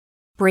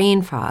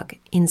brain fog,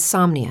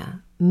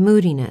 insomnia,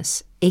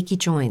 moodiness, achy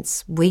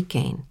joints, weight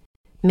gain.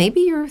 Maybe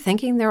you're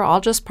thinking they're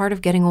all just part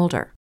of getting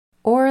older,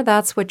 or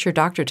that's what your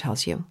doctor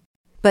tells you.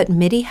 But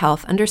MIDI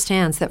Health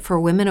understands that for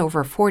women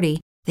over 40,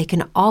 they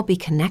can all be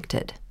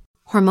connected.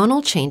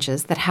 Hormonal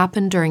changes that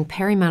happen during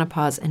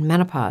perimenopause and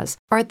menopause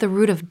are at the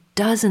root of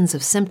dozens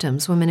of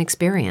symptoms women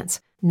experience,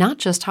 not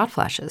just hot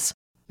flashes.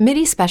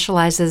 MIDI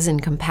specializes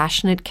in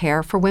compassionate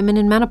care for women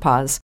in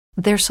menopause.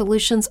 Their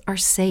solutions are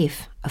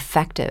safe,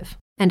 effective,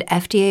 and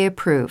FDA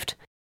approved.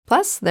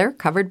 Plus, they're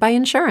covered by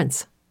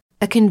insurance.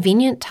 A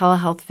convenient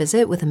telehealth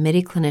visit with a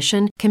MIDI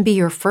clinician can be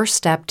your first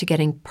step to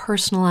getting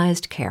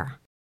personalized care.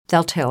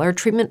 They'll tailor a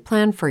treatment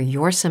plan for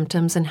your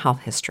symptoms and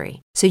health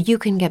history so you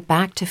can get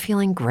back to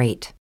feeling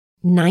great.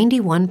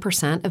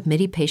 91% of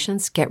MIDI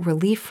patients get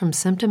relief from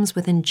symptoms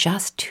within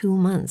just 2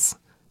 months.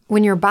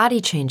 When your body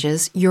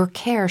changes, your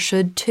care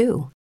should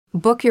too.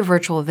 Book your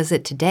virtual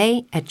visit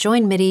today at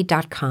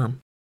joinmidi.com.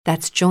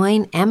 That's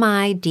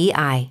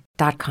joinmidi.com.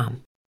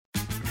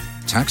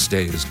 Tax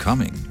day is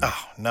coming.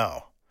 Oh,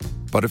 no.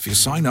 But if you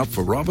sign up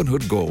for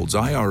Robinhood Gold's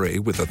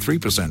IRA with a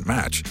 3%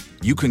 match,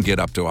 you can get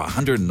up to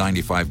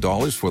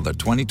 $195 for the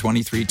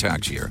 2023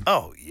 tax year.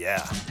 Oh,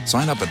 yeah.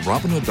 Sign up at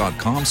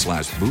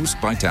Robinhood.com/boost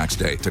by tax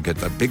day to get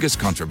the biggest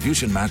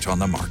contribution match on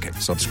the market.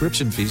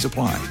 Subscription fees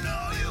apply.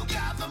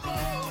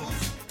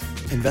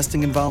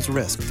 Investing involves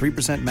risk.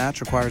 3%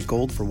 match requires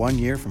gold for 1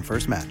 year from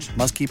first match.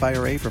 Must keep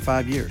IRA for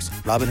 5 years.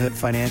 Robinhood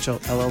Financial,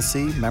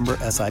 LLC, member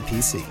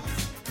SIPC.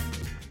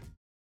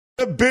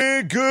 A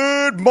big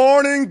good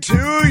morning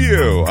to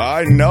you.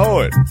 I know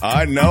it.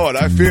 I know it.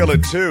 I feel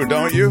it too,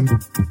 don't you?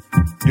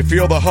 You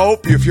feel the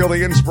hope. You feel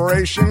the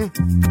inspiration.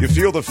 You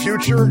feel the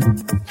future.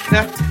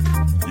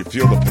 You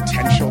feel the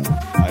potential.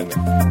 I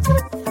know.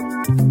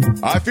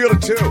 I feel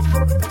it too.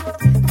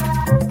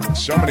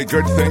 So many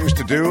good things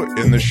to do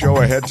in the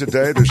show ahead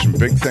today. There's some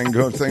big things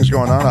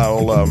going on.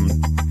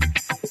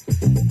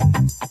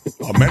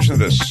 I'll mention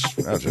this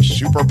as a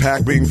super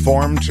PAC being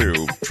formed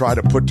to try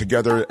to put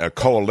together a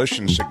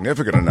coalition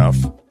significant enough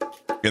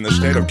in the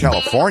state of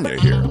California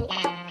here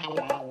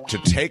to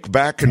take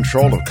back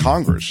control of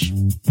Congress.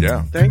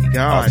 Yeah. Thank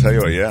God. I'll tell you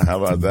what, yeah,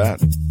 how about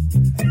that?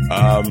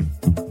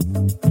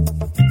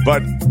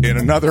 But in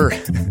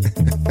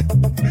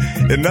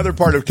another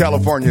part of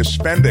California's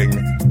spending,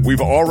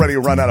 we've already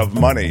run out of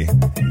money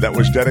that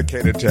was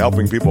dedicated to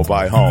helping people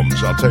buy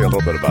homes. I'll tell you a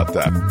little bit about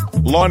that.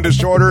 Law and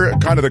disorder,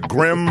 kind of the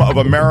grim of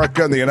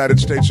America in the United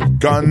States of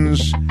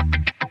guns.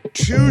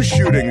 2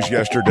 shootings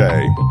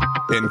yesterday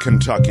in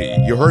Kentucky.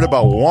 You heard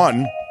about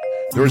one.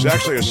 There was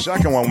actually a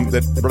second one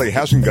that really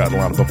hasn't gotten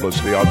a lot of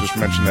publicity. I'll just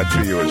mention that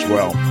to you as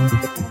well.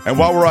 And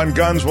while we're on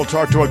guns, we'll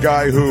talk to a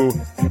guy who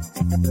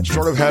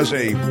sort of has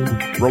a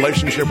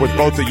relationship with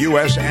both the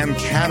U.S. and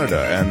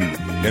Canada.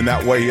 And in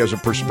that way, he has a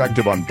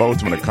perspective on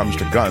both when it comes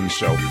to guns.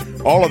 So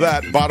all of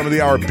that, bottom of the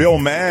hour, Bill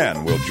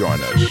Mann will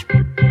join us.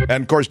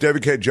 And, of course,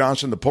 David Cay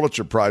Johnston, the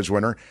Pulitzer Prize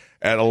winner,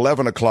 at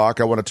 11 o'clock.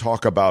 I want to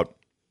talk about,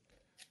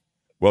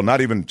 well,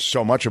 not even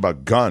so much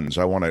about guns.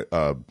 I want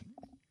to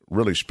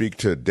really speak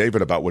to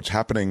David about what's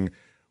happening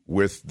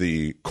with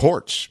the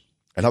courts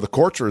and how the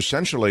courts are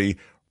essentially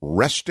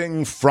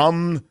wresting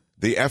from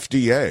the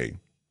FDA,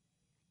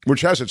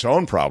 which has its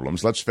own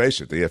problems. Let's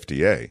face it, the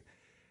FDA.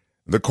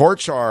 The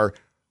courts are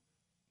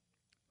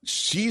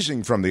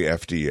seizing from the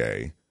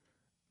FDA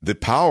the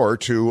power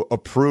to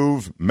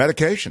approve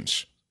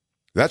medications.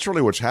 That's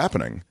really what's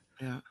happening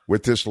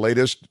with this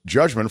latest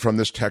judgment from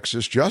this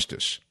Texas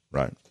justice,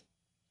 right?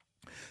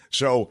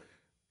 So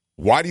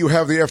why do you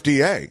have the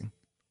FDA?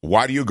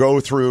 Why do you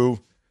go through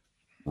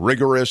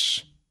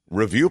rigorous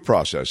review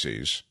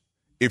processes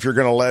if you're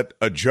going to let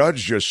a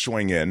judge just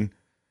swing in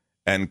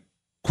and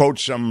quote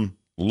some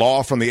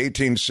law from the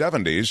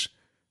 1870s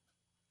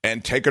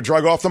and take a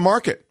drug off the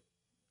market,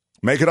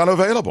 make it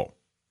unavailable?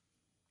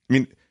 I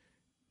mean,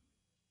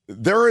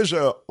 there is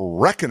a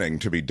reckoning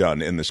to be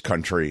done in this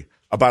country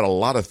about a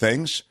lot of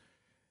things,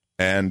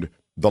 and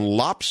the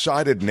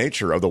lopsided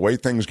nature of the way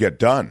things get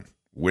done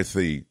with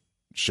the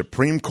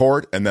Supreme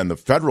Court and then the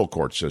federal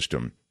court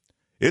system,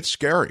 it's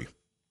scary.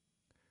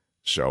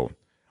 So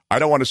I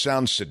don't want to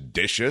sound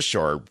seditious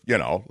or,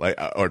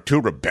 or too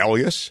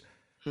rebellious,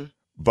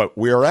 but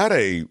we are at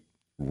a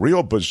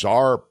real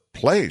bizarre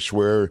place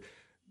where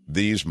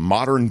these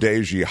modern day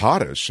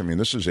jihadists, I mean,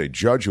 this is a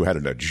judge who had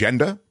an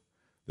agenda.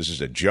 This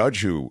is a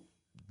judge who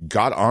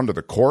got onto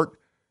the court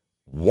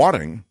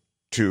wanting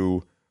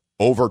to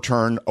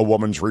overturn a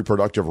woman's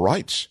reproductive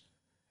rights.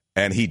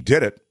 And he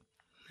did it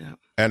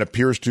and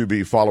appears to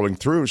be following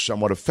through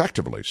somewhat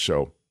effectively.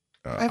 So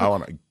I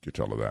want to get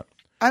to all of that.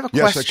 I have a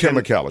question. Yes, Kim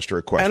McAllister,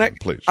 a question,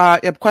 please. A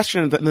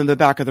question in the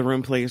back of the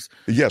room, please.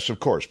 Yes, of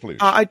course, please.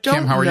 I don't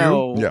Kim, how are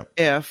know you?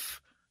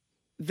 if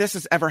this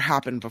has ever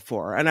happened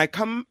before. And I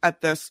come at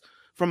this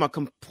from a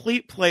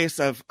complete place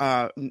of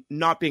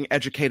not being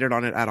educated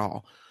on it at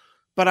all.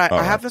 But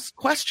I have this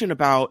question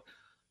about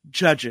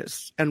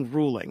judges and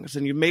rulings,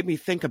 and you made me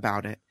think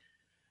about it.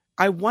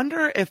 I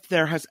wonder if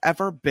there has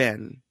ever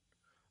been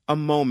a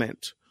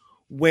moment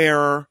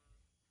where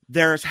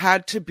there's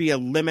had to be a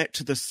limit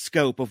to the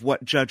scope of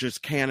what judges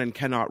can and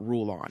cannot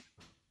rule on.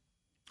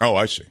 Oh,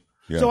 I see.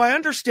 Yeah. So I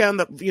understand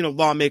that,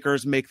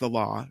 lawmakers make the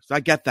law.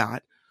 I get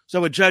that.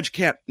 So a judge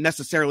can't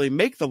necessarily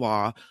make the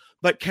law,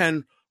 but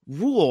can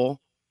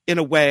rule in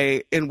a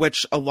way in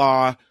which a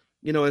law,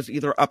 is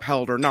either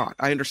upheld or not.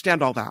 I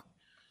understand all that.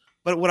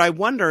 But what I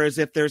wonder is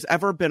if there's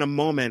ever been a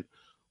moment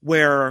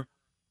where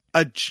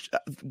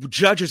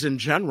judges in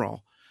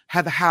general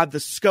have had the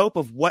scope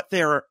of what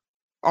they are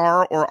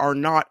or are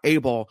not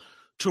able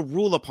to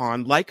rule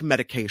upon, like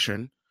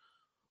medication,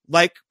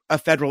 like a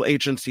federal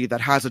agency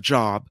that has a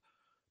job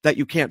that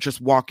you can't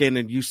just walk in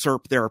and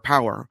usurp their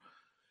power.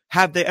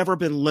 Have they ever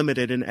been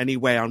limited in any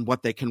way on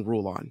what they can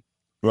rule on?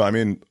 Well, I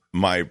mean,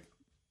 my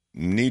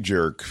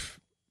knee-jerk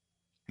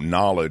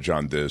knowledge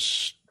on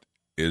this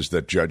is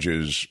that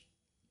judges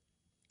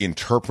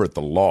interpret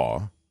the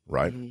law,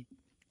 right? Mm-hmm.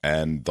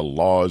 And the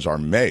laws are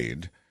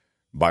made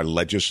by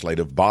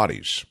legislative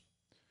bodies,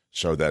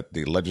 so that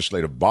the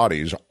legislative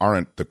bodies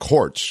aren't the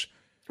courts.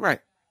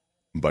 Right.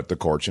 But the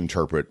courts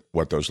interpret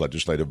what those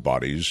legislative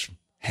bodies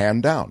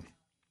hand down.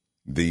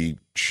 The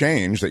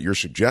change that you're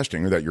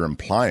suggesting or that you're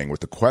implying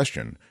with the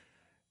question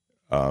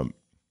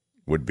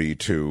would be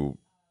to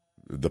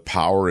the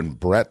power and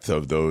breadth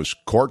of those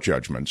court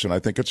judgments. And I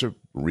think it's a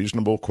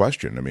reasonable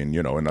question. I mean,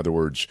 in other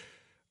words,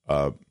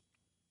 I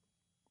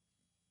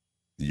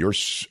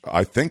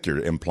think you're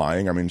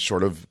implying,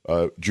 sort of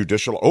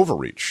judicial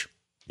overreach,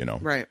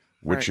 right,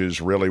 which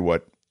is really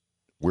what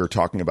we're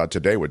talking about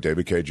today with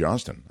David Cay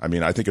Johnston. I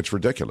mean, I think it's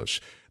ridiculous.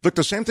 Look,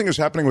 the same thing is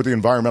happening with the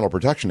Environmental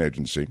Protection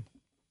Agency,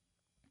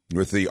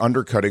 with the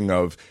undercutting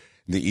of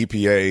the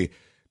EPA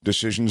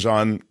decisions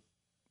on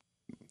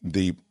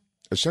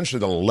essentially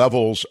the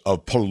levels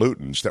of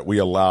pollutants that we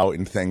allow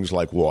in things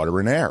like water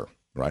and air,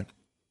 right?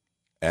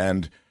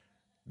 And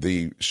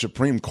the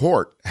Supreme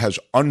Court has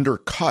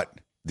undercut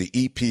the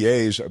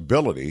EPA's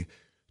ability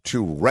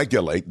to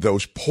regulate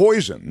those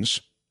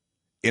poisons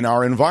in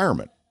our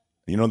environment.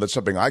 That's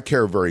something I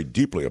care very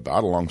deeply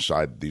about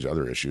alongside these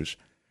other issues.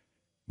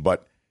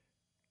 But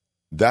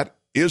that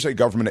is a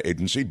government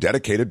agency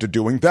dedicated to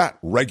doing that,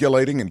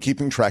 regulating and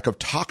keeping track of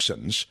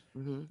toxins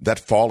that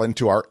fall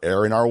into our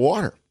air and our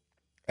water.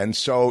 And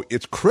so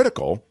it's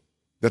critical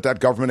that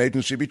that government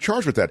agency be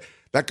charged with that.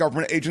 That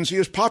government agency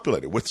is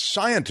populated with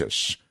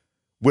scientists,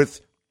 with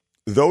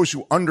those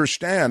who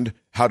understand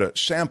how to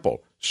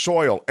sample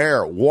soil,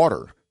 air,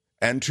 water,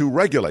 and to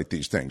regulate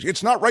these things.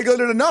 It's not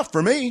regulated enough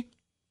for me,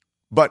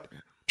 but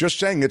just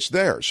saying it's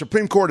there.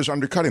 Supreme Court is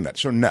undercutting that.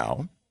 So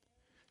now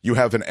you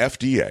have an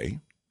FDA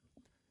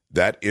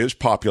that is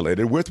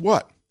populated with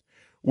what?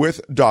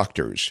 With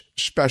doctors,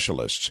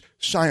 specialists,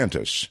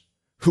 scientists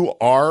who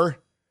are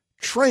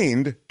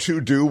trained to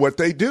do what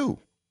they do.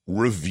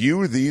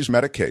 Review these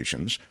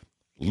medications,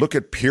 look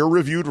at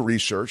peer-reviewed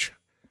research,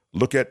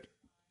 look at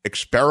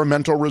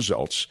experimental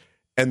results,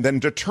 and then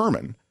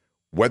determine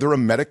whether a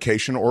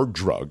medication or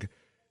drug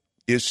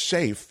is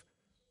safe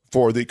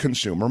for the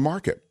consumer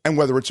market and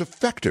whether it's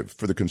effective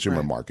for the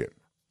consumer market.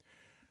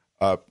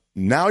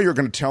 Now you're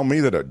going to tell me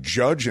that a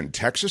judge in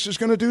Texas is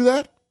going to do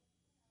that?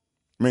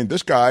 I mean,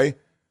 this guy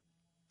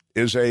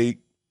is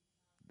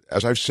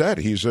as I've said,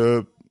 he's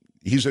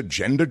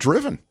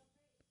agenda-driven.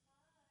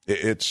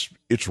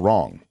 It's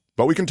wrong.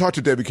 But we can talk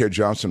to David Cay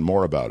Johnston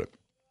more about it.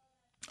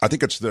 I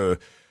think it's the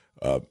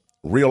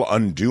real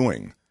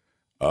undoing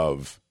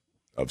of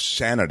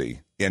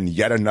sanity in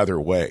yet another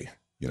way,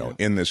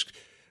 in this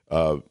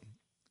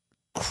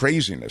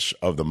craziness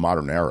of the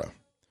modern era.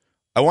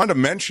 I want to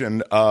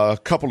mention a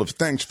couple of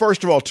things.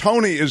 First of all,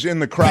 Tony is in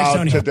the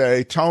crowd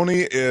today.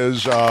 Tony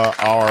is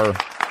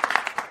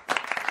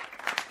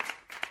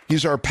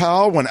he's our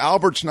pal when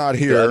Albert's not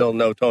here. Yeah, I don't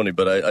know Tony,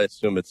 but I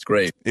assume it's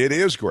great. It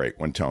is great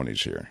when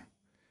Tony's here.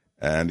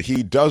 And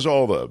he does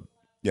all the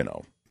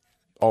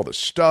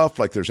stuff.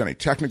 Like there's any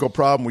technical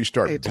problem, we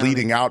start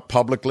bleeding out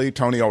publicly.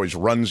 Tony always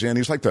runs in.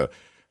 He's like a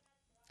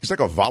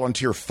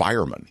volunteer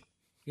fireman.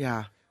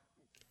 Yeah.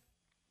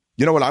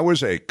 When I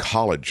was a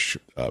college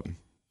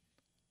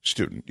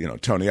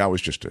student, Tony, I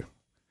was just a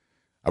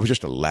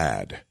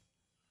lad.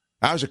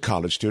 I was a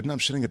college student. I'm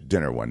sitting at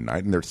dinner one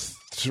night, and there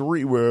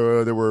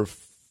were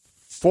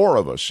 4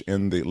 of us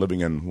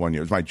living in one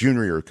year. It was my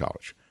junior year of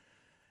college,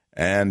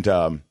 and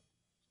I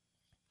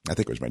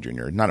think it was my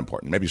junior year. Not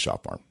important, maybe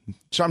sophomore.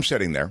 So I'm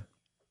sitting there.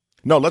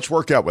 No, let's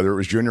work out whether it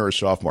was junior or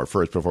sophomore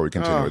first before we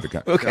continue with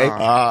the. Okay.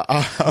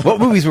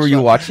 What movies were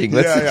you watching?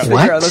 Let's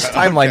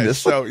timeline this.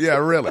 So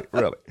really.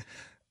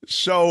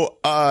 So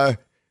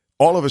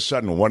all of a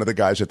sudden, one of the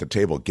guys at the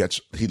table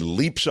he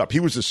leaps up. He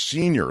was a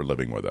senior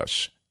living with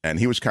us, and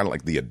he was kind of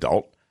like the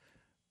adult.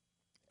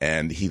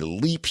 And he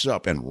leaps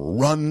up and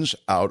runs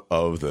out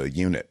of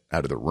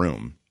the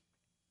room,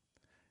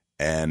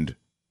 and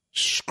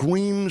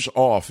screams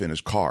off in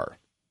his car.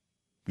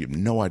 We have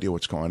no idea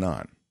what's going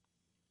on.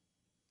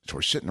 So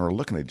we're sitting there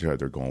looking at each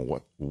other going,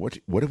 what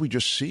did we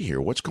just see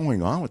here? What's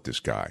going on with this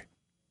guy?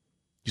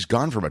 He's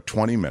gone for about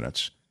 20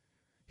 minutes.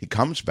 He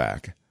comes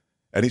back,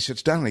 and he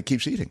sits down, and he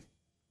keeps eating.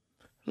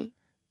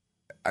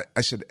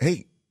 I said,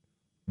 hey,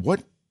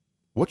 what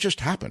what just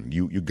happened?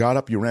 You got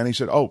up, you ran, he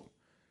said,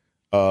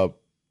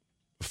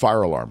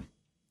 fire alarm.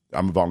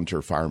 I'm a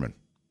volunteer fireman.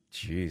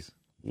 Jeez.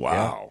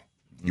 Wow.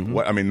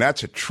 Yeah.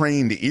 That's a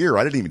trained ear.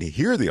 I didn't even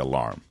hear the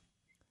alarm.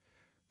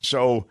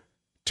 So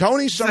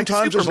Tony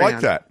sometimes is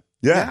like that.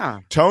 Yeah.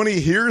 Tony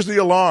hears the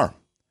alarm,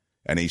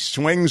 and he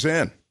swings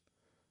in.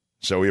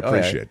 So we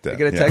appreciate that. I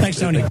get a text. Thanks,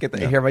 Tony.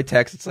 I hear my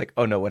text. It's like,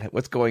 oh, no,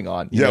 what's going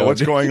on?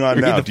 What's going on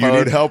now? Do you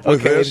need help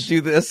with this? Do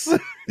this.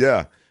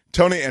 Yeah.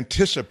 Tony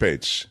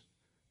anticipates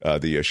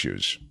the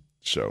issues.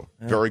 So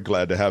very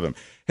glad to have him.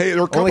 Hey,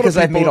 there are a couple only because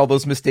of I've made all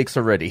those mistakes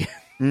already.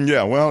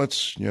 Yeah, well,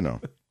 it's,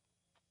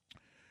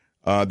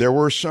 there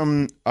were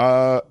some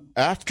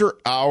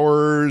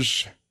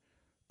after-hours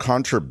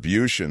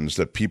contributions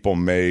that people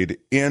made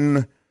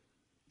in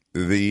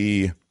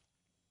the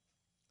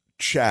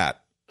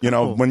chat.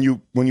 When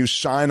you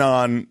sign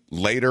on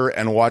later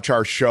and watch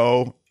our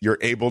show, you're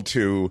able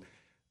to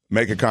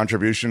make a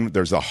contribution.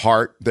 There's a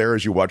heart there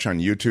as you watch on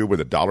YouTube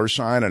with a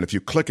 $sign, and if you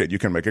click it, you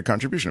can make a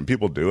contribution. And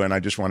people do, and I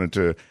just wanted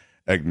to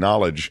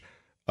acknowledge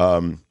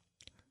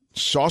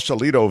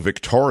Sausalito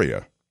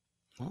Victoria.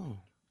 Oh.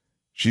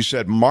 She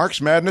said,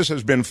 Mark's Madness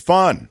has been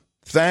fun.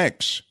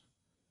 Thanks.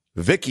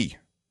 Vicky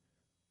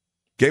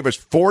gave us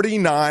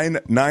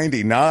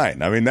 $49.99.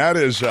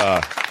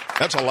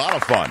 That's a lot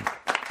of fun.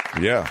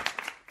 Yeah.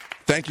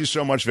 Thank you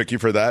so much, Vicky,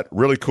 for that.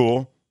 Really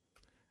cool.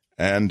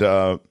 And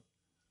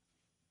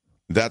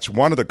that's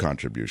one of the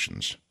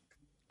contributions.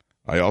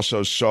 I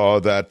also saw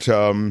that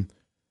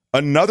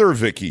another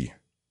Vicky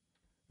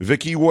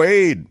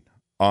Wade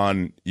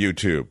on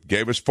YouTube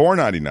gave us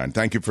 $4.99.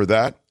 Thank you for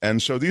that.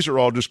 And so these are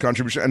all just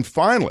contributions. And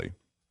finally,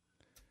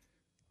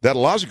 that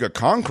Lazica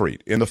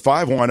Concrete in the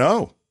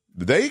 510,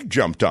 they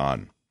jumped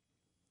on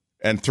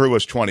and threw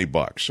us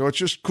 $20. So it's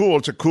just cool.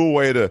 It's a cool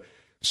way to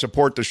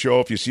support the show.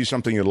 If you see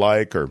something you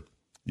like or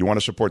you want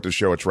to support the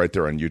show, it's right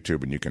there on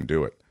YouTube and you can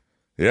do it.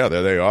 Yeah,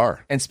 there they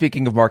are. And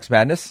speaking of Mark's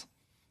Madness.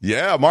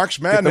 Yeah, Mark's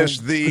Madness,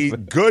 the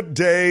Good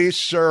Day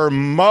Sir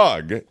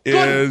mug is...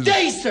 Good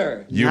day,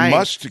 sir! You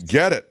must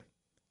get it.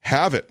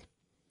 Have it.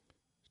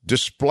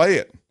 Display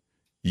it.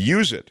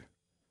 Use it.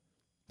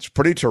 It's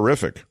pretty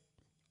terrific.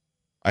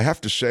 I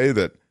have to say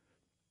that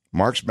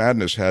Mark's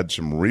Madness had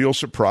some real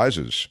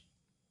surprises.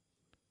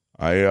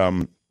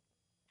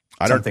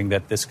 Something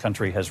that this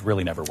country has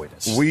really never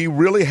witnessed. We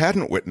really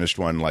hadn't witnessed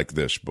one like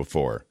this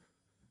before.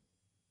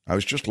 I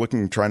was just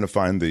trying to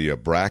find the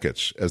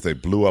brackets as they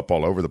blew up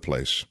all over the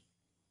place.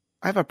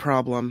 I have a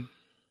problem.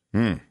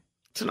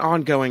 It's an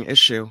ongoing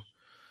issue.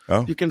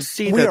 Oh? You can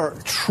see we are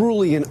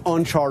truly in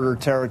uncharted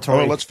territory.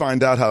 Well, let's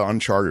find out how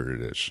uncharted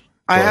it is.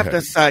 I have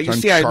this. You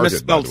see, I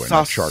misspelled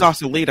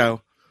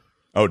Sausalito.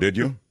 Oh, did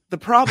you? The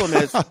problem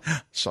is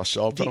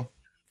Sausalito.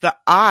 The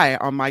I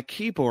on my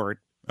keyboard.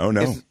 Oh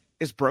no,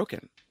 is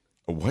broken.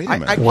 Wait a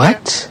minute.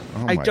 What?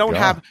 I don't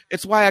have.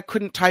 It's why I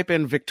couldn't type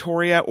in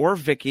Victoria or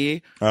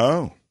Vicky.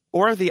 Oh.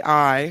 Or the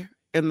I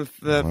in the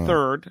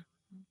third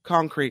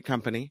concrete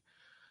company,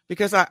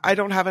 because I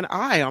don't have an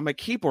I on my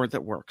keyboard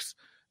that works.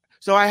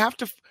 So I have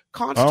to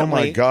constantly. Oh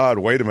my God!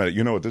 Wait a minute.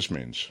 You know what this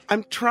means?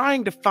 I'm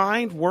trying to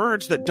find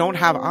words that don't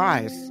have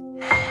I's.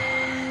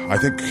 I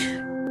think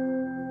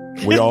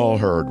we all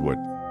heard what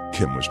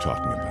Kim was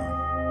talking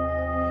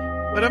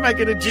about. What am I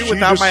going to do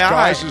without my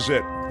eye?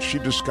 She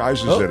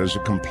disguises it as a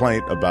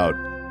complaint about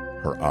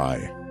her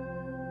eye.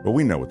 Well,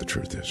 we know what the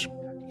truth is.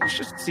 You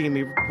should see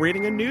me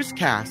reading a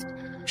newscast.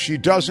 She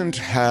doesn't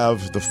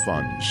have the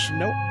funds.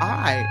 No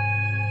eye.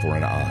 For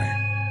an eye.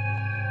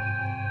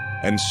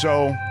 And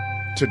so,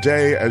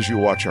 today, as you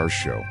watch our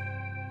show,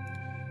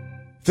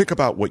 think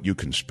about what you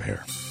can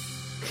spare.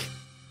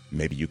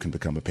 Maybe you can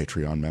become a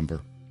Patreon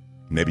member.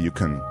 Maybe you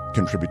can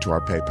contribute to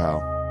our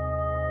PayPal.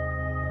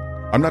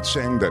 I'm not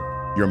saying that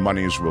your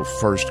monies will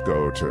first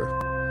go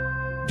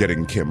to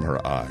getting Kim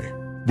her eye.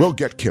 We'll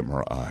get Kim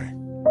her eye.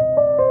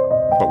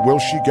 But will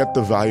she get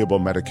the valuable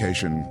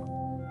medication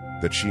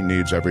that she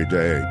needs every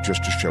day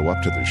just to show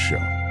up to this show?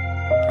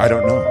 I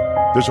don't know.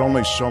 There's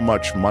only so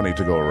much money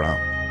to go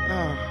around.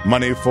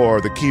 Money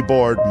for the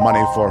keyboard,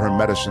 money for her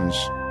medicines.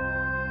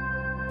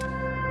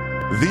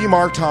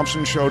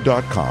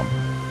 TheMarkThompsonShow.com.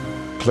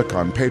 Click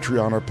on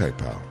Patreon or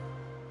PayPal.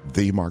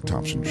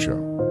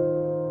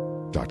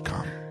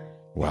 TheMarkThompsonShow.com.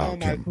 Wow,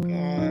 Kim.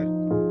 God.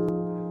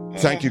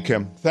 Thank you,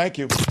 Kim. Thank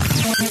you.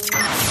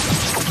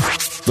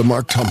 The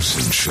Mark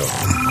Thompson Show.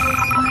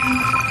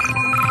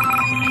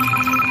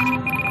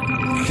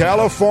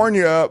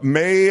 California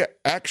may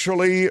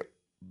actually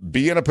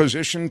be in a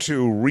position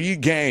to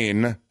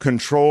regain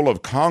control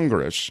of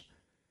Congress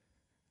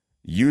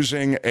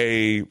using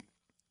a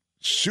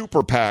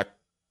super PAC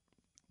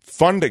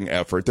funding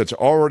effort that's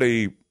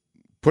already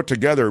put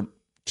together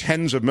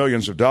tens of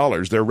millions of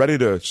dollars. They're ready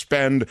to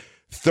spend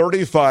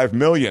 $35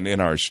 million in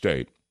our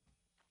state.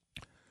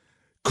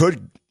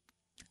 Could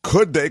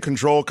they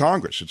control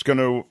Congress? It's going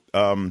to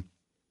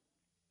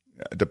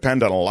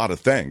depend on a lot of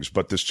things,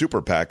 but the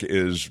super PAC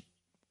is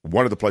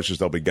one of the places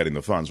they'll be getting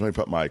the funds. Let me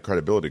put my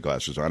credibility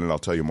glasses on, and I'll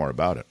tell you more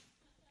about it.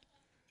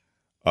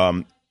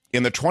 In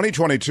the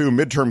 2022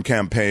 midterm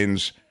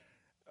campaigns,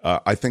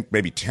 I think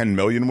maybe $10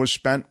 million was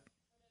spent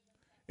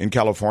in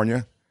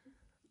California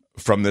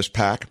from this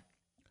PAC.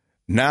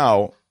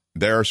 Now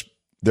they're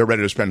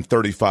ready to spend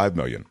 $35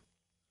 million.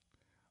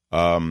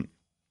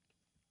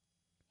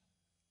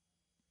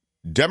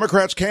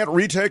 Democrats can't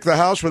retake the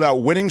House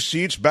without winning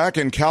seats back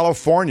in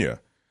California,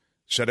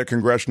 said a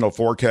congressional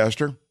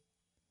forecaster.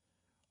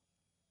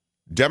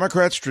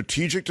 Democrats'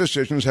 strategic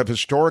decisions have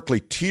historically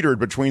teetered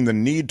between the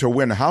need to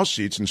win House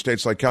seats in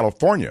states like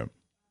California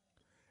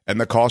and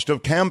the cost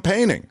of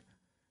campaigning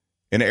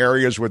in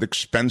areas with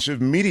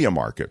expensive media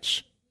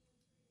markets.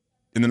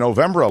 In the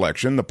November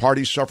election, the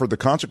party suffered the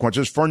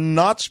consequences for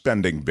not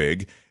spending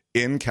big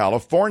in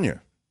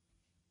California.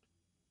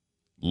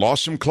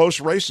 Lost some close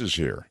races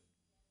here.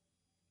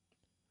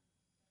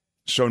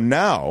 So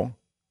now,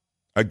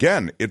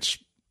 again,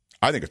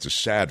 I think it's a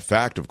sad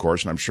fact, of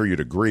course, and I'm sure you'd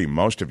agree,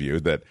 most of you,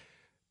 that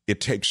it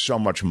takes so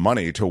much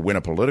money to win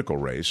a political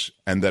race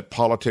and that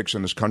politics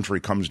in this country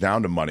comes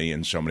down to money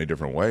in so many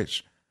different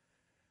ways.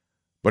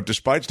 But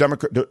despite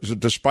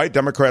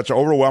Democrats'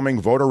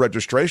 overwhelming voter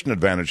registration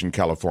advantage in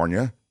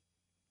California,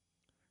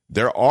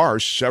 there are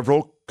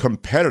several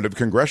competitive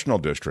congressional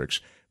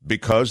districts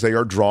because they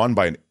are drawn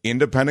by an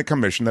independent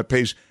commission that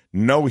pays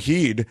no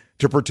heed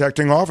to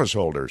protecting office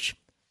holders.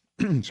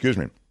 Excuse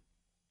me.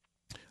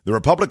 The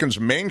Republicans'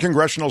 main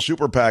congressional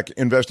super PAC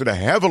invested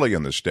heavily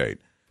in the state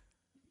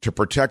to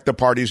protect the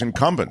party's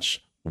incumbents,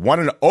 won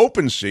an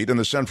open seat in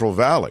the Central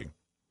Valley,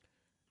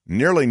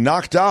 nearly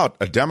knocked out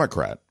a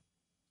Democrat.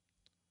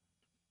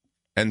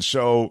 And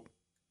so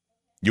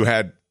you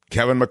had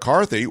Kevin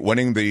McCarthy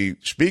winning the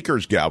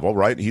speaker's gavel,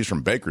 right? He's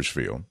from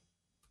Bakersfield.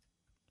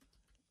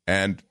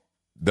 And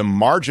the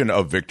margin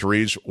of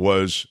victories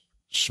was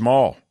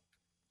small.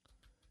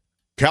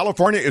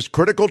 California is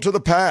critical to the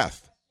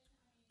path,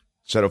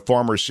 said a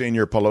former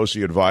senior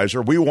Pelosi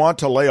advisor. We want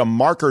to lay a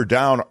marker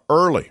down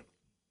early.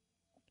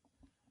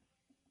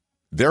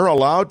 They're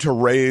allowed to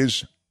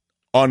raise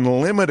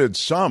unlimited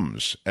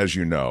sums, as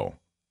you know,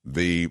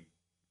 the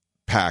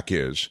PAC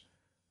is,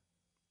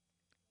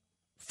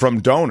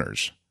 from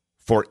donors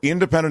for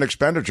independent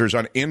expenditures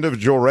on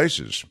individual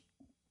races.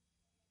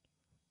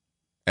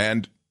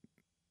 And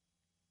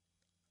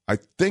I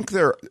think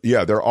there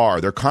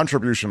are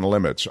contribution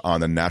limits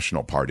on the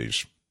national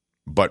parties.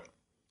 But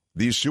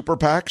these super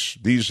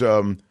PACs, these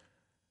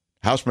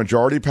House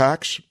majority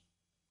PACs,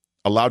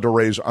 allowed to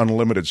raise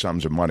unlimited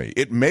sums of money.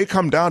 It may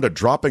come down to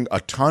dropping a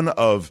ton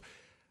of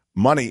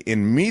money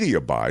in media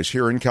buys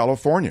here in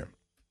California.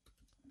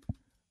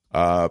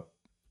 There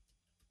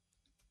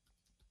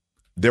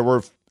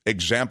were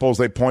examples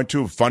they point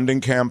to of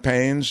funding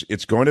campaigns.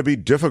 It's going to be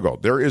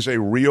difficult. There is a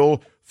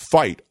real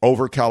fight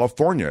over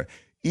California,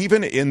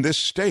 even in this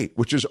state,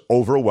 which is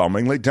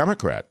overwhelmingly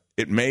Democrat.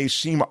 It may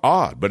seem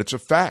odd, but it's a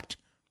fact.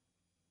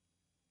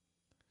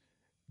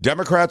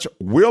 Democrats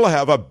will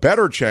have a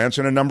better chance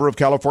in a number of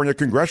California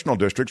congressional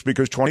districts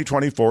because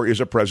 2024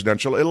 is a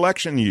presidential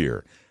election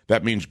year.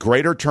 That means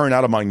greater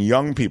turnout among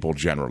young people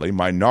generally,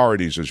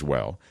 minorities as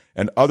well,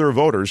 and other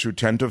voters who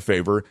tend to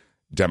favor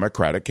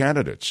Democratic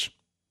candidates.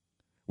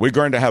 We're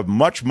going to have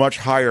much, much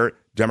higher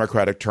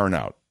Democratic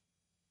turnout,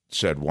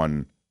 said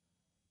one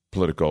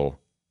political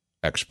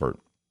expert.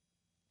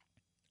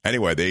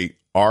 Anyway, they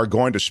are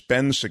going to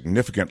spend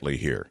significantly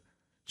here,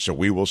 so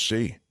we will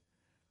see.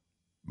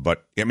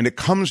 But, I mean, it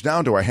comes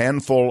down to a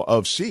handful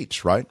of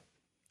seats, right?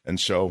 And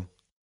so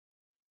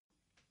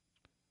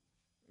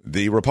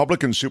the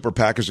Republican super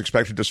PAC is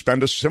expected to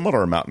spend a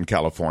similar amount in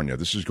California.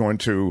 This is going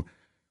to,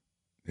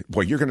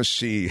 well, you're going to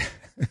see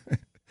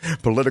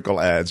political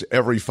ads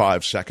every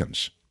 5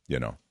 seconds, you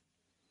know.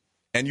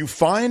 And you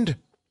find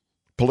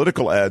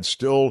political ads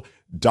still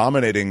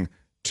dominating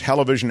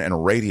television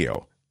and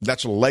radio.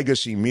 That's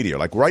legacy media.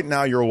 Like right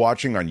now you're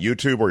watching on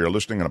YouTube or you're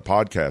listening on a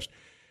podcast.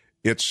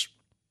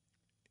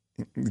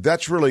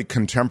 That's really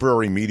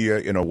contemporary media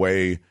in a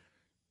way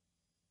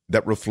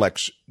that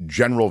reflects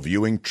general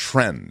viewing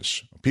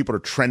trends. People are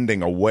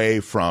trending away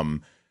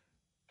from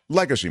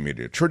legacy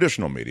media,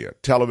 traditional media,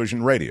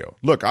 television, radio.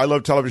 Look, I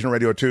love television and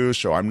radio too,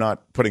 so I'm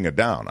not putting it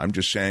down. I'm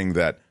just saying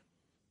that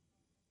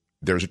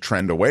there's a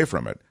trend away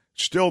from it.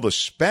 Still, the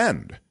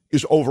spend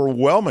is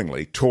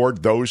overwhelmingly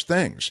toward those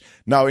things.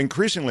 Now,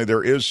 increasingly,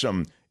 there is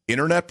some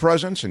internet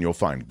presence, and you'll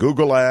find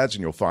Google ads,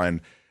 and you'll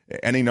find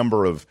any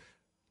number of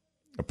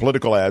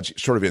political ads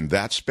sort of in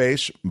that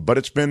space, but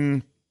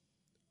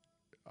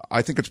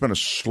I think it's been a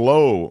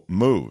slow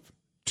move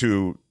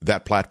to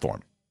that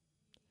platform.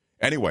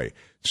 Anyway,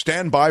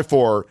 stand by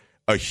for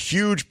a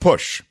huge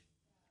push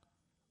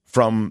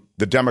from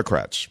the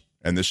Democrats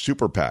and this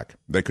super PAC.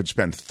 They could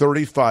spend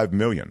 $35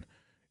 million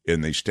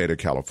in the state of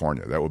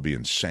California. That would be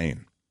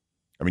insane.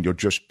 I mean, you'll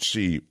just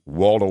see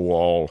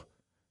wall-to-wall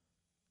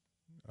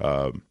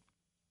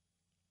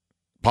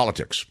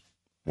politics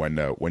when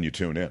you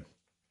tune in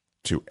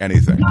to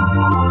anything.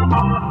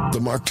 The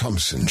Mark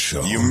Thompson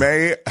Show. You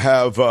may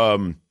have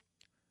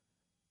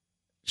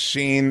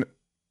seen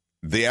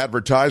the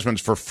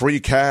advertisements for free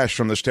cash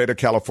from the state of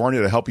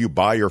California to help you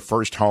buy your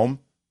first home.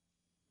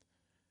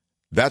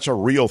 That's a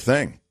real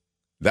thing.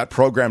 That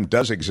program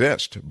does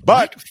exist,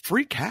 but what?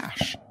 Free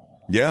cash.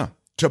 Yeah,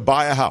 to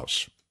buy a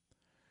house.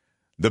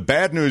 The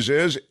bad news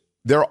is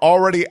they're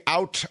already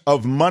out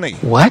of money.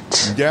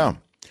 What? Yeah.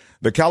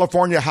 The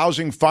California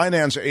Housing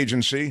Finance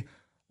Agency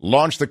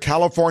launched the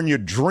California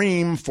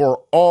Dream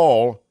for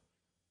All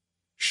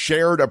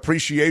Shared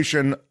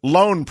Appreciation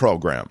Loan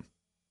Program.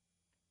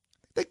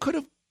 They could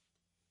have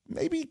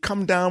maybe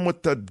come down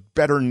with a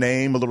better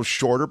name, a little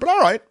shorter, but all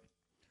right.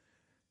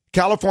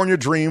 California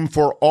Dream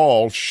for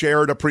All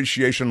Shared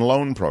Appreciation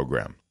Loan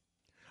Program.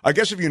 I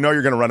guess if you know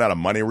you're going to run out of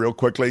money real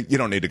quickly, you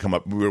don't need to come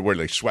up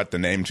really sweat the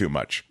name too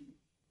much.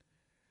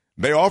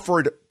 They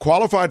offered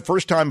qualified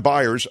first-time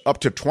buyers up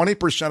to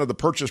 20% of the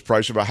purchase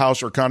price of a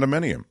house or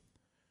condominium.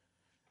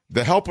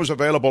 The help was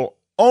available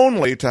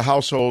only to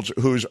households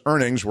whose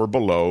earnings were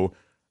below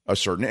a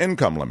certain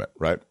income limit,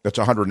 right? That's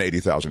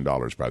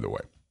 $180,000, by the way.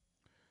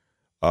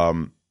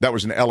 That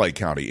was in L.A.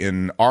 County.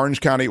 In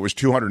Orange County, it was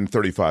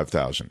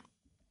 $235,000.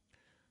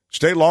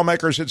 State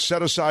lawmakers had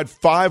set aside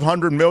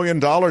 $500 million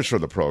for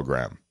the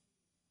program.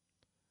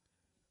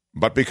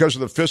 But because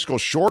of the fiscal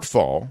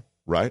shortfall,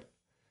 right,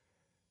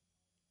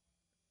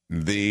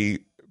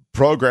 the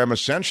program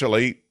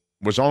essentially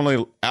was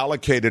only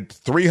allocated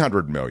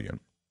 $300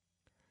 million,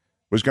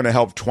 was going to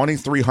help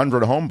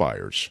 2,300 home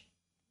buyers.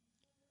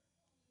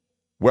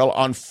 Well,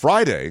 on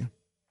Friday,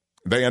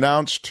 they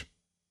announced,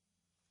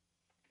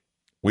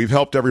 we've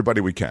helped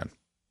everybody we can.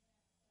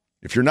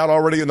 If you're not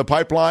already in the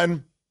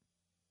pipeline,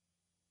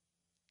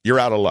 you're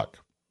out of luck.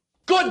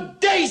 Good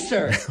day,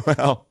 sir.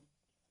 Well,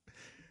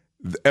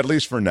 at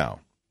least for now.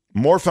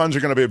 More funds are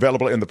going to be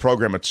available in the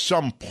program at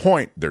some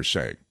point, they're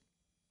saying.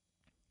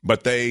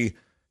 But they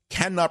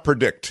cannot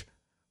predict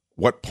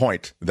what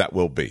point that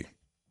will be.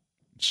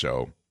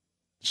 So,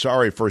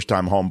 sorry,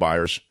 first-time home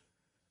buyers.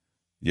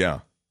 Yeah,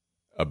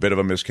 a bit of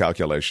a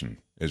miscalculation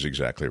is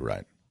exactly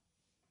right.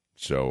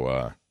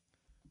 So,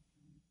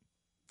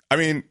 I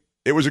mean,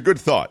 it was a good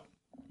thought,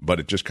 but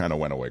it just kind of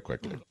went away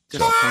quickly. So,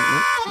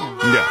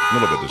 yeah, a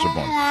little bit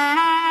disappointing.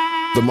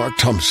 The Mark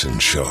Thompson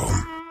Show.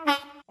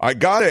 I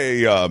got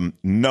a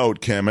note,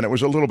 Kim, and it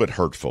was a little bit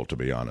hurtful, to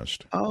be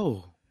honest.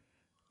 Oh.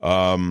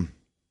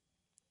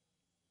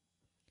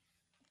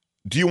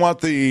 Do you want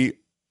the...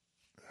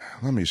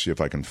 Let me see if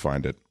I can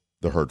find it,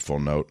 the hurtful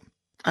note.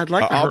 I'd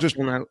like the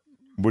hurtful note.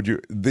 Would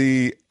you?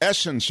 The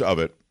essence of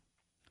it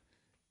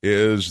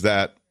is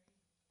that...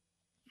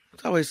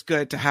 It's always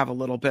good to have a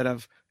little bit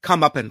of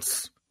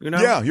comeuppance, you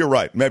know? Yeah, you're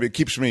right. Maybe it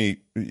keeps me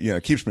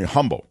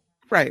humble.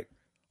 Right.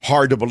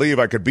 Hard to believe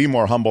I could be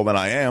more humble than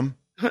I am.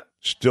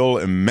 Still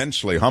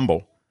immensely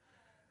humble.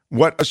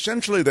 What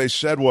essentially they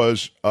said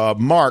was,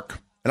 Mark,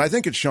 and I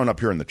think it's shown up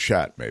here in the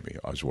chat maybe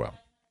as well.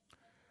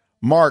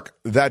 Mark,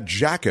 that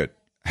jacket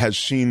has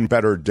seen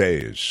better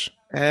days.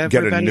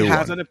 Everybody Get a new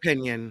has one. an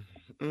opinion.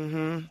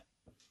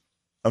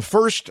 Mm-hmm.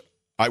 First,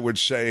 I would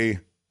say,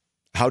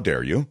 how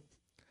dare you?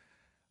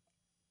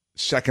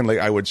 Secondly,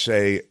 I would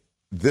say,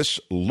 this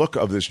look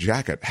of this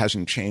jacket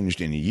hasn't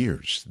changed in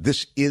years.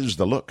 This is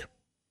the look.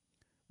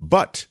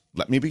 But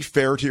let me be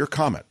fair to your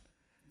comment.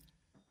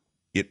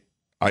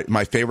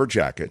 My favorite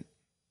jacket,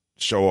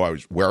 so I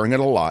was wearing it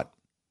a lot,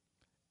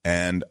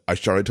 and I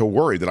started to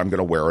worry that I'm going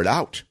to wear it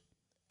out.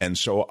 And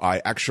so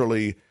I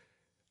actually,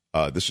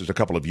 this is a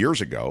couple of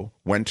years ago,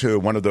 went to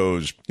one of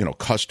those,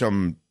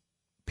 custom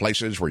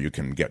places where you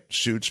can get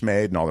suits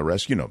made and all the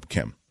rest.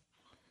 Kim,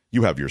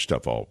 you have your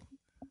stuff all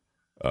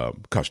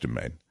custom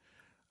made.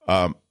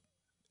 And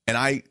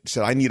I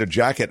said, I need a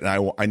jacket,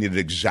 and I need it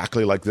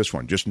exactly like this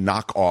one. Just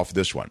knock off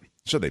this one.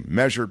 So they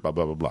measured, blah,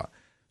 blah, blah, blah.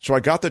 So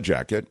I got the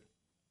jacket,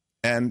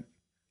 and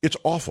it's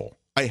awful.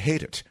 I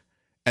hate it.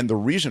 And the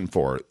reason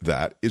for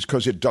that is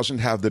because it doesn't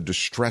have the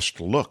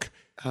distressed look.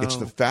 Oh. It's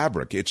the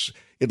fabric. It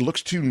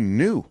looks too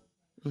new.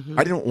 Mm-hmm.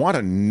 I didn't want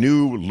a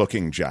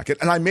new-looking jacket.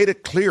 And I made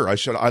it clear. I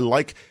said, I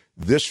like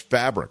this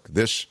fabric,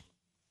 this.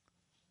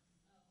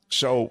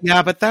 So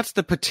yeah, but that's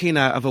the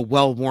patina of a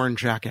well-worn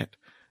jacket.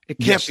 It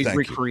can't be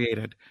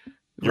recreated.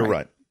 You're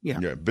right.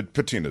 Yeah, but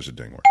patina's a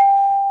ding word.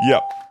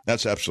 Yep,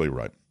 that's absolutely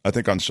right. I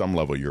think on some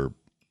level you're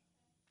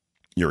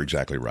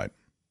exactly right.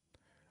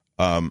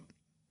 I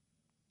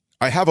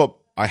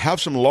have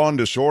some Law and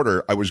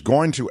Disorder. I was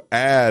going to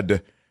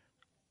add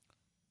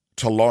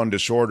to Law and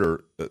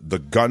Disorder the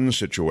gun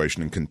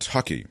situation in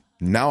Kentucky.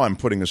 Now I'm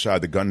putting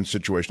aside the gun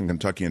situation in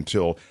Kentucky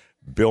until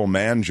Bill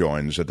Mann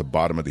joins at the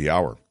bottom of the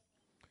hour.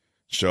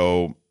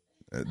 So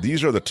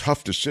these are the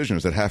tough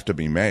decisions that have to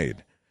be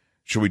made.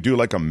 Should we do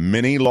like a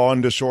mini Law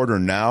and Disorder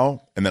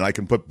now? And then I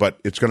can but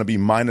it's going to be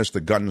minus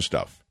the gun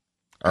stuff.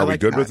 Are we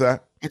good with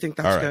that? I think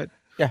that's good.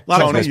 Yeah. A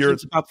lot of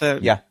questions about the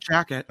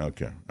jacket.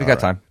 Okay. We got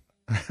time.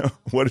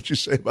 What did you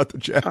say about the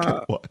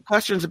jacket?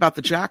 Questions about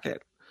the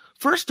jacket.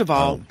 First of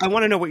all, I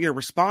want to know what your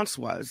response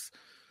was.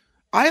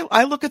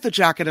 I look at the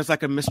jacket as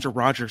like a Mr.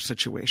 Rogers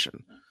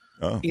situation.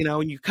 Oh.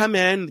 When you come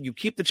in, you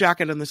keep the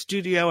jacket in the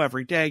studio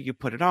every day, you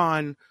put it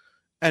on,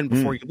 and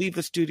before you leave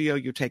the studio,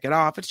 you take it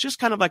off. It's just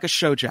kind of like a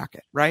show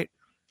jacket, right?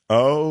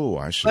 Oh,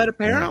 I see. But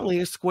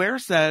apparently, Square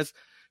says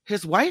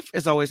his wife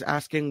is always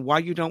asking why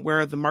you don't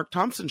wear the Mark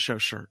Thompson Show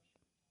shirt.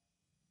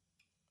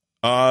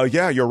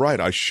 Yeah, you're right.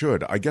 I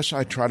should. I guess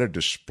I try to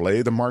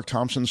display the Mark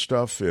Thompson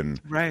stuff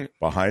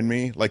behind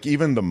me. Like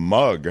even the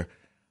mug,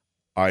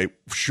 I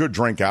should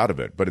drink out of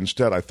it, but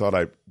instead I thought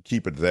I'd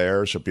keep it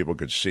there so people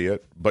could see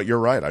it. But you're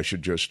right. I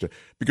should just,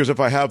 because if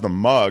I have the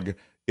mug,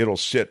 it'll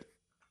sit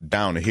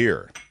down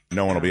here.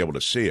 No one will be able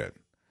to see it.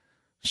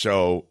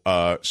 So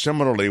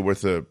similarly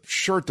with the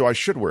shirt, though, I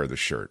should wear the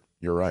shirt.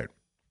 You're right.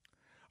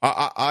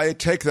 I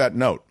take that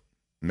note.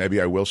 Maybe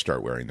I will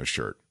start wearing the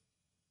shirt.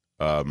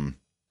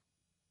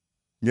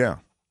 Yeah,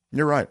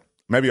 you're right.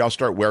 Maybe I'll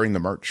start wearing the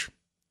merch.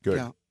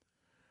 Good.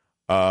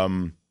 Yeah.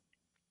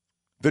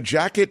 The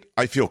jacket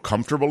I feel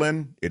comfortable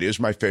in. It is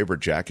my favorite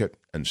jacket.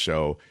 And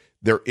so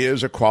there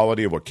is a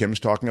quality of what Kim's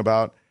talking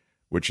about,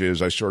 which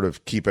is I sort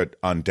of keep it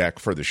on deck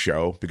for the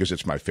show because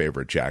it's my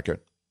favorite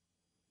jacket.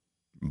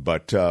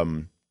 But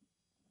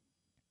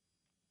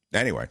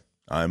anyway,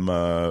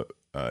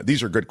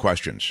 these are good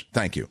questions.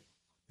 Thank you.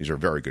 These are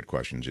very good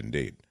questions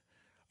indeed.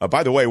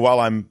 By the way, while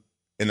I'm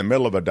in the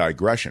middle of a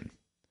digression,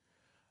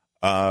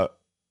 I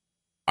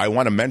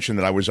want to mention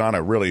that I was on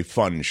a really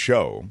fun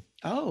show.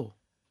 Oh.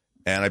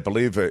 And I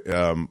believe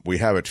we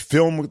have it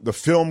the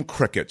Film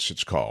Crickets,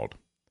 it's called.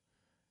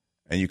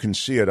 And you can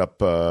see it up,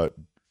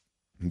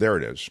 there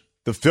it is.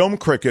 The Film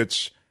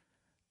Crickets,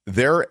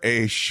 they're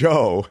a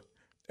show,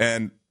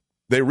 and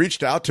they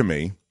reached out to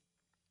me.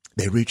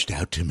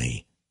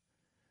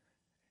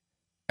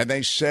 And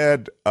they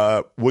said,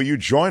 will you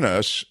join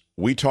us?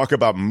 We talk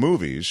about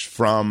movies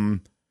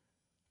from,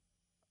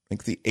 I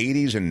think the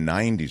 80s and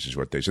 90s is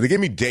what they said. They gave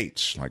me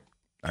dates, like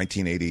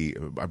 1980.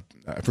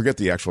 I forget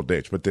the actual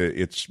dates, but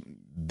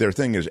their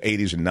thing is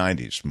 80s and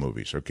 90s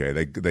movies,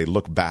 okay? They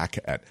look back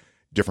at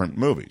different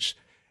movies.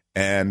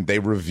 And they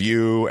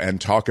review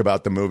and talk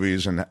about the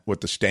movies and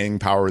what the staying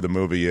power of the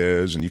movie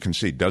is. And you can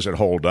see, does it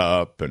hold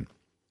up? And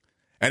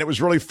it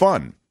was really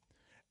fun.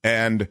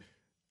 And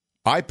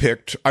I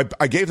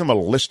gave them a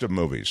list of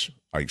movies.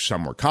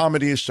 Some were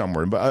comedies, some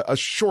were a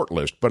short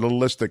list, but a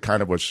list that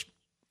kind of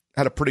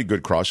had a pretty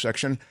good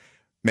cross-section,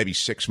 maybe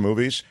 6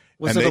 movies.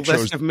 Was it a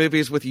list of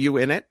movies with you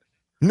in it?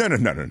 No.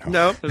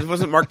 No, it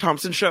wasn't Mark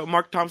Thompson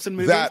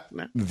movies?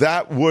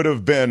 That would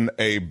have been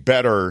a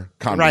better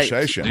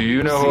conversation. Right. Do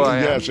you know who I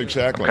am? Yes,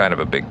 exactly. I'm kind of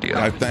a big deal.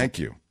 Thank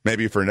you.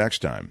 Maybe for next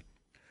time.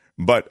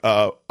 But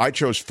I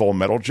chose Full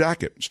Metal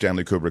Jacket,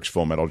 Stanley Kubrick's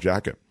Full Metal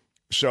Jacket.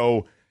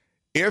 So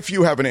if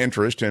you have an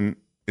interest in,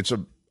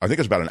 I think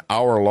it's about an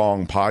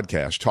hour-long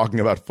podcast talking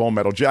about Full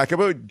Metal Jacket,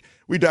 but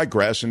we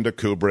digress into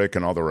Kubrick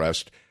and all the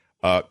rest.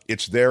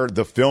 It's there,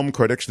 the Film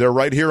Critics. They're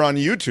right here on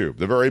YouTube,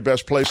 the very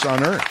best place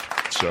on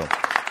earth. So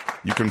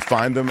you can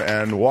find them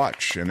and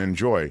watch and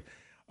enjoy.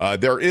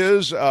 There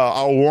is,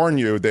 I'll warn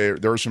you, there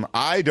are some,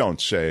 I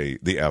don't say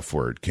the F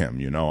word, Kim.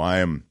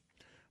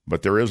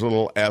 But there is a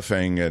little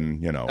effing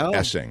and,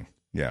 essing.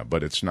 Yeah,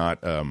 but it's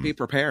not. Be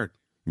prepared.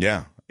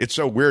 Yeah. It's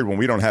so weird when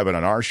we don't have it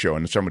on our show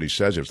and somebody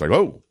says it. It's like,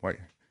 oh, wait.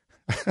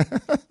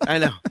 I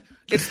know.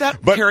 It's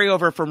that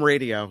carryover from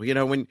radio.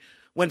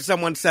 When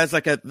someone says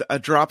like a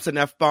drops an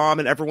F-bomb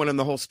and everyone in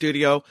the whole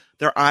studio,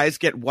 their eyes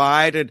get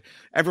wide and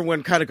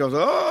everyone kind of goes,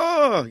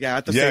 oh, yeah,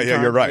 at the same time.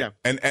 Yeah, you're right.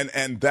 Yeah.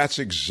 And that's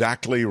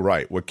exactly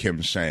right, what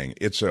Kim's saying.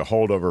 It's a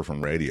holdover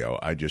from radio.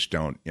 I just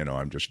don't,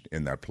 I'm just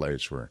in that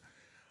place where,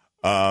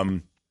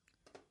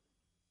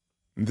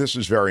 this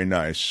is very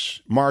nice.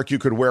 Mark, you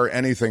could wear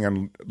anything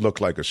and look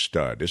like a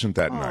stud. Isn't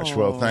that nice?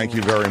 Well, thank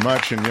you very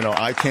much. And,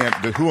 I can't,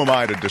 who am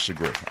I to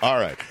disagree? All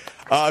right.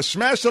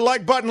 Smash the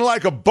like button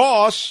like a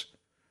boss.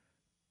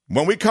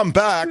 When we come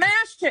back,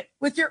 smashed it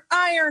with your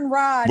iron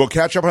rod. We'll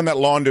catch up on that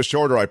Law and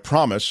Disorder, I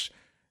promise.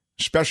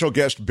 Special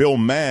guest Bill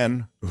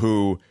Mann,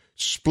 who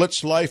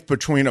splits life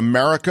between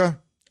America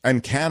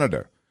and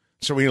Canada.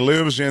 So he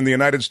lives in the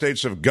United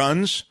States of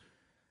guns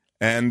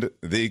and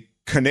the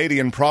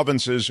Canadian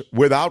provinces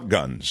without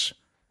guns.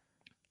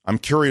 I'm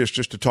curious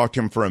just to talk to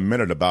him for a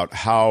minute about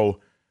how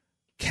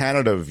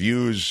Canada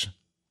views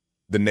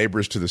the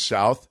neighbors to the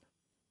south.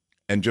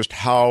 And just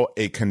how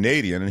a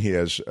Canadian, and he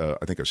has,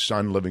 I think, a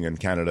son living in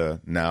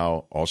Canada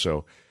now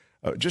also,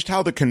 just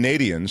how the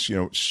Canadians,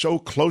 so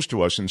close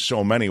to us in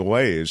so many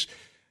ways,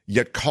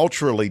 yet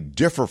culturally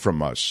differ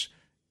from us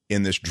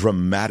in this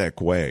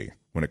dramatic way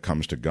when it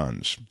comes to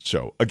guns.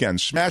 So, again,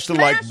 smash the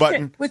like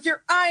button. With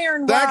your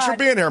iron Thanks rod. for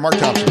being here, Mark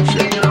Thompson.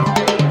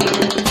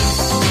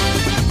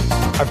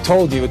 I've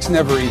told you, it's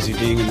never easy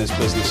being in this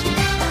business.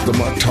 The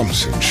Mark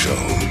Thompson Show.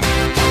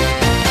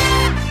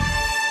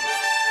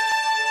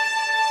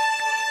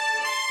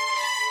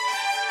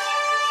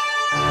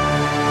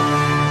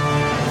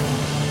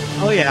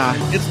 Oh, yeah,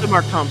 it's the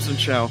Mark Thompson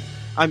Show.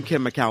 I'm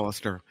Kim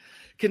McAllister.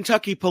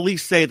 Kentucky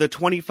police say the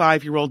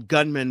 25-year-old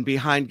gunman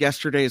behind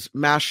yesterday's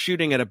mass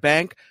shooting at a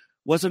bank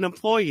was an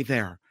employee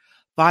there.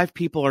 5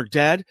 people are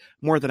dead,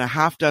 more than a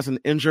half dozen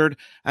injured,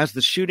 as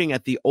the shooting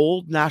at the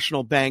Old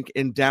National Bank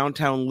in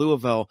downtown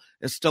Louisville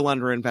is still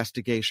under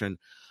investigation.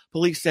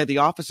 Police said the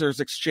officers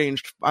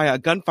exchanged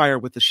gunfire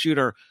with the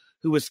shooter,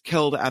 who was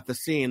killed at the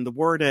scene. The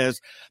word is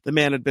the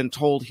man had been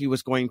told he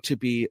was going to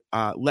be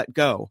let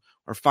go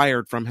or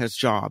fired from his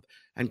job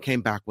and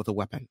came back with a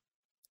weapon.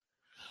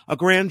 A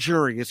grand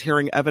jury is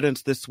hearing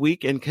evidence this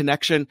week in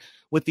connection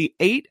with the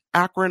 8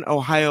 Akron,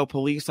 Ohio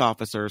police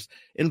officers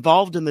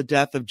involved in the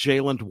death of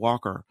Jayland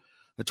Walker.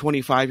 The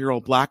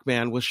 25-year-old black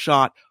man was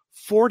shot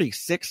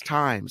 46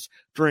 times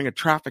during a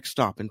traffic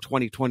stop in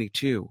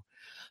 2022.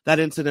 That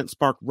incident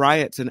sparked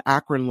riots in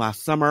Akron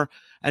last summer,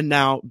 and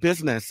now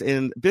businesses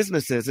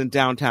in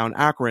downtown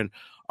Akron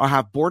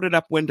have boarded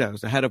up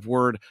windows ahead of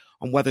word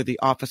on whether the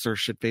officers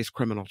should face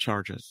criminal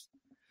charges.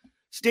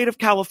 State of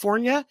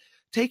California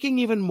taking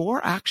even more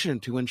action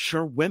to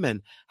ensure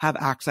women have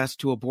access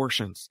to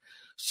abortions.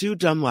 Sue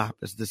Dunlap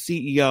is the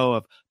CEO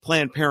of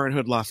Planned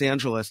Parenthood Los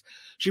Angeles.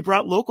 She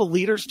brought local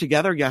leaders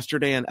together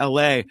yesterday in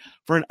LA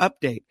for an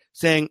update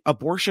saying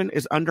abortion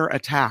is under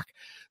attack.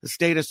 The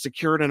state has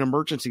secured an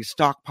emergency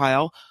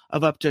stockpile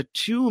of up to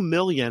 2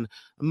 million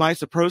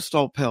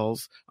misoprostol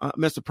pills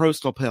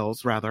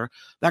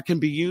that can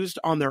be used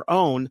on their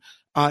own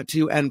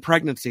to end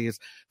pregnancies.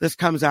 This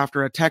comes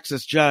after a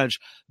Texas judge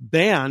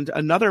banned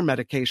another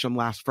medication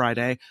last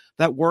Friday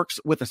that works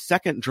with a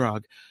second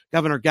drug.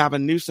 Governor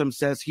Gavin Newsom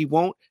says he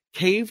won't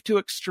cave to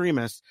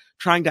extremists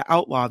trying to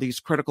outlaw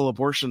these critical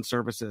abortion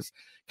services.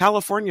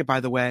 California, by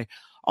the way,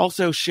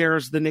 also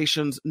shares the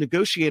nation's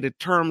negotiated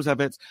terms of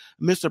its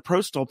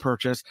misoprostol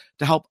purchase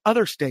to help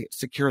other states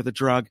secure the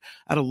drug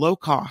at a low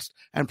cost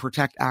and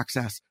protect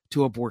access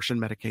to abortion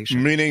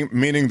medication.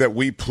 Meaning that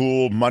we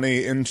pool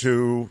money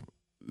into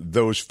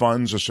those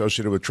funds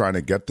associated with trying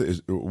to get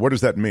what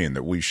does that mean?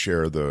 That we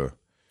share the?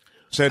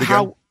 Say it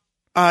again.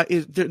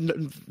 Is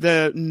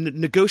the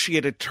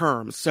negotiated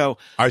terms. So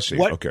I see.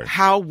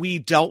 How we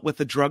dealt with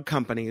the drug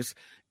companies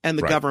and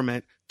the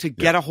government to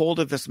get a hold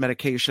of this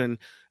medication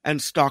and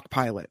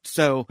stockpile it.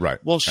 So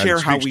we'll share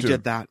how we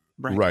did that.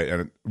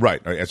 Right.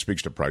 It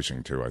speaks to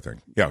pricing too, I think.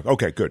 Yeah.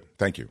 Okay, good.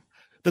 Thank you.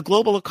 The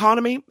global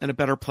economy in a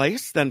better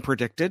place than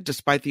predicted,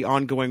 despite the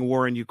ongoing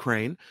war in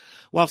Ukraine.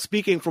 While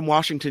speaking from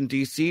Washington,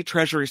 D.C.,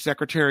 Treasury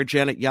Secretary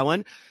Janet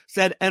Yellen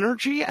said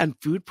energy and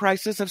food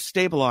prices have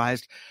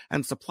stabilized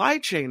and supply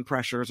chain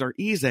pressures are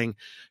easing.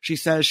 She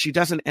says she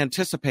doesn't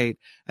anticipate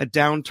a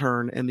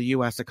downturn in the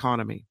U.S.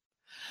 economy.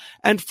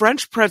 And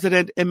French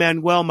President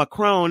Emmanuel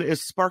Macron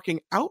is sparking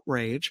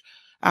outrage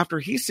after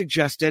he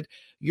suggested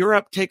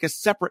Europe take a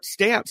separate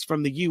stance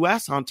from the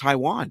U.S. on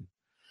Taiwan.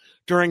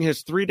 During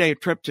his 3-day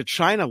trip to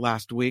China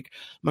last week,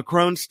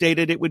 Macron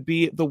stated it would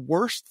be the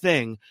worst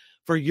thing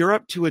for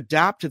Europe to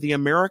adapt to the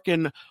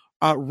American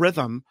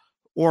rhythm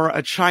or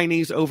a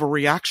Chinese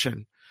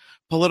overreaction.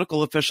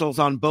 Political officials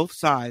on both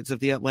sides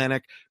of the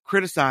Atlantic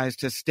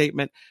criticized his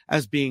statement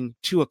as being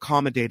too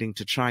accommodating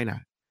to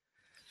China.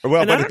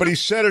 Well, but he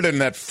said it in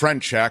that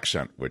French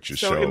accent, which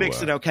is so it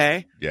makes it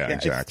okay. Yeah,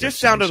 exactly. It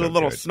just sounded a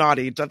little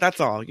snotty. That's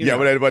all.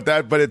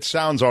 But it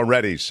sounds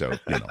already so.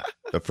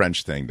 The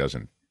French thing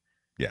doesn't.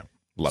 Yeah,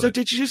 love it.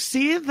 Did you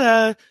see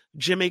the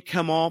Jimmy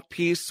Kimmel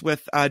piece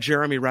with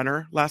Jeremy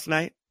Renner last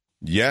night?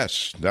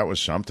 Yes, that was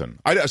something.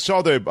 I saw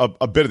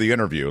a bit of the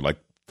interview, like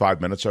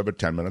 5 minutes of it,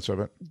 10 minutes of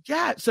it.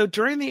 Yeah. So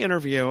during the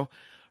interview,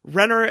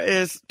 Renner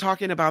is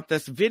talking about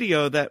this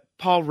video that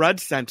Paul Rudd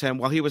sent him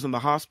while he was in the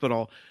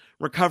hospital,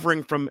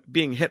 recovering from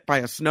being hit by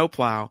a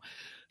snowplow.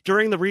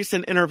 During the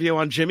recent interview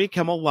on Jimmy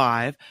Kimmel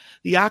Live,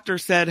 the actor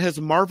said his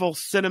Marvel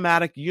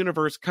Cinematic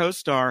Universe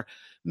co-star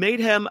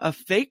made him a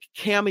fake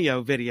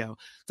cameo video.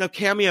 So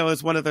cameo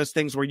is one of those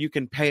things where you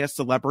can pay a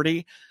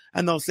celebrity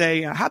and they'll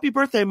say, "Happy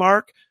birthday,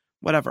 Mark."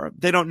 Whatever.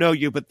 They don't know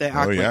you, but they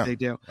act like they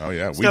do. Oh,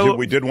 yeah.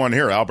 We did one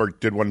here.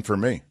 Albert did one for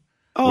me.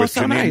 Oh,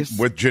 so nice.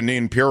 With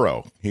Jeanine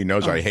Pirro. He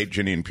knows I hate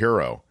Jeanine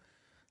Pirro.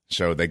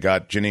 So they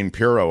got Jeanine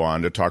Pirro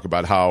on to talk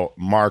about how,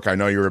 Mark, I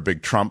know you're a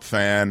big Trump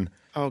fan.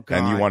 Oh, God.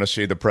 And you want to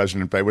see the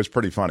president. It was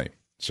pretty funny.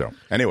 So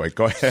anyway,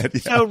 go ahead. Yeah.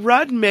 So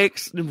Rudd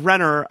makes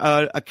Renner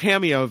a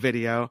cameo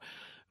video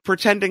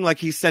pretending like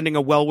he's sending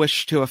a well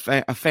wish to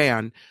a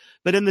fan.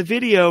 But in the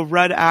video,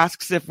 Rudd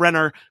asks if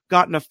Renner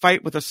got in a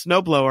fight with a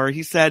snowblower.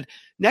 He said,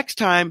 "Next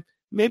time,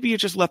 maybe you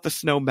just let the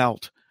snow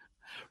melt."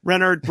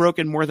 Renner had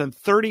broken more than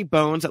 30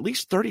 bones, at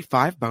least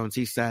 35 bones,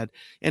 he said,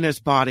 in his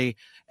body,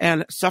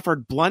 and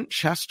suffered blunt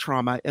chest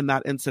trauma in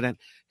that incident.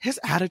 His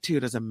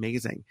attitude is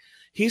amazing.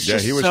 He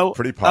was so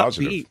pretty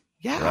positive. Upbeat.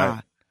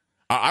 Yeah.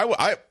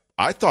 Right.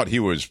 I thought he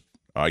was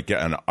a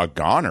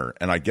goner,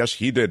 and I guess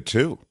he did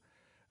too.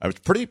 It was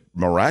pretty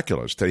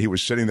miraculous that he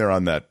was sitting there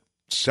on that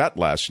set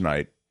last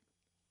night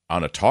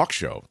on a talk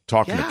show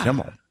talking to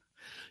Kimmel.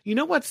 You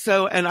know what's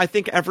and I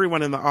think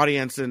everyone in the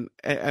audience and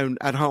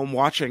at home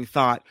watching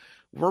thought,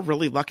 we're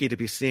really lucky to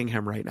be seeing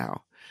him right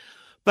now.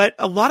 But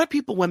a lot of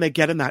people, when they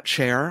get in that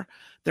chair,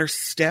 they're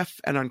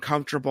stiff and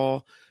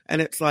uncomfortable. And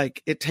it's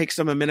like, it takes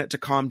them a minute to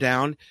calm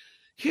down.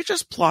 He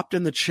just plopped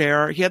in the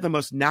chair. He had the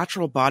most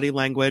natural body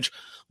language.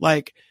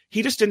 Like,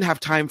 he just didn't have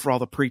time for all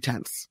the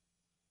pretense.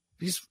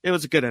 It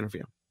was a good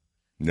interview.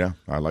 Yeah,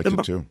 I liked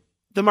it too.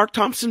 The Mark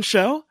Thompson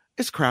Show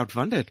is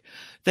crowdfunded.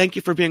 Thank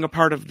you for being a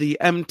part of the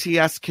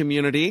MTS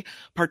community,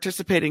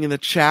 participating in the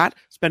chat,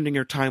 spending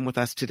your time with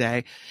us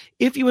today.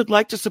 If you would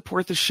like to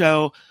support the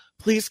show,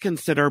 please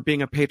consider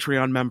being a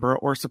Patreon member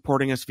or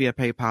supporting us via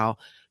PayPal.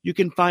 You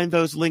can find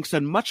those links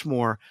and much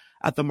more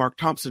at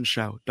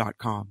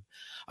themarkthompsonshow.com.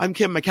 I'm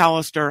Kim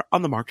McAllister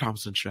on The Mark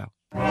Thompson Show.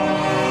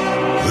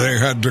 They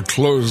had to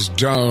close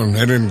down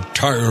an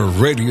entire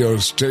radio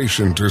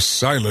station to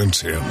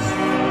silence him.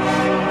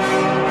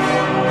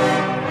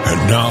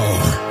 And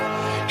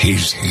now,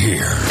 he's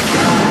here.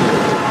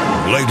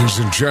 Ladies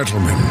and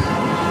gentlemen,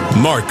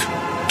 Mark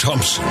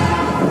Thompson.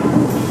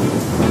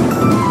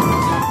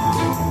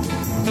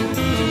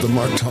 The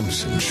Mark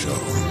Thompson Show.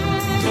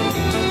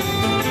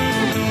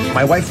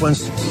 My wife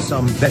wants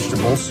some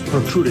vegetables for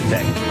crew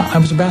today. I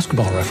was a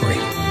basketball referee.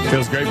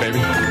 Feels great, baby.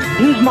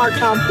 Use Mark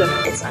Thompson.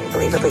 It's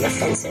unbelievably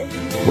offensive.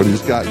 What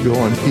he's got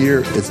going here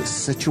is a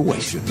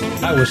situation.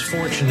 I was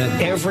fortunate.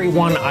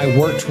 Everyone I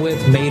worked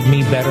with made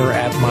me better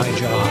at my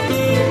job.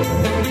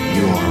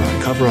 You are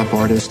a cover-up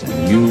artist,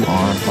 and you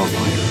are a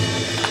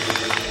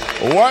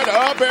liar. What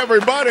up,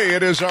 everybody?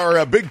 It is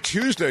our Big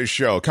Tuesday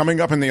show. Coming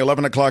up in the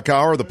 11 o'clock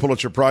hour, the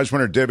Pulitzer Prize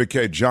winner, David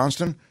Cay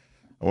Johnston.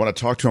 I want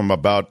to talk to him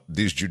about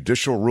these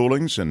judicial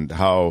rulings and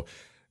how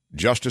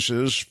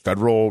justices,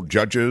 federal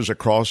judges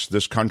across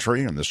this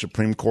country, and the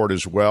Supreme Court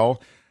as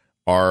well,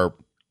 are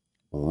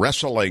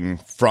wrestling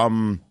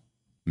from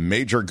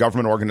major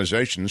government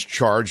organizations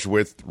charged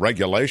with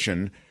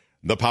regulation,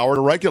 the power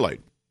to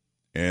regulate.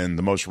 And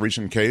the most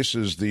recent case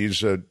is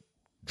these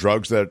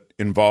drugs that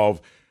involve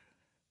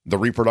the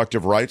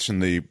reproductive rights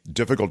and the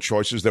difficult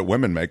choices that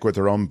women make with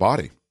their own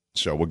body.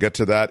 So we'll get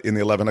to that in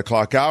the 11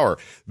 o'clock hour.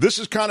 This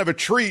is kind of a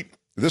treat.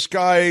 This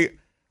guy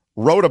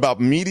wrote about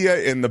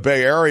media in the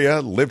Bay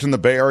Area, lived in the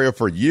Bay Area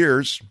for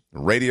years,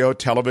 radio,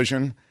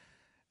 television,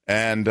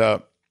 and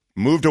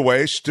moved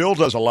away, still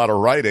does a lot of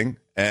writing,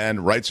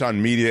 and writes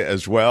on media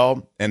as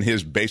well. And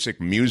his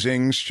basic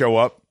musings show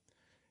up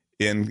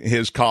in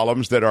his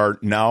columns that are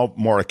now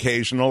more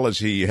occasional as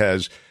he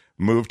has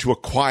moved to a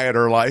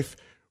quieter life.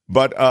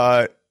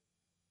 But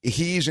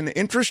he's an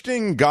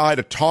interesting guy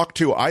to talk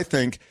to, I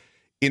think,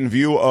 in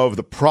view of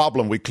the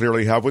problem we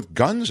clearly have with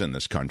guns in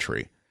this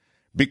country,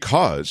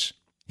 because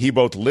he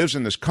both lives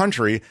in this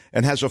country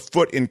and has a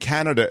foot in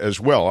Canada as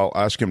well. I'll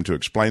ask him to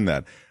explain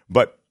that.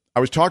 But I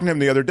was talking to him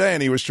the other day,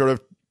 and he was sort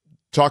of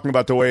talking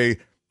about the way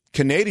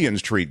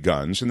Canadians treat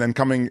guns, and then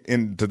coming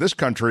into this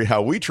country,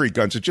 how we treat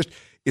guns.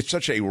 It's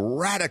such a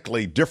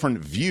radically different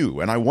view,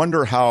 and I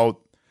wonder how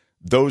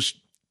those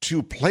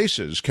two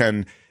places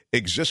can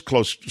exist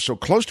so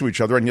close to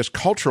each other, and yes,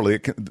 culturally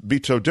it can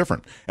be so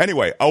different.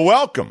 Anyway, a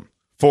welcome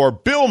for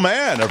Bill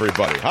Mann,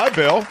 everybody. Hi,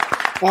 Bill.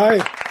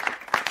 Hi.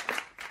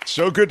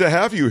 So good to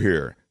have you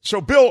here.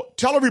 So, Bill,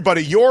 tell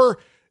everybody you're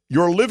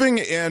living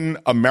in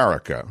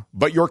America,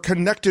 but you're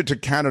connected to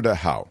Canada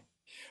how?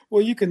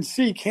 Well, you can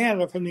see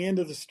Canada from the end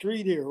of the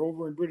street here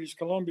over in British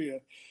Columbia.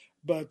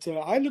 But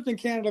I lived in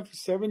Canada for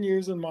 7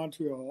 years in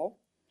Montreal,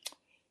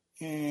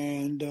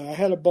 and I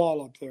had a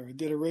ball up there. I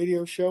did a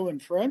radio show in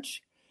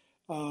French,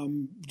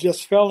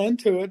 just fell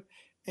into it,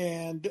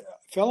 and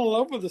fell in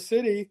love with the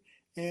city.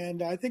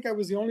 And I think I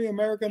was the only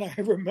American I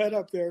ever met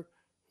up there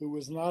who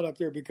was not up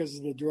there because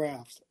of the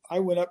draft. I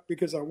went up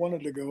because I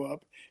wanted to go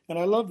up, and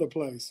I love the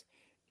place.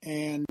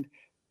 And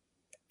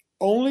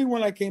only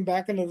when I came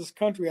back into this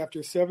country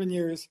after 7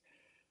 years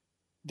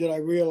did I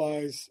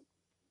realize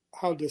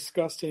how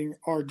disgusting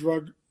our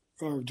gun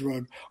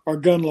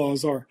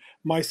laws are.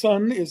 My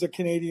son is a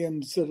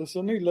Canadian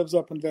citizen. He lives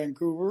up in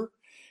Vancouver,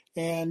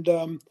 and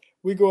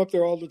we go up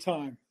there all the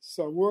time.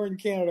 So we're in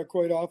Canada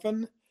quite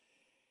often.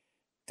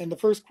 And the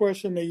first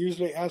question they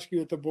usually ask you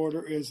at the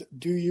border is,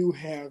 do you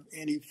have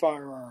any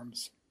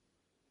firearms?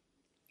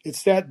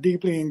 It's that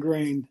deeply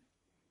ingrained.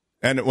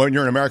 And when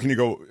you're an American,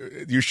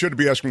 you should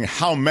be asking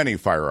how many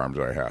firearms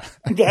I have.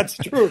 That's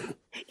true.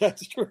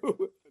 That's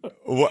true.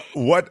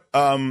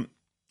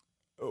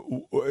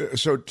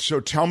 So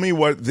tell me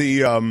what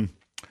the,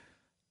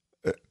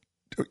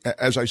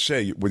 as I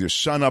say, with your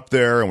son up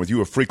there and with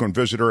you a frequent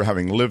visitor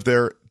having lived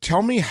there,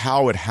 tell me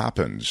how it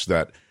happens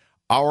that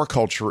our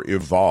culture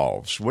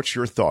evolves. What's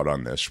your thought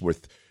on this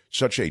with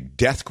such a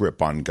death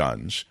grip on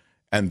guns?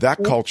 And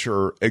that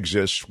culture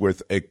exists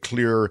with a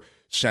clear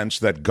sense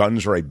that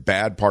guns are a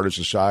bad part of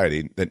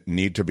society that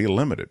need to be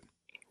limited.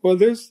 Well,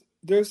 there's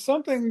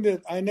something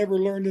that I never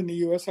learned in the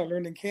U.S. I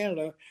learned in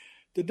Canada.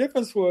 The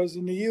difference was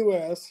in the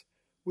U.S.,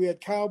 we had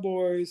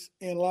cowboys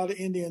and a lot of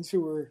Indians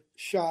who were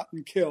shot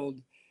and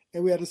killed,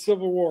 and we had a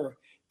civil war.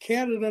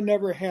 Canada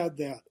never had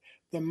that.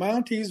 The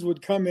Mounties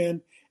would come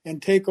in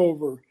and take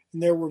over,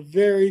 and there were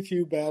very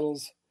few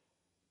battles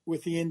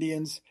with the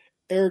Indians.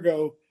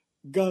 Ergo,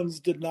 guns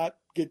did not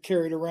get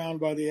carried around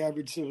by the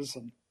average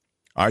citizen.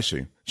 I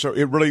see. So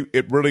it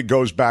really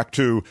goes back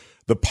to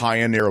the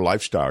pioneer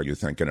lifestyle, you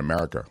think, in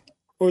America.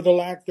 Or the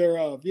lack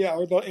thereof. Yeah,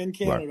 in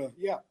Canada. Right.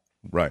 Yeah.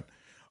 Right.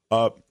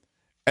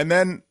 And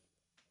then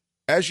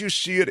as you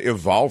see it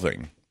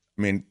evolving,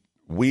 I mean,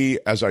 we,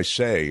 as I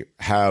say,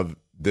 have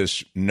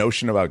this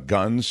notion about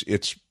guns.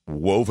 It's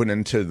woven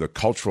into the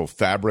cultural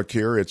fabric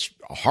here. It's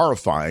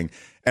horrifying.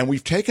 And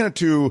we've taken it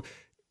to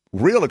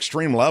real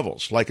extreme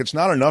levels. Like, it's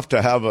not enough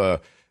to have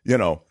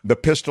the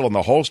pistol in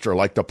the holster,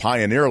 like the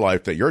pioneer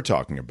life that you're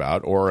talking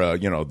about, or,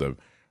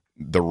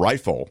 the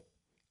rifle.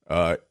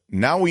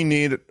 Now we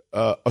need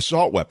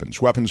assault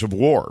weapons, weapons of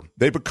war.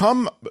 They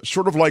become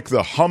sort of like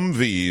the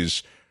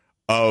Humvees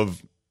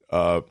of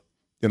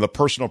in the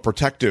personal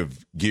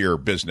protective gear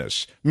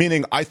business,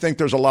 meaning I think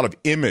there's a lot of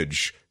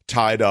image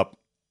tied up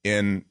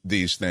in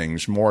these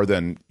things more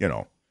than,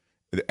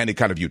 any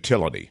kind of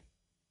utility.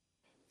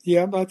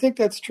 Yeah, I think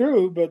that's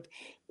true, but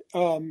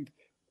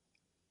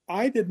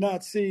I did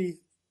not see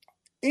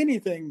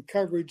anything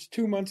coverage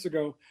 2 months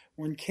ago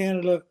when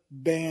Canada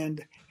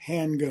banned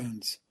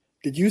handguns.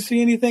 Did you see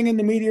anything in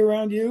the media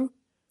around you?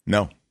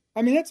 No.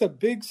 I mean, that's a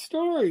big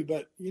story,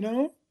 but,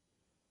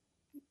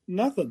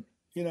 nothing,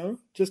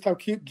 just how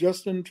cute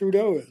Justin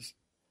Trudeau is.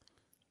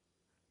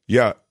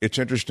 Yeah, it's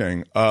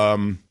interesting.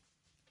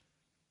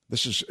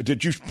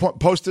 Did you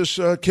post this,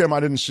 Kim? I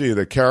didn't see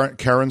the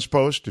Karen's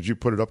post. Did you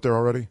put it up there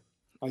already?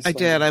 I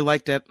did. I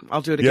liked it.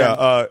 I'll do it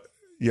again.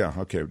 Yeah.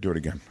 Okay. Do it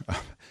again.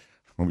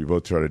 When we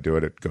both try to do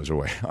it, it goes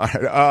away. All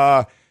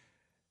right.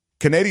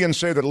 Canadians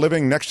say that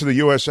living next to the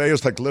USA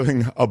is like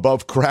living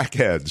above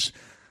crackheads.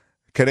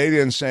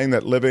 Canadians saying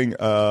that living,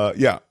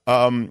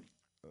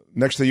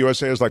 next to the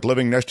USA is like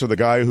living next to the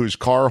guy whose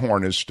car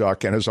horn is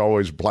stuck and is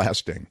always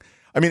blasting.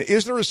 I mean,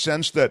 is there a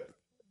sense that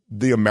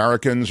the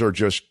Americans are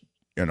just,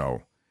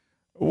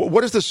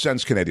 what is the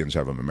sense Canadians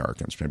have of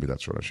Americans? Maybe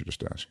that's what I should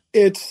just ask.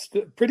 It's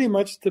pretty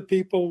much the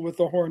people with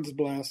the horns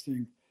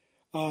blasting.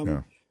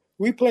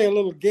 We play a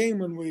little game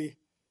when we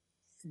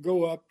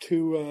go up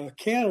to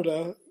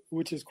Canada,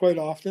 which is quite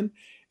often.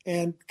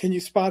 And can you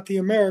spot the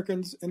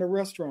Americans in a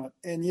restaurant?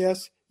 And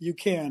yes, you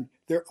can.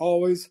 They're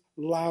always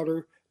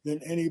louder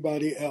than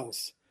anybody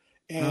else.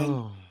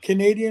 And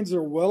Canadians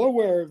are well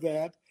aware of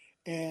that.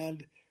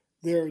 And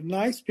they're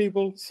nice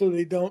people, so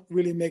they don't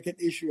really make an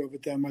issue of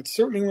it that much.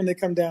 Certainly when they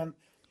come down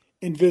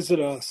and visit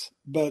us.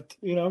 But,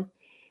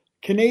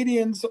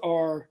 Canadians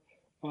are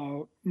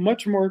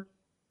much more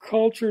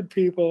cultured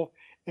people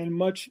and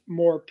much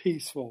more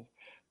peaceful.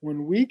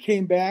 When we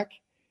came back,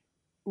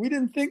 we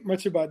didn't think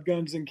much about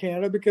guns in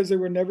Canada because they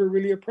were never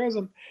really a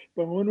present.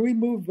 But when we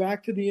moved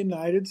back to the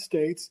United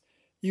States,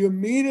 you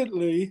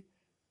immediately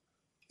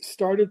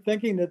started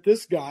thinking that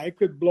this guy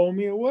could blow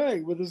me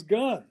away with his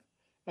gun.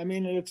 I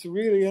mean, it's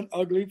really an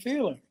ugly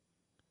feeling.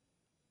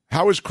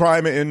 How is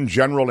crime in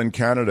general in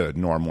Canada,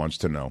 Norm wants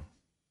to know?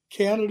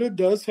 Canada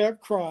does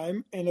have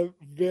crime, and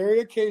very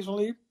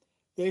occasionally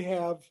they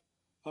have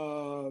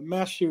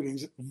mass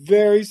shootings.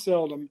 Very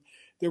seldom.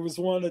 There was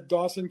one at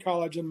Dawson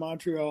College in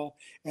Montreal,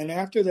 and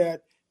after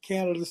that,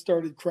 Canada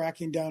started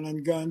cracking down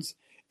on guns,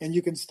 and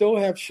you can still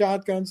have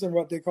shotguns and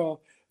what they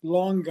call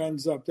long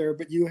guns up there,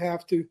 but you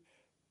have to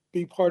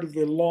be part of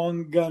the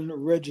long gun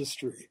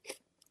registry.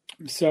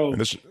 So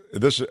and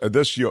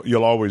this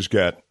you'll always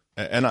get,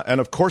 and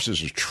of course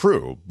this is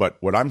true. But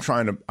what I'm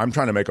trying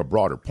to make a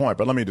broader point.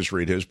 But let me just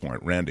read his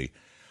point, Randy.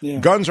 Yeah.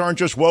 Guns aren't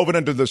just woven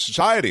into the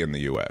society in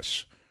the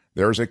U.S.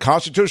 There is a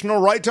constitutional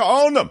right to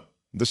own them.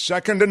 The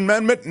Second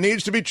Amendment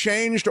needs to be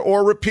changed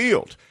or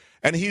repealed,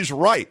 and he's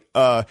right.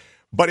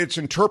 But its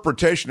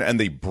interpretation and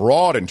the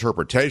broad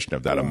interpretation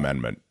of that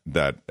amendment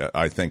that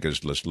I think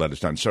is let us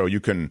done. So you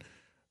can.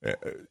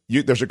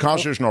 There's a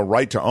constitutional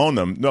right to own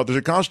them. No, there's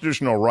a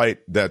constitutional right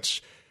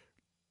that's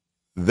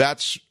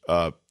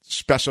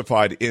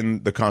specified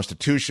in the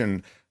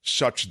Constitution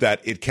such that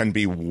it can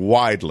be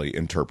widely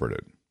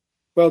interpreted.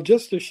 Well,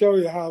 just to show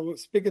you how,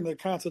 speaking of the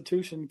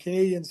Constitution,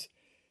 Canadians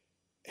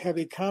have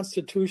a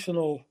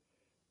constitutional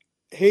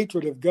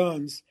hatred of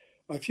guns.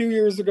 A few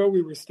years ago,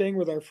 we were staying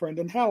with our friend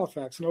in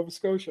Halifax, Nova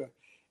Scotia,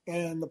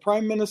 and the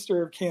Prime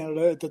Minister of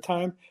Canada at the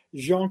time,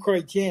 Jean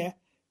Chrétien,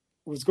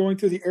 was going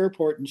through the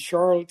airport in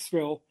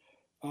Charlottesville,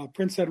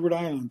 Prince Edward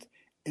Island,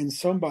 and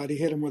somebody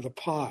hit him with a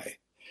pie.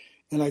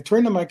 And I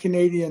turned to my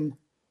Canadian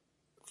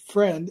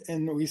friend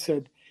and we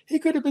said, he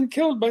could have been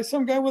killed by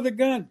some guy with a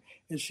gun.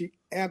 And she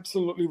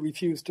absolutely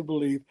refused to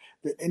believe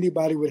that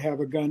anybody would have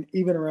a gun,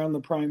 even around the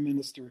Prime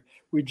Minister.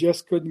 We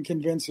just couldn't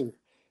convince her.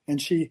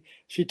 And she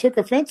took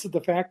offense at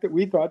the fact that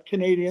we thought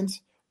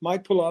Canadians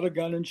might pull out a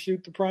gun and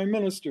shoot the Prime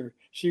Minister.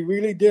 She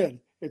really did.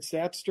 It's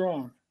that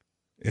strong.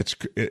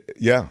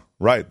 Yeah,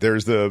 right.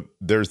 There's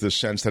the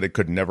sense that it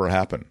could never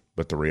happen,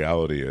 but the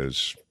reality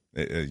is,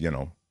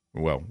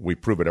 we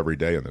prove it every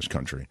day in this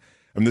country.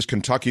 And this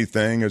Kentucky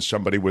thing is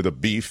somebody with a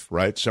beef,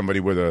 right? Somebody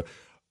with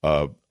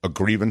a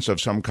grievance of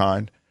some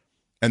kind.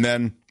 And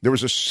then there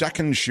was a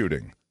second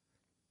shooting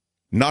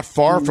not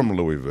far from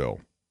Louisville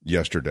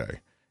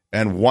yesterday,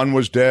 and one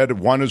was dead,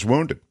 one is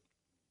wounded.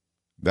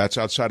 That's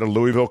outside of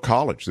Louisville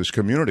College, this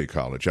community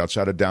college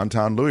outside of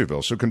downtown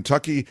Louisville. So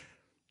Kentucky,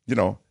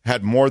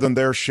 had more than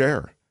their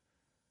share.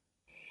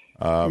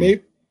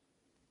 Maybe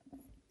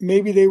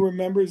they were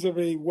members of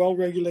a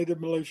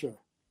well-regulated militia.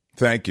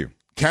 Thank you.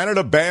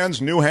 Canada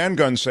bans new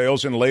handgun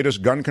sales in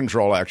latest gun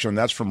control action.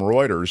 That's from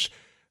Reuters.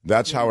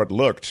 That's how it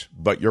looked.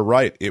 But you're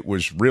right. It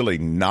was really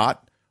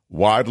not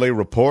widely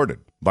reported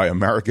by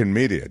American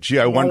media. Gee,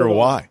 I wonder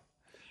why.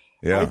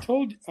 Yeah.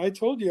 I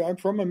told you I'm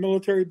from a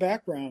military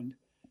background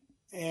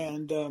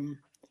and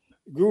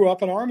grew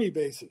up on Army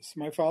bases.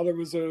 My father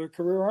was a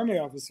career Army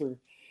officer.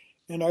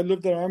 And I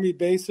lived at Army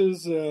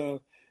bases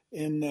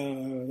in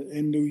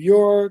New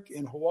York,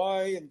 in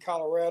Hawaii, in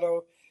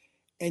Colorado,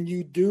 and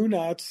you do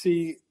not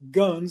see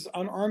guns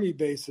on Army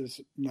bases.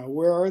 Now,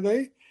 where are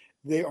they?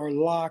 They are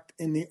locked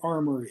in the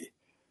armory.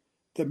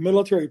 The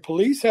military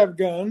police have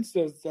guns,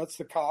 that's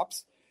the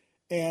cops,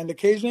 and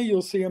occasionally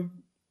you'll see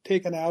them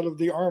taken out of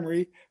the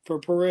armory for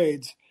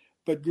parades.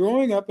 But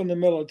growing up in the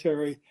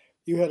military,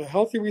 you had a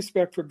healthy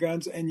respect for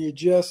guns, and you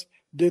just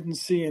didn't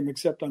see them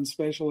except on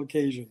special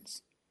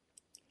occasions.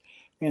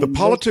 And the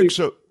politics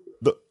of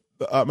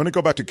I'm going to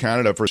go back to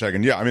Canada for a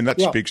second. Yeah, I mean,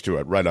 that speaks to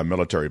it, right, on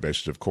military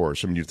basis, of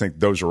course. I mean, you think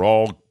those are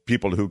all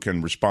people who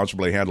can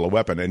responsibly handle a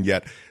weapon, and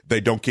yet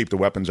they don't keep the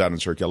weapons out in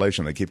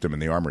circulation. They keep them in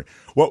the armory.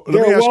 Well,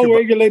 they're a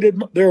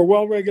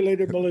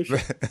well-regulated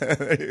militia.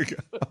 There you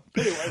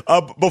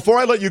go. Before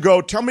I let you go,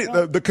 tell me,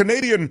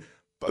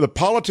 the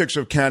politics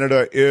of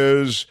Canada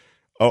is,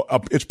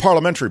 it's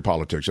parliamentary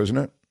politics, isn't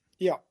it?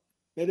 Yeah,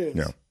 it is.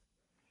 Yeah.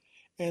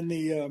 And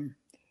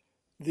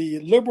the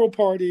Liberal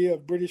Party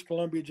of British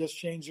Columbia just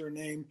changed their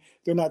name.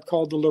 They're not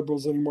called the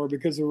Liberals anymore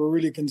because they were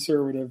really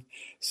conservative.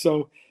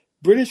 So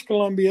British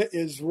Columbia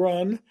is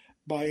run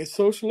by a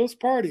socialist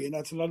party, and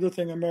that's another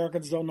thing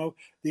Americans don't know.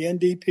 The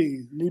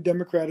NDP, New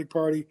Democratic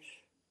Party,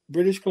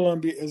 British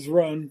Columbia is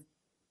run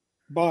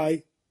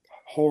by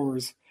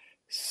horrors,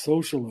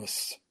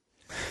 socialists.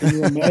 Can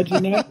you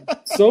imagine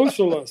that?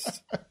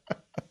 Socialists.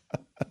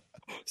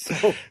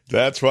 So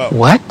that's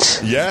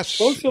what. Yes.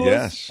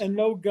 Socialists and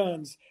no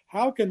guns.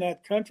 How can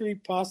that country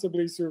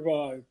possibly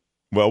survive?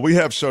 Well, we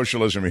have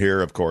socialism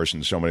here, of course,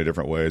 in so many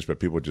different ways, but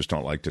people just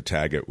don't like to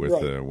tag it with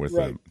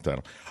the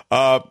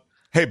title.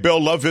 Hey,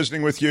 Bill, love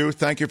visiting with you.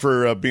 Thank you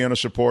for being a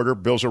supporter.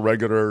 Bill's a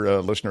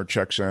regular listener,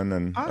 checks in,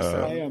 and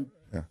awesome. I am.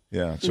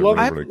 Yeah. It's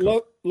really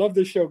cool. Love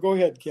the show. Go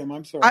ahead, Kim.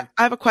 I'm sorry.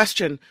 I have a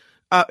question.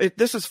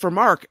 This is for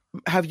Mark.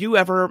 Have you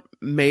ever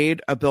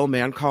made a Bill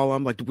Mann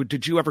column? Like,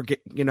 did you ever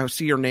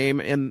see your name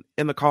in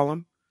the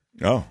column?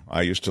 Oh,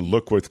 I used to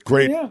look with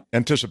great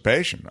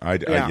anticipation.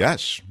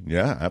 Yes,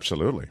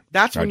 absolutely.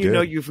 That's when you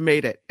know you've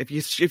made it. If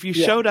you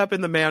showed up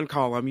in the Mann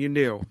column, you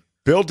knew.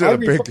 Bill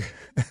did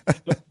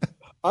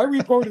I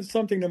reported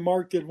something that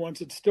Mark did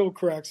once. It still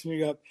cracks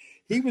me up.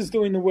 He was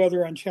doing the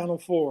weather on Channel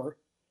 4,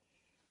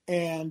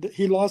 and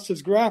he lost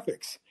his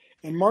graphics.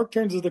 And Mark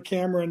turns to the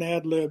camera and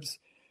ad-libs,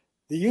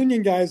 "The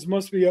union guys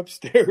must be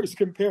upstairs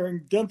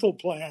comparing dental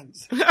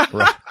plans."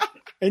 Right.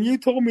 And you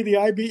told me the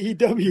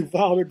IBEW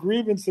filed a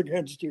grievance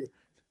against you.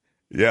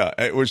 Yeah,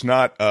 it was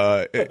not.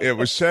 It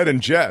was said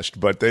in jest,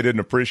 but they didn't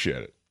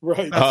appreciate it.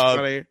 Right. That's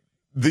funny.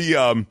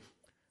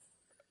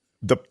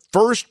 The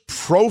first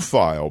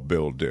profile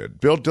Bill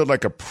did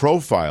like a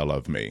profile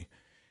of me.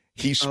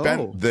 He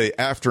spent the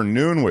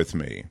afternoon with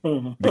me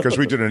because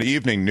we did an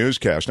evening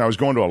newscast, and I was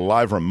going to a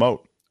live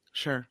remote.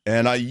 Sure.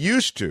 And I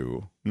used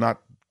to,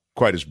 not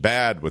quite as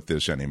bad with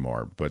this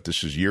anymore, but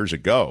this is years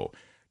ago,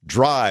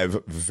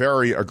 drive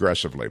very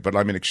aggressively, but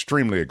I mean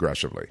extremely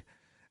aggressively.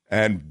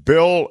 And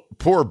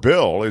poor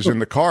Bill is in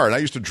the car, and I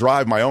used to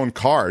drive my own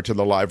car to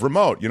the live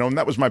remote, and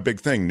that was my big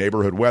thing,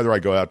 neighborhood weather. I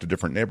go out to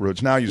different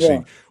neighborhoods. Now you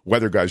see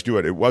weather guys do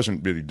it. It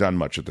wasn't really done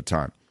much at the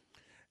time.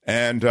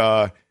 And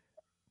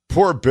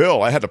poor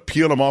Bill, I had to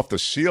peel him off the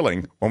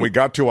ceiling when we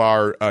got to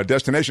our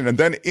destination. And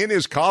then in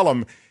his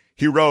column,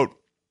 he wrote,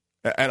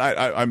 and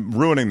I'm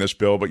ruining this,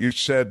 Bill, but you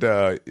said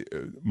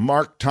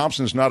Mark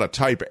Thompson's not a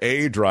type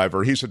A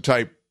driver. He's a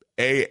type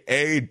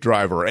AA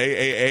driver,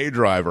 AAA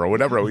driver, or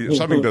whatever,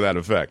 something to that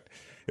effect.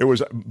 It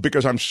was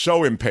because I'm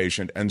so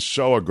impatient and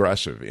so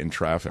aggressive in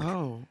traffic.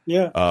 Oh,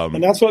 yeah,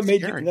 and that's what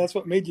made you. That's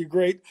what made you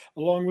great,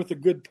 along with the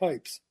good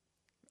pipes.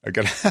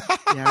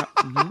 Yeah,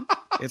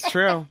 it's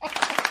true.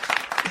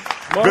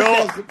 Mark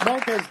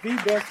has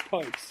the best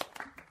pipes.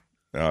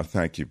 Oh,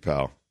 thank you,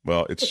 pal.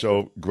 Well, it's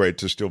so great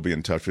to still be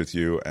in touch with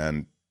you,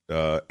 and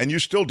you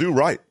still do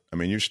write. I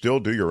mean, you still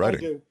do your writing.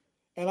 I do.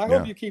 And I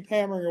hope you keep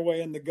hammering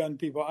away on the gun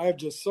people. I am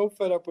just so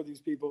fed up with these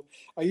people.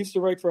 I used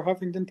to write for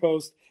Huffington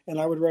Post, and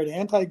I would write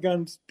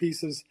anti-gun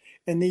pieces,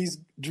 and these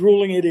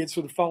drooling idiots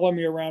would follow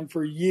me around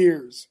for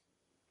years.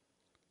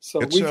 So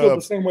we feel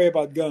the same way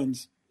about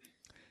guns.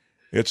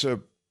 It's a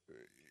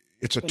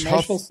tough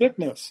national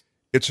sickness.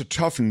 It's a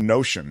tough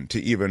notion to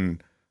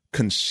even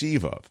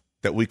conceive of,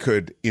 that we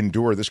could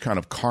endure this kind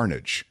of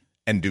carnage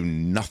and do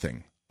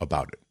nothing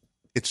about it.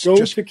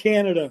 Go to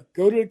Canada.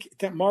 Go to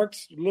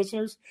Mark's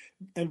listeners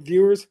and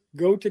viewers.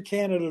 Go to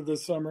Canada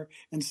this summer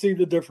and see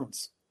the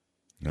difference.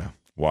 Yeah,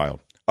 wild.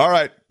 All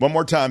right, one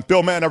more time.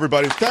 Bill Mann,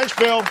 everybody. Thanks,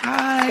 Bill.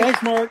 Hi.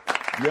 Thanks, Mark.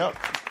 Yep,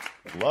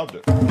 loved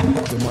it.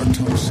 The Mark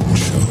Thompson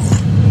Show.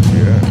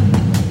 Yeah,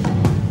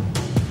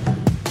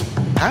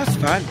 that's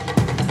fun.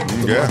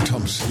 The Mark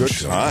Thompson Good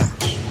Show.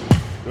 Times.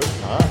 Good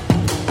times.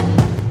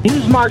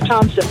 Who's Mark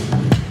Thompson?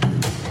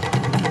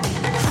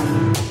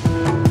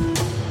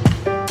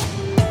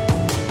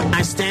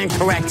 I stand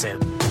corrected.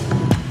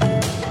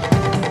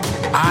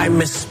 I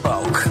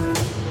misspoke.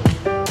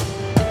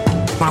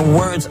 My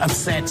words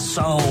upset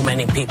so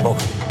many people.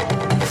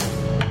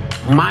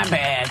 My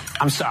bad.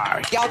 I'm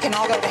sorry. Y'all can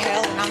all go to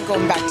hell, and I'm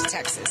going back to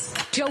Texas.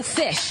 Joe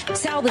Fish,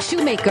 Sal the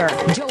Shoemaker,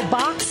 Joe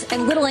Box,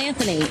 and Little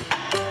Anthony.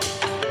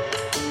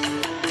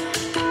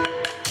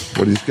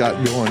 What he's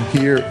got going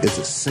here is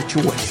a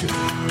situation.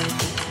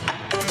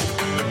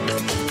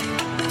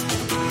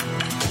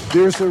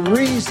 There's a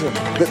reason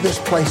that this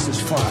place is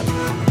fun.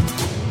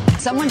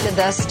 Someone did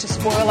this to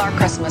spoil our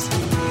Christmas.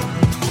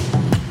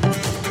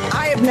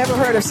 I have never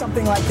heard of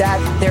something like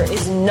that. There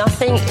is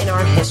nothing in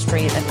our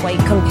history that quite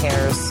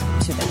compares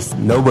to this.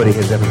 Nobody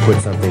has ever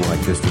put something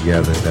like this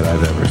together that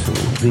I've ever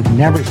seen. We've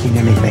never seen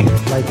anything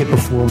like it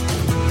before.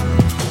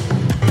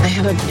 I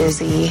have a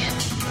busy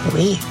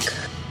week.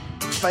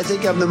 I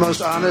think I'm the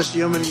most honest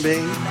human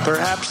being,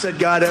 perhaps, that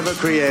God ever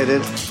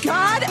created.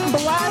 God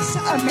bless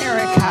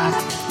America.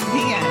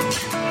 The end.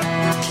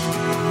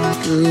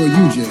 Girl,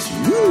 you just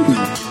rude.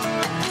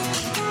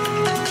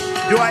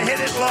 Do I hit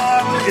it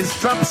long? Is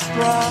Trump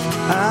strong?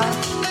 Huh?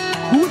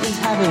 Who is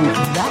having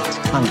that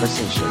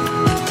conversation?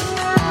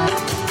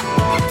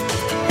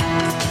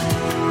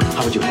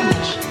 How would you handle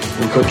this?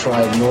 We could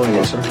try ignoring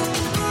it, sir.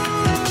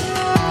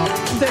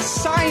 The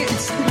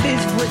science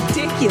is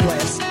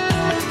ridiculous.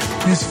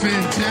 It's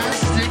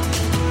fantastic.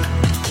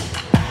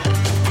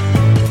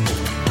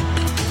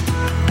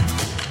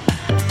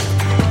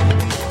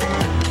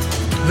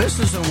 This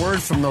is a word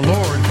from the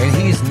Lord, and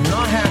he's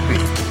not happy.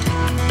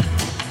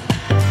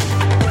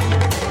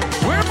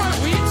 Where are my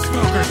weed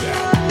smokers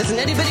at? Isn't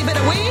anybody but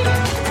a weed?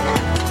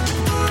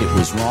 It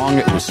was wrong,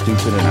 it was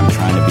stupid, and I'm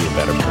trying to be a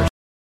better person.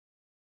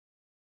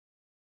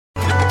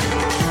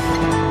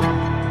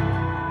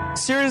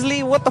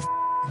 Seriously, what the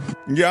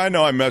Yeah, I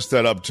know I messed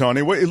that up,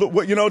 Tony.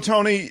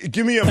 Tony,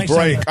 give me a break.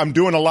 Tony. I'm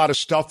doing a lot of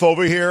stuff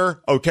over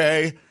here,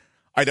 okay?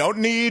 I don't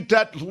need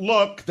that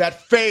look,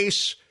 that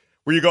face,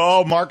 where you go,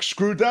 oh, Mark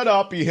screwed that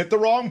up. You hit the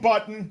wrong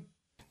button.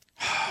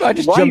 I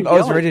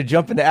was ready to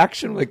jump into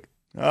action. Wait.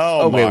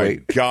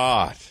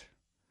 God. Of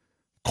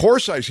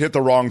course I hit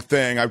the wrong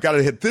thing. I've got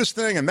to hit this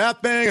thing and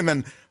that thing, and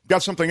then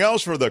got something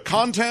else for the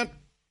content.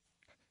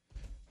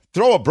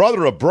 Throw a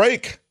brother a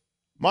break.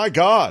 My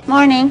God.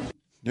 Morning.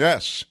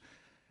 Yes.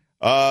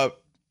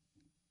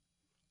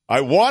 I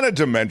wanted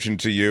to mention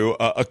to you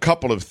a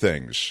couple of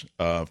things.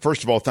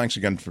 First of all, thanks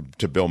again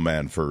to Bill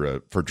Mann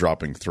for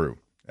dropping through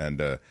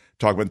and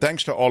talking. But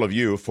thanks to all of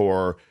you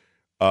for.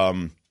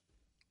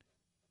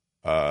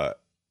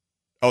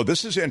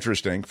 This is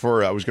interesting.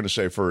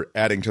 For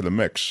adding to the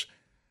mix.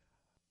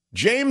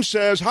 James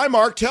says, "Hi,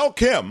 Mark. Tell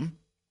Kim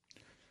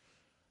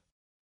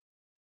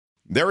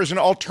there is an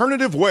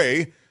alternative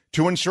way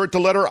to insert the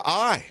letter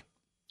I.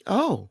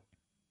 Oh.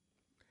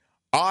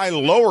 I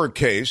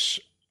lowercase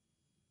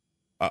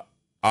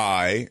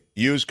I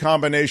use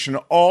combination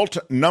Alt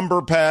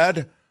number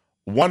pad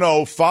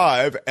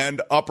 105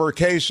 and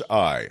uppercase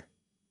I.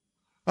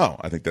 Oh,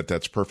 I think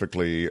that's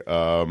perfectly.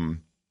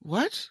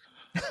 What?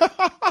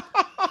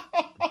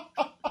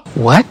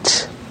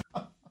 What?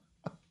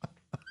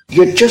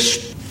 You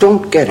just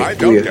don't get it. I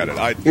don't get it.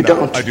 I do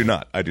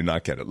not. I do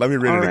not get it. Let me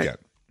read All it right. again.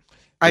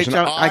 I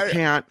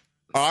can't.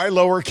 I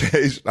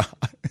lowercase I.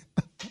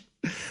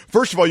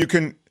 First of all, you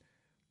can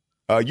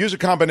use a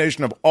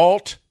combination of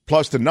Alt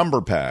plus the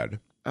number pad.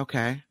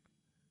 Okay.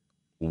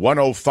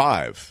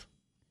 105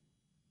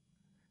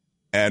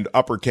 and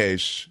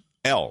uppercase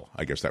L,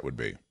 I guess that would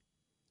be.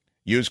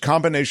 Use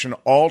combination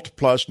Alt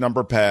plus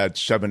number pad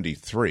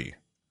 73.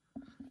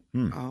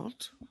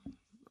 Alt?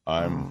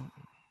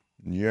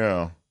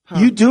 Yeah. Huh.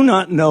 You do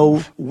not know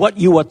what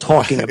you are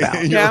talking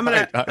about. Yeah, I'm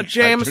gonna,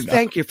 James,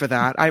 thank you for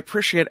that. I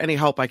appreciate any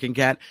help I can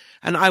get,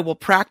 and I will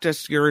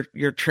practice your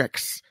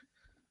tricks.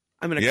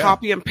 I'm going to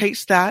copy and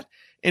paste that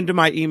into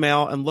my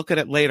email and look at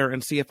it later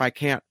and see if I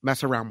can't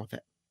mess around with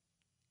it.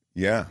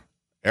 Yeah.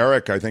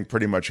 Eric, I think,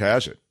 pretty much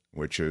has it,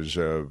 which is,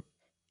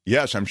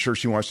 yes, I'm sure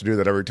she wants to do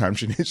that every time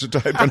she needs to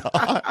type an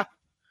I.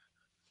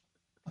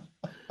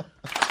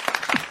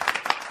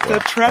 So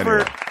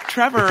Trevor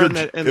in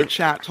the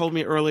chat told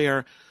me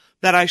earlier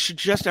that I should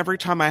just, every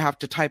time I have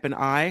to type an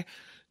I,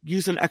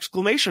 use an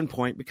exclamation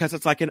point because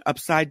it's like an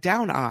upside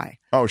down I.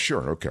 Oh,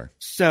 sure. Okay.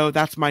 So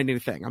that's my new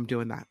thing. I'm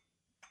doing that.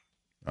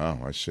 Oh,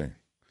 I see.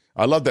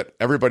 I love that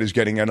everybody's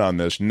getting in on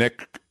this.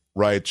 Nick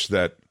writes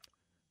that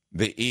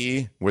the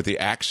E with the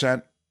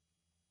accent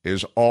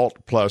is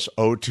Alt plus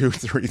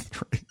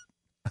 0233.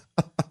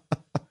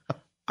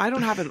 I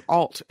don't have an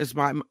Alt I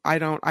have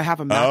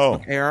a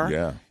MacBook Air.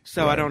 Yeah.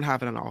 So I don't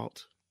have an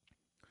Alt.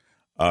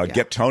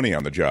 Get Tony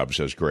on the job,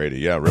 says Grady.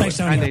 Yeah, really.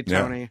 Thanks, I need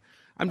Tony.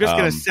 I'm just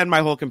going to send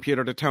my whole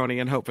computer to Tony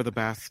and hope for the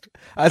best.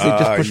 I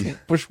say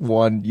just push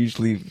one.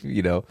 Usually,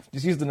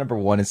 just use the number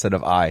 1 instead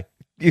of I.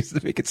 Use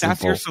to make it simple.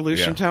 That's your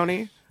solution,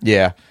 Tony?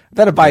 Yeah. I've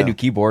had to buy a new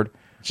keyboard.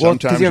 Well,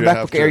 because you have a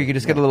MacBook Air, you can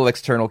just get a little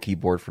external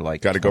keyboard for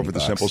Got to go for the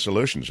simple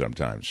solution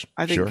sometimes.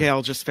 I think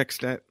Gail just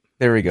fixed it.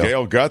 There we go.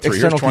 Gail Guthrie,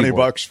 here's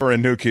 $20 for a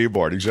new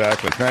keyboard.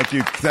 Exactly. Thank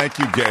you,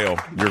 Gail.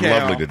 You're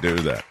lovely to do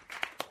that.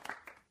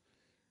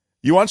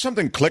 You want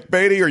something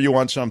clickbaity or you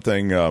want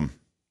something? I've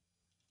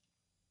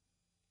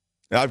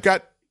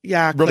got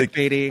really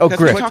clickbaity. Oh,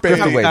 great.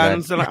 Clickbaity.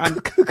 Guns and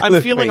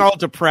I'm feeling all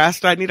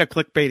depressed. I need a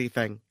clickbaity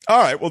thing. All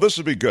right. Well, this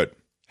will be good.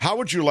 How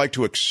would you like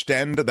to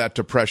extend that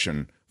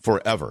depression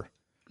forever?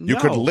 You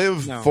could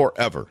live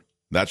forever.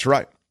 That's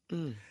right.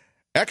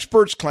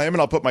 Experts claim,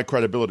 and I'll put my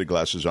credibility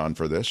glasses on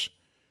for this,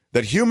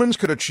 that humans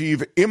could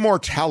achieve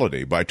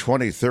immortality by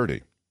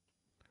 2030.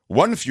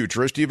 One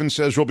futurist even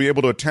says we'll be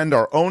able to attend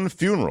our own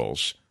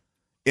funerals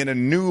in a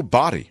new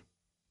body.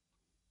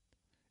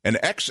 An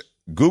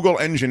ex-Google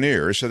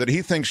engineer said that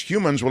he thinks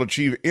humans will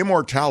achieve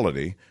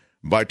immortality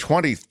by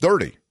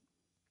 2030.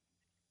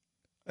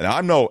 And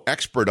I'm no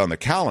expert on the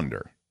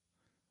calendar,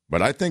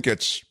 but I think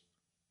it's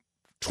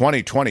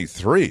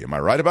 2023. Am I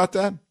right about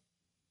that?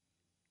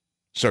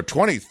 So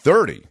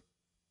 2030, and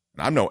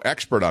I'm no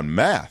expert on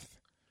math,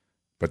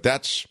 but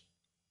that's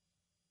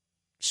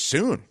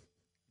soon.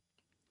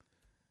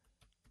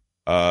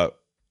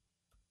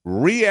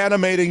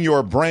 Reanimating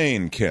your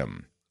brain,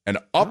 Kim, and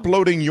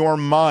uploading your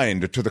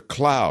mind to the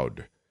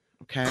cloud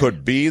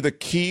could be the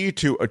key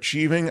to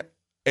achieving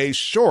a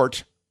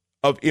sort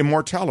of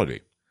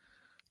immortality.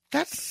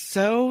 That's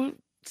so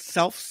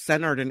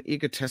self-centered and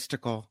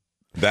egotistical.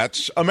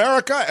 That's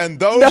America, and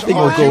those nothing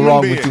are will go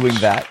wrong beings. with doing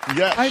that.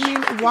 Yes. I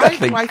mean, why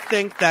do I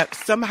think that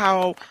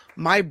somehow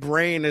my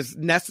brain is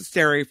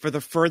necessary for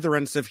the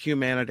furtherance of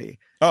humanity?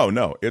 Oh,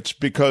 no. It's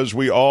because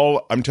we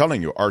all, I'm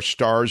telling you, are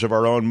stars of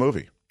our own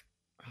movie.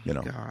 You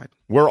know, God.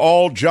 We're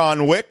all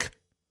John Wick.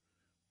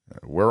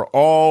 We're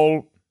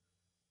all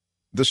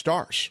the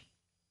stars.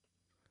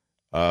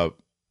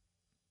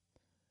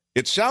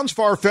 It sounds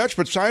far-fetched,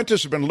 but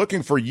scientists have been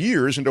looking for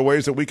years into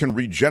ways that we can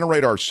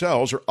regenerate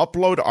ourselves or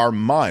upload our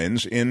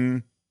minds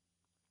into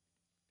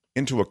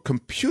a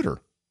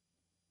computer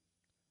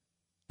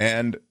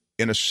and,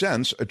 in a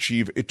sense,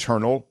 achieve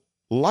eternal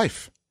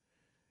life.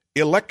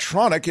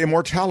 Electronic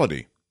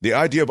immortality. The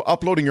idea of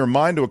uploading your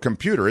mind to a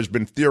computer has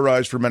been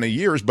theorized for many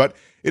years, but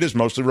it has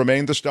mostly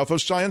remained the stuff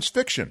of science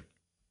fiction.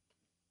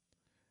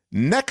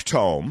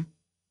 Nectome,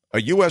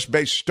 a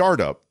U.S.-based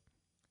startup,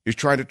 is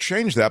trying to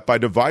change that by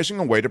devising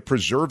a way to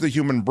preserve the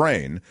human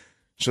brain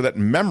so that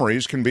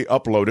memories can be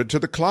uploaded to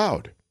the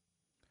cloud.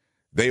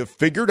 They have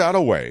figured out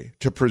a way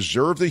to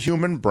preserve the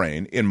human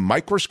brain in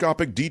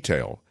microscopic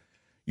detail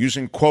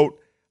using, quote,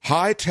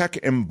 high-tech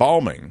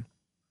embalming.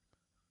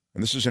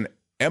 And this is an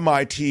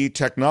MIT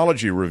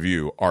Technology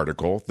Review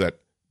article that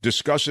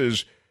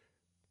discusses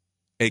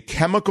a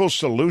chemical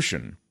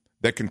solution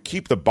that can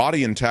keep the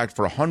body intact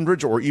for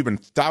hundreds or even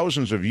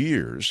thousands of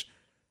years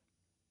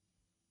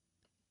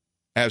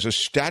as a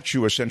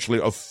statue, essentially,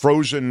 of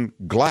frozen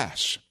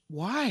glass.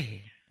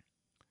 Why?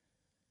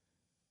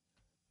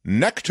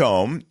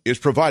 Nectome is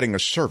providing a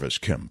service,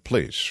 Kim,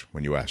 please,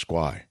 when you ask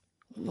why.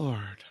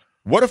 Lord.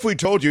 What if we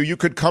told you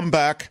could come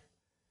back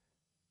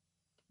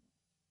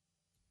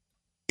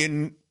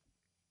in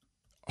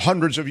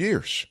hundreds of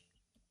years?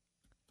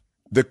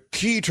 The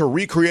key to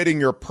recreating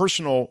your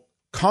personal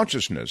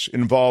consciousness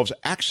involves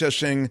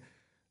accessing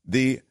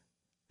the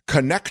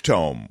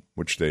connectome,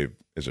 which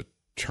is a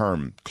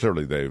term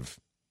clearly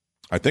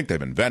I think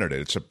they've invented it.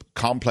 It's a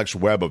complex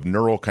web of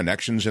neural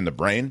connections in the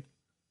brain.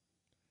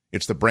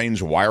 It's the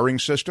brain's wiring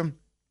system.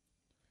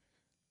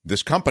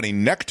 This company,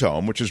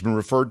 Nectome, which has been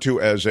referred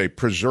to as a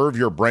preserve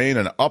your brain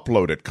and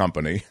upload it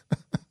company,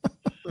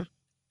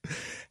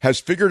 has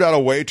figured out a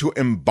way to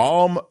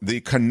embalm the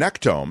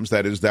connectomes,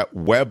 that is, that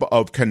web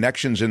of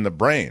connections in the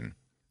brain,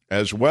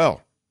 as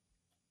well.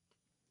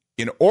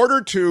 In order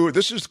to,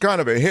 this is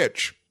kind of a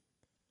hitch,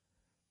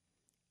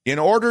 in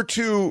order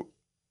to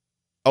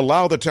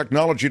allow the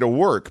technology to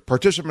work,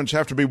 participants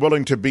have to be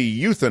willing to be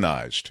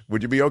euthanized.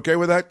 Would you be okay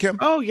with that, Kim?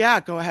 Oh, yeah.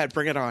 Go ahead.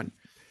 Bring it on.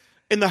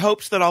 In the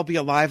hopes that I'll be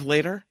alive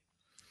later?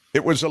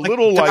 It was a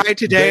little like... Die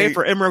today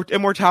for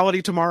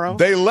immortality tomorrow?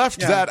 They left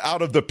that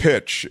out of the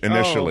pitch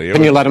initially.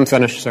 Can you let him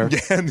finish, sir?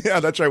 Yeah,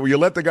 that's right. Will you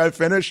let the guy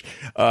finish?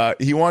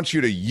 He wants you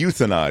to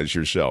euthanize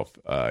yourself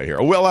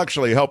here. We'll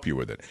actually help you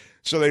with it.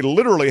 So they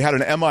literally had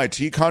an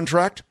MIT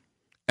contract,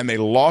 and they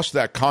lost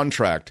that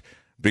contract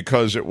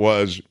because it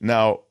was...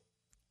 Now,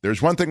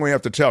 there's one thing we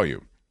have to tell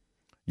you.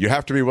 You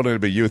have to be willing to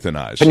be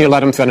euthanized. Can you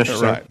let him finish,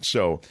 sir? Right.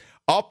 So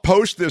I'll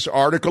post this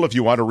article if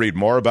you want to read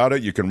more about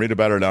it. You can read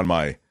about it on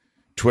my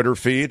Twitter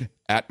feed,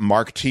 at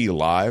Mark T.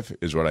 Live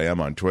is what I am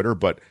on Twitter.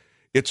 But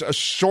it's a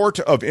sort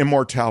of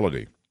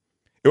immortality.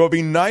 It would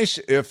be nice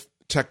if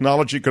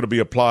technology could be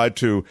applied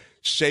to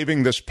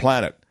saving this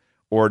planet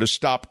or to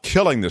stop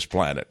killing this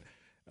planet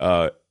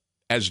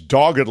as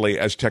doggedly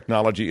as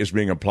technology is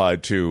being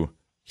applied to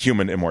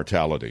human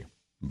immortality.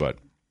 But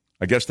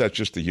I guess that's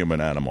just the human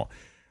animal.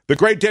 The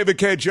great David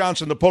Cay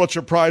Johnston, the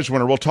Pulitzer Prize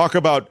winner, will talk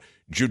about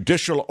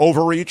judicial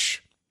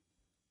overreach.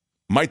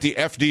 Might the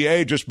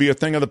FDA just be a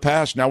thing of the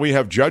past? Now we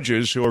have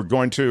judges who are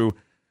going to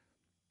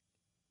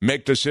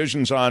make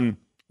decisions on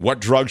what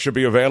drugs should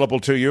be available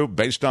to you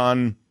based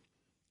on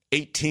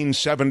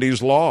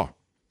 1870s law.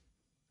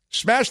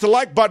 Smash the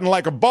like button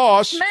like a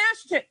boss.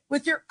 Smashed it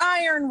with your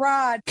iron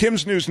rod.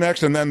 Kim's News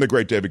next, and then the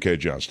great David Cay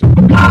Johnston.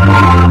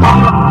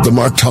 The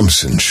Mark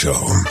Thompson Show.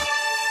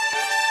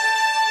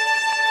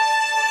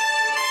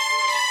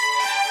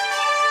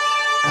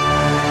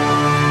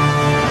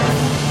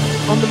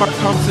 On the Mark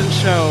Thompson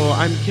Show,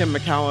 I'm Kim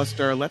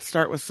McAllister. Let's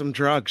start with some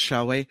drugs,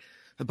 shall we?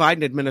 The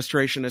Biden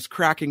administration is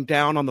cracking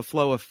down on the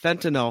flow of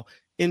fentanyl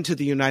into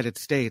the United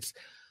States.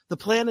 The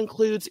plan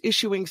includes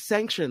issuing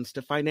sanctions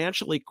to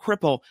financially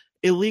cripple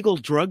illegal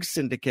drug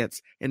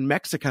syndicates in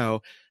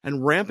Mexico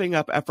and ramping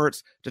up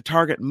efforts to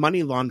target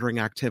money laundering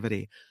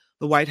activity.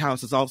 The White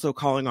House is also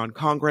calling on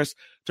Congress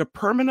to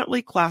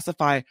permanently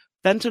classify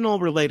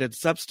fentanyl-related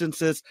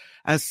substances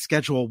as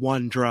Schedule I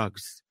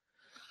drugs.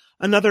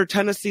 Another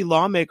Tennessee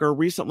lawmaker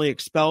recently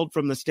expelled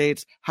from the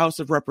state's House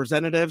of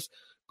Representatives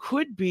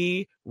could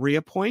be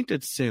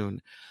reappointed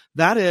soon.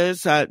 That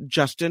is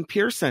Justin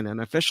Pearson, and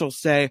officials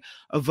say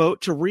a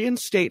vote to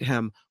reinstate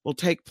him will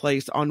take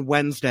place on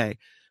Wednesday.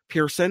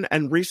 Pearson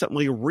and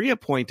recently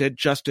reappointed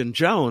Justin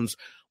Jones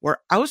were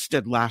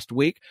ousted last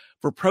week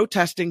for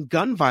protesting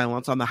gun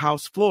violence on the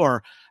House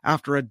floor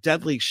after a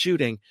deadly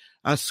shooting,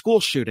 a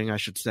school shooting, I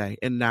should say,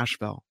 in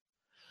Nashville.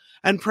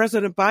 And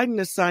President Biden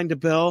has signed a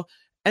bill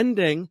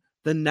ending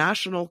the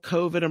national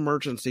COVID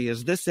emergency.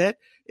 Is this it?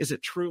 Is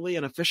it truly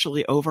and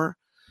officially over?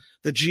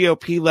 The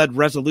GOP-led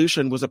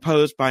resolution was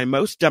opposed by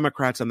most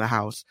Democrats in the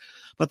House,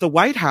 but the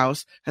White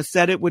House has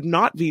said it would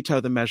not veto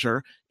the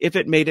measure if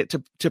it made it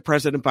to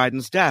President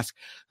Biden's desk.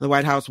 The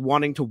White House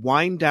wanting to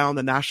wind down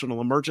the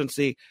national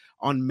emergency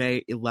on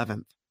May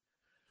 11th.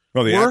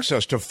 Well,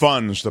 access to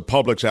funds, the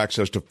public's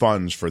access to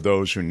funds for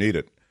those who need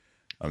it,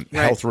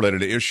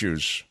 health-related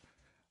issues,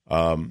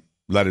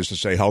 that is to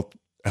say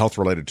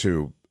health-related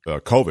to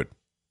COVID,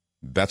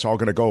 that's all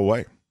going to go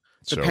away.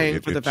 Paying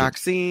for the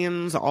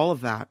vaccines, all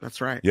of that. That's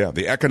right. Yeah,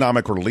 the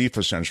economic relief,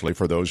 essentially,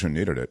 for those who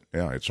needed it.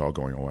 Yeah, it's all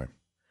going away.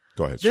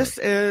 Go ahead. This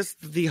is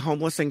the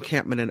homeless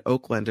encampment in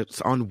Oakland.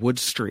 It's on Wood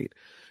Street.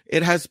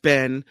 It has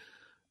been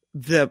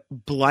the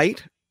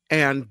blight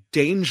and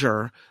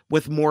danger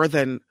with more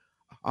than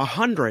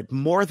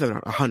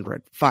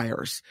 100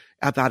 fires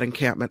at that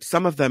encampment,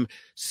 some of them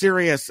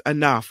serious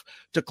enough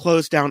to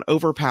close down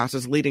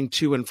overpasses leading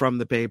to and from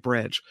the Bay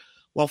Bridge.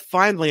 Well,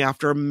 finally,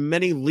 after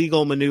many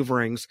legal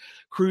maneuverings,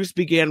 crews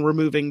began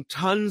removing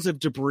tons of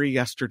debris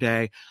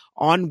yesterday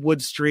on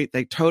Wood Street.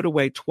 They towed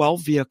away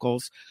 12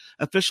 vehicles.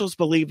 Officials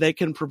believe they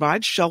can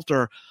provide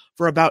shelter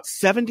for about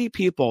 70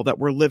 people that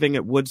were living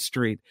at Wood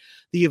Street.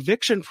 The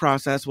eviction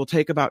process will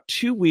take about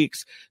 2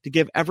 weeks to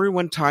give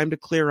everyone time to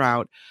clear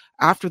out.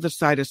 After the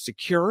site is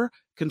secure,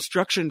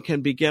 construction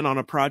can begin on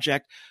a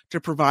project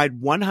to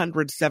provide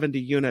 170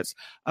 units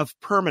of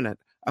permanent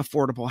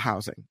affordable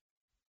housing.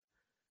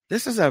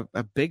 This is a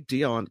big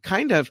deal and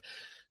kind of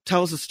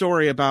tells a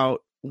story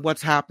about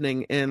what's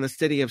happening in the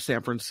city of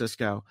San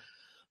Francisco.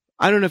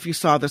 I don't know if you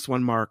saw this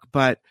one, Mark,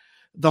 but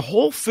the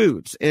Whole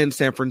Foods in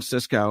San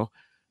Francisco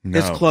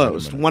is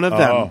closed. One of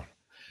them.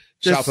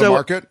 South of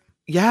Market?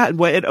 Yeah,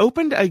 well, it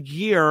opened a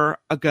year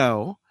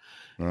ago.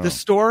 The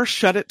store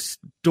shut its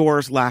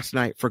doors last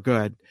night for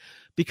good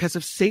because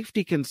of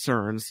safety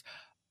concerns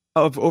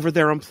over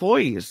their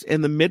employees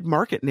in the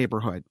mid-market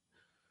neighborhood.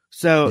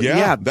 So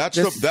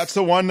that's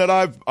the one that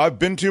I've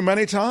been to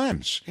many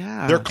times.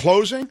 Yeah, they're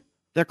closing.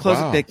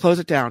 Wow. They close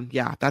it down.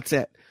 Yeah, that's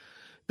it.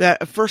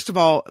 That first of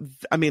all,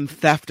 I mean,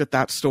 theft at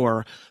that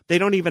store. They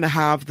don't even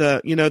have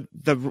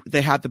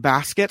they had the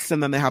baskets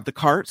and then they have the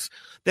carts.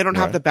 They don't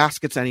have the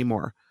baskets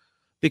anymore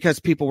because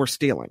people were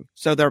stealing.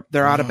 So they're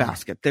out of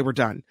basket. They were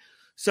done.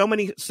 So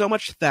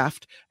much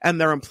theft, and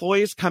their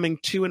employees coming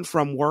to and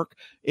from work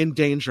in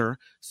danger.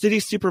 City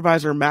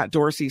Supervisor Matt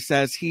Dorsey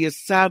says he is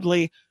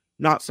sadly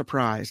not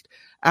surprised,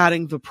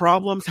 adding the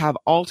problems have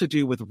all to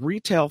do with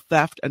retail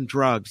theft and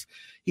drugs.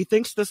 He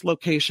thinks this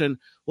location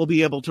will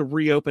be able to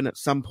reopen at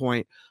some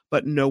point,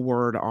 but no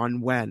word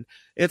on when.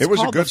 It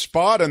was a good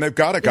spot, and they've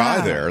got a guy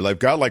there. They've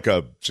got like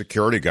a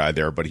security guy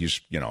there, but he's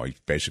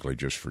basically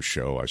just for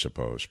show, I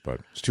suppose.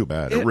 But it's too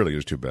bad. It really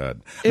is too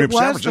bad. I mean,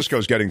 San Francisco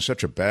is getting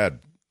such a bad.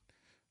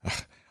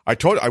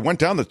 I went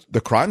down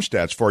the crime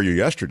stats for you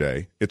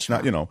yesterday. It's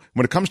not,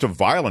 when it comes to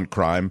violent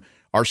crime,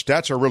 our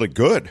stats are really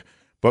good.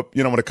 But,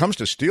 when it comes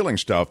to stealing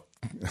stuff,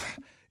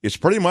 it's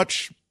pretty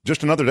much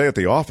just another day at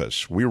the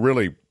office. We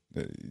really,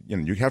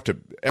 you have to,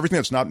 everything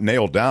that's not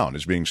nailed down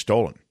is being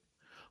stolen.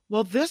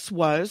 Well, this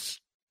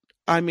was,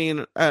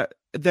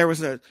 there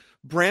was a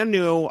brand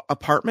new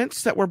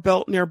apartments that were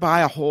built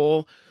nearby, a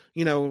whole,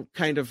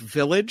 kind of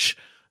village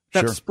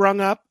that sprung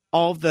up.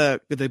 All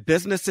the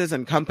businesses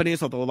and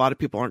companies, although a lot of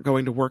people aren't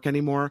going to work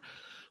anymore,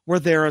 were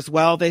there as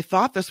well. They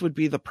thought this would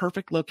be the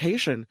perfect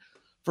location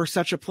for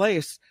such a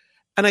place.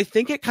 And I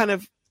think it kind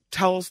of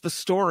tells the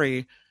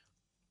story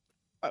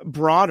in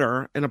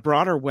a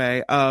broader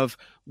way of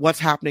what's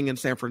happening in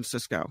San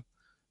Francisco,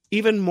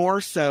 even more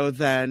so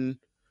than,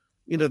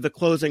 the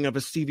closing of a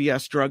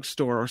CVS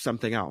drugstore or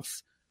something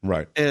else.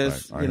 Right.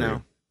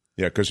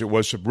 Yeah, because it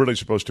was really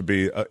supposed to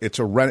be, it's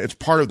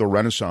part of the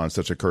renaissance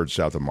that's occurred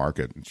south of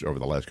Market over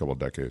the last couple of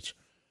decades.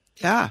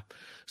 Yeah.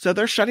 So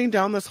they're shutting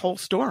down this whole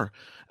store.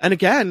 And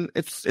again,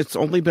 it's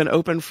only been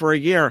open for a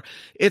year.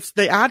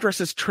 The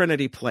address is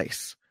Trinity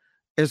Place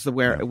is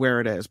where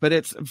it is, but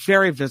it's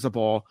very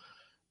visible.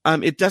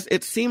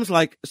 It seems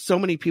like so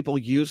many people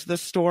use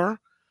this store,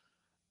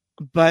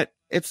 but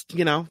it's,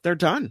 they're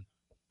done.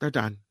 They're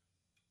done.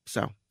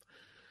 So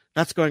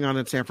that's going on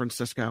in San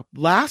Francisco.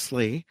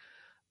 Lastly,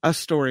 a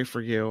story for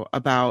you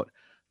about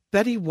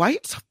Betty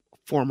White's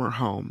former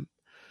home.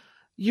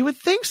 You would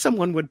think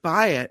someone would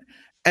buy it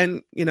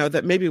and,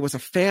 that maybe was a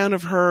fan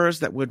of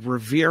hers that would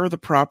revere the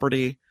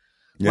property.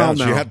 Yeah, well,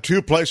 no. She had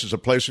two places, a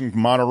place in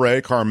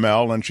Monterey,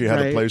 Carmel, and she had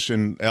a place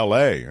in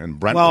L.A. and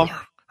Brentwood.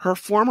 Well, her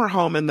former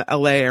home in the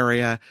L.A.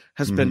 area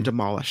has been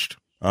demolished.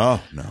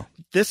 Oh, no.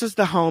 This is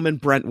the home in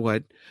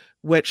Brentwood,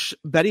 which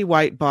Betty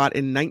White bought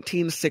in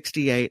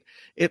 1968.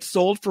 It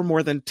sold for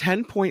more than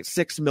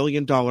 $10.6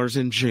 million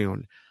in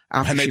June.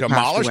 And they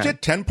demolished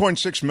it?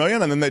 $10.6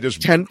 million? And then they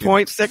just...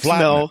 $10.6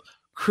 million.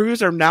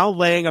 Crews are now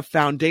laying a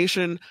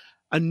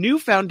new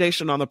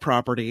foundation on the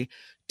property.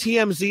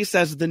 TMZ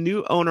says the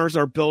new owners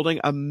are building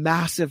a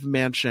massive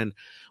mansion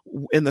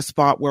in the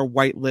spot where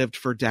White lived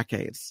for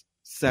decades.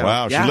 So,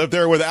 wow, yeah. She lived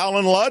there with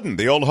Alan Ludden,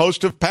 the old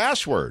host of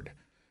Password.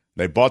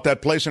 They bought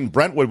that place in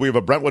Brentwood. We have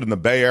a Brentwood in the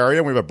Bay Area,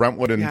 and we have a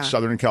Brentwood in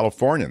Southern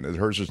California.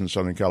 Hers is in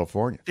Southern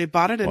California. They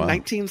bought it in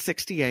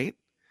 1968,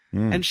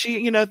 and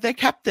she, they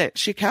kept it.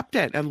 She kept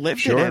it and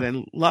lived in it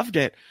and loved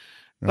it.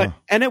 But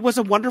and it was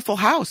a wonderful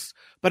house,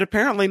 but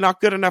apparently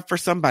not good enough for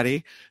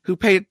somebody who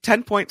paid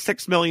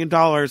 $10.6 million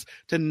to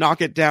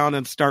knock it down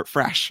and start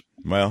fresh.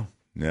 Well,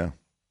 yeah.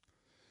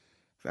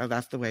 So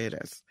that's the way it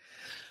is.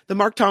 The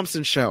Mark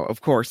Thompson Show, of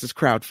course, is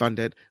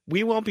crowdfunded.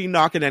 We won't be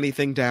knocking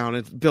anything down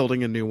and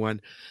building a new one.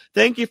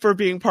 Thank you for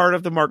being part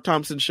of the Mark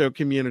Thompson Show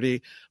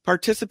community,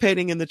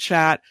 participating in the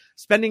chat,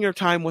 spending your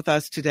time with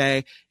us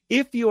today.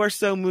 If you are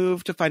so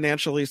moved to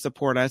financially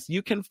support us,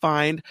 you can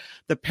find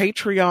the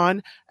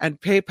Patreon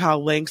and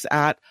PayPal links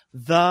at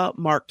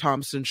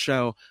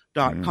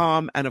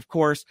themarkthompsonshow.com. And of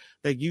course,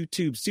 the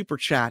YouTube Super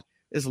Chat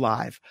is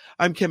live.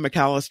 I'm Kim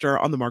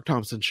McAllister on the Mark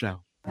Thompson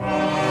Show.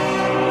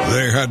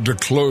 They had to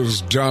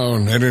close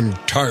down an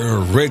entire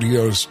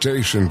radio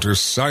station to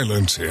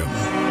silence him.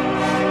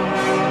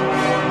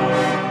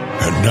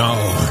 And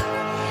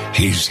now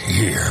he's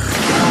here.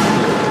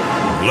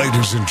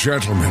 Ladies and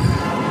gentlemen,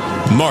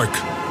 Mark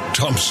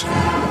Thompson.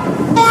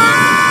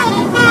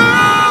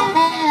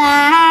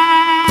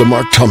 The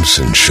Mark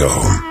Thompson Show.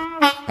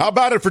 How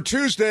about it for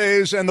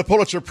Tuesdays and the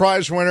Pulitzer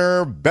Prize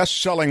winner,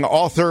 best-selling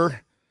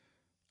author?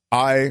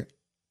 I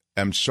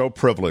am so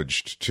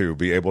privileged to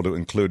be able to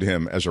include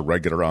him as a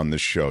regular on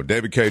this show.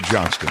 David Cay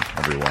Johnston,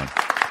 everyone.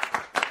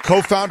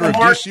 Co-founder of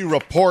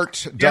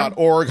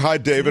DCReport.org. Hi,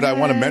 David. I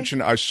want to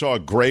mention I saw a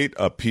great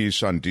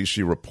piece on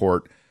DC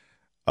Report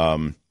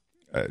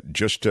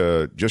just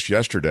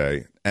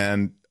yesterday,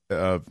 and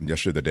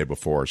yesterday, the day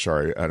before.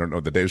 Sorry, I don't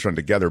know. The days run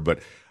together, but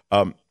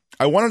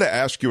I wanted to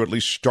ask you, at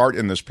least start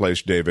in this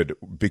place, David,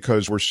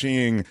 because we're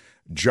seeing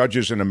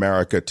judges in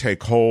America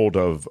take hold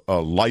of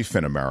life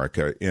in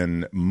America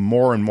in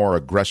more and more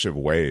aggressive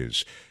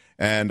ways.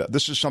 And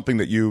this is something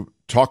that you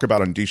talk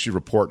about on DC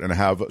Report and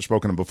have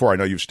spoken of before. I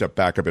know you've stepped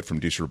back a bit from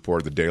DC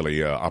Report, the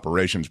daily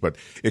operations, but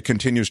it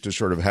continues to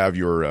sort of have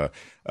your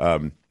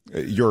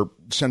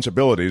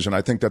sensibilities. And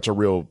I think that's a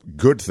real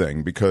good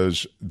thing,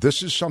 because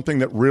this is something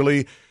that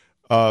really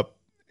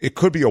it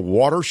could be a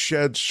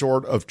watershed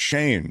sort of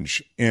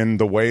change in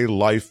the way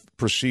life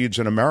proceeds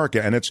in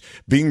America, and it's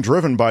being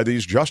driven by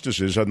these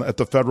justices at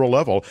the federal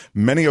level,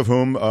 many of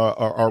whom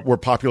were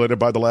populated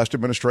by the last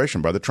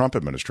administration, by the Trump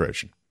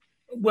administration.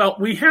 Well,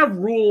 we have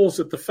rules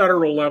at the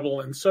federal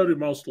level, and so do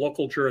most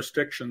local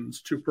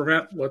jurisdictions, to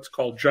prevent what's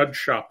called judge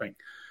shopping.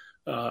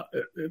 At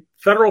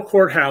federal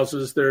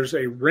courthouses, there's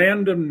a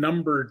random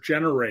number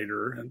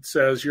generator and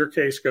says your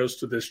case goes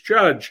to this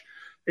judge.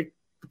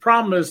 The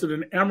problem is that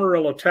in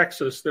Amarillo,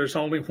 Texas, there's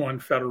only one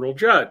federal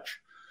judge.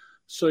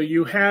 So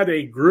you had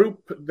a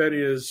group that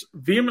is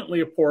vehemently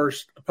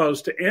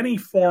opposed to any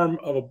form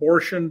of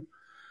abortion,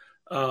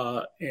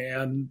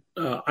 and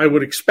I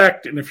would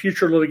expect in a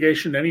future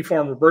litigation any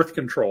form of birth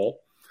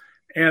control.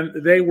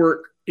 And they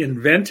were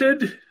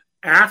invented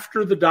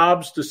after the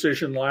Dobbs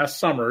decision last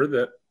summer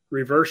that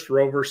reversed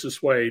Roe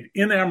versus Wade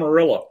in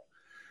Amarillo.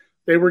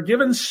 They were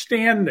given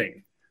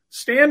standing.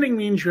 Standing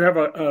means you have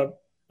a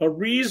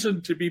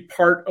reason to be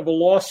part of a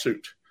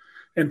lawsuit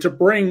and to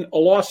bring a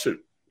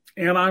lawsuit.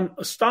 And I'm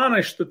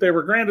astonished that they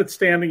were granted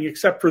standing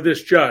except for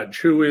this judge,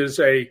 who is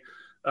a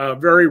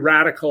very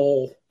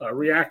radical,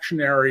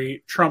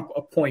 reactionary Trump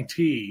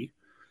appointee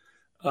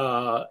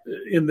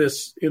in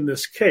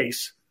this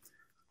case.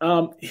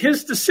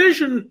 His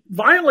decision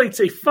violates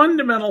a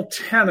fundamental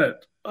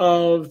tenet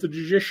of the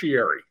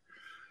judiciary.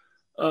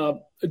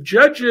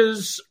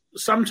 Judges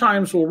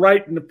sometimes will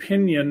write an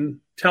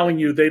opinion telling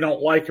you they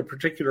don't like a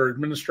particular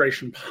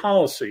administration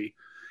policy,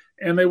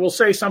 and they will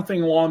say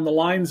something along the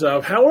lines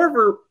of,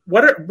 however,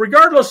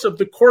 regardless of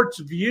the court's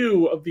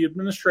view of the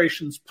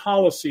administration's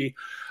policy,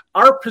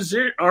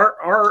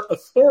 our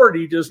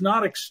authority does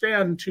not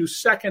extend to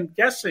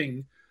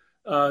second-guessing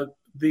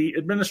the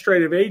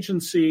administrative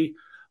agency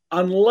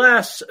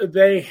unless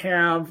they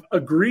have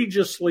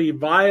egregiously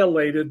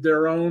violated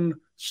their own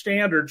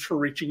standards for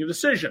reaching a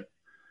decision.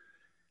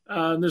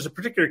 There's a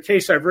particular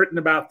case I've written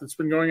about that's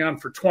been going on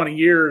for 20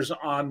 years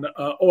on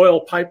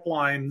oil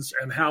pipelines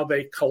and how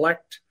they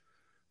collect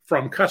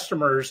from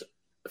customers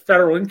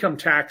federal income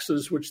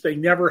taxes, which they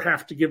never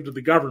have to give to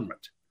the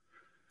government.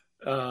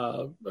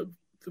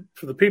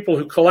 for the people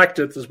who collect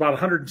it, there's about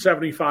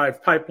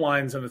 175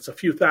 pipelines, and it's a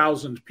few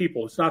thousand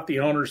people. It's not the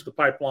owners of the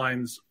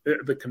pipelines,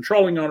 the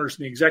controlling owners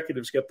and the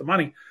executives get the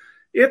money.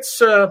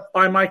 It's,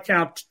 by my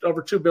count,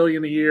 over $2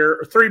 billion a year,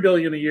 or $3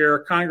 billion a year.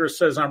 Congress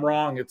says I'm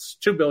wrong. It's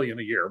 $2 billion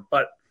a year.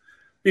 But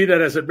be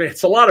that as it may,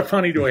 it's a lot of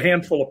money to a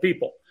handful of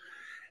people.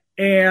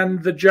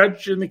 And the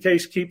judge in the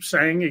case keeps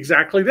saying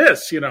exactly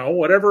this,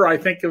 whatever I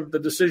think of the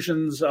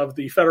decisions of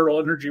the Federal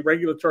Energy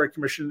Regulatory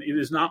Commission, it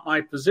is not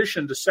my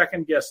position to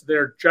second guess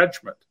their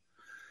judgment.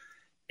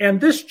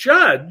 And this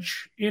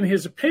judge, in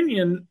his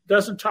opinion,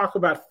 doesn't talk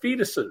about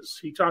fetuses.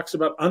 He talks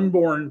about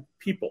unborn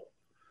people.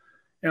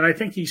 And I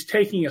think he's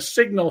taking a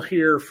signal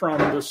here from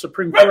the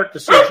Supreme Court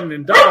decision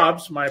in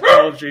Dobbs. My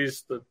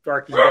apologies, the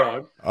barking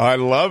dog. I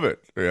love it.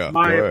 Yeah.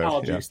 My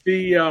apologies.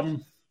 Yeah.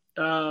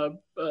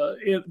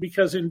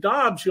 Because in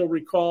Dobbs, you'll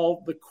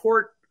recall, the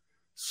court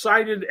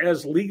cited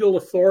as legal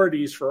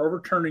authorities for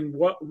overturning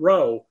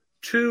Roe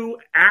 2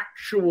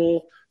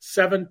 actual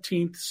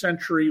 17th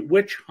century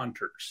witch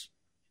hunters.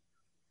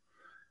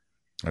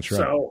 That's right.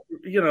 So,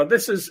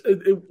 this is...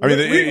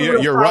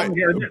 you're right.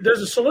 Here.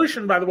 There's a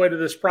solution, by the way, to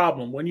this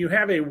problem. When you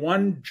have a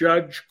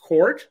one-judge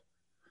court,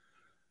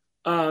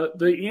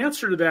 the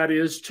answer to that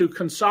is to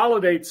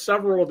consolidate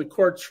several of the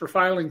courts for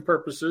filing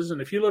purposes. And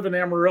if you live in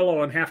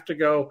Amarillo and have to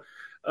go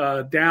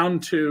down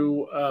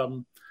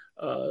to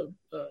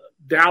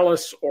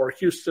Dallas or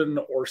Houston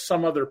or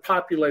some other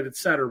populated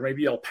center,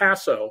 maybe El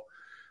Paso,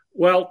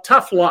 well,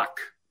 tough luck,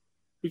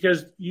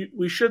 because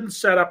we shouldn't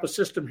set up a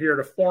system here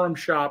to forum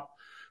shop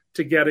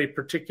to get a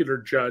particular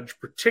judge,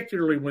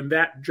 particularly when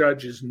that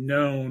judge is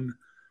known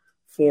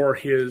for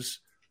his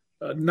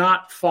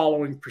not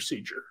following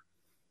procedure.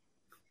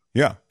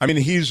 Yeah, I mean,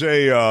 he's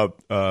a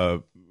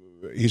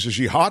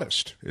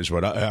jihadist, is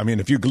what I mean.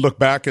 If you look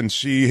back and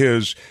see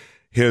his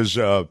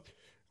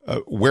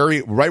where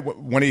he right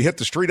when he hit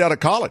the street out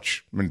of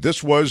college, I mean,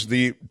 this was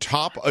the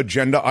top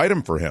agenda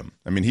item for him.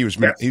 I mean, he's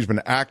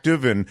been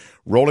active in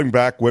rolling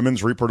back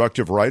women's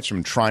reproductive rights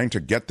and trying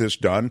to get this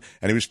done,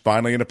 and he was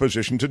finally in a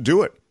position to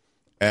do it.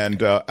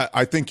 And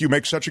I think you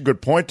make such a good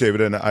point,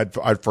 David, and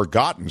I'd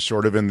forgotten,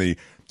 sort of in the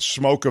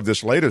smoke of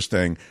this latest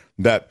thing,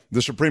 that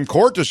the Supreme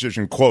Court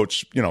decision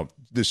quotes,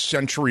 this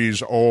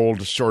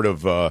centuries-old sort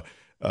of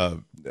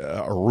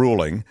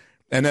ruling.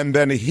 And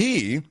then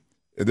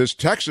this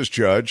Texas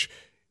judge,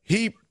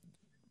 he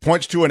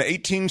points to an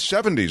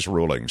 1870s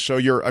ruling. So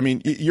you're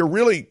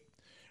really...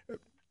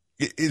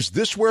 Is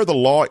this where the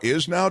law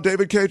is now,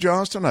 David Cay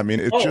Johnston? I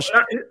mean,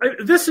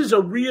 this is a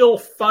real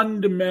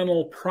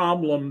fundamental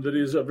problem that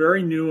is a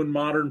very new and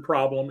modern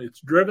problem. It's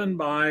driven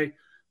by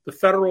the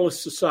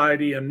Federalist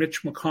Society and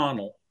Mitch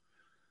McConnell.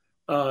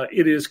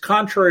 It is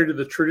contrary to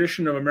the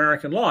tradition of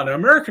American law. Now,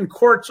 American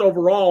courts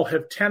overall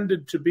have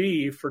tended to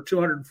be, for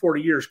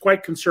 240 years,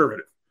 quite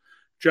conservative.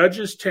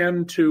 Judges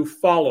tend to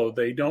follow.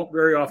 They don't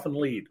very often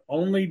lead.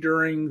 Only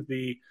during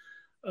the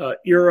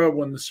era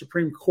when the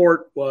Supreme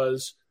Court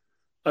was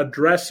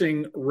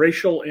addressing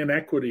racial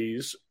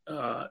inequities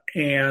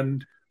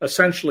and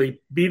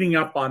essentially beating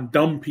up on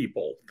dumb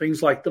people,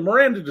 things like the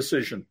Miranda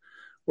decision,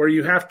 where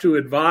you have to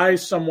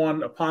advise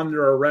someone upon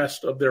their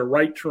arrest of their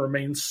right to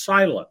remain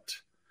silent.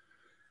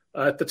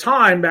 At the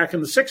time, back in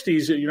the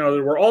 60s,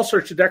 there were all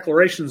sorts of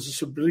declarations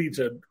this would lead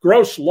to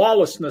gross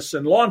lawlessness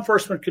and law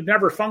enforcement could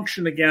never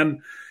function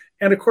again.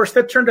 And of course,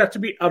 that turned out to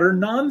be utter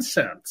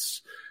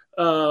nonsense.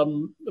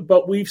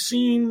 But we've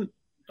seen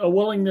a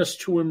willingness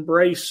to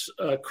embrace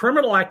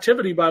criminal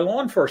activity by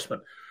law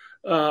enforcement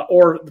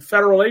or the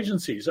federal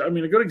agencies. I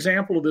mean, a good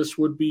example of this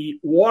would be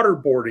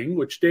waterboarding,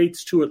 which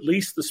dates to at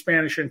least the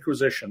Spanish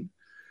Inquisition.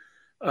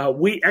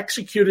 We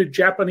executed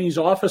Japanese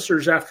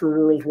officers after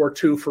World War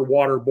II for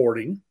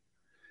waterboarding.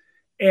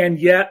 And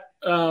yet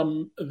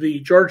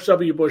the George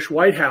W. Bush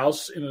White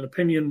House, in an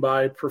opinion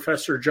by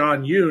Professor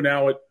John Yoo,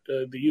 now at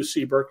the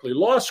UC Berkeley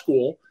Law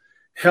School,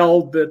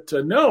 held that,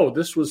 no,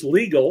 this was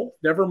legal,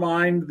 never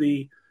mind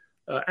the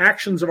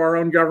actions of our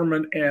own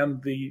government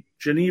and the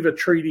Geneva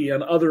Treaty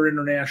and other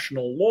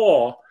international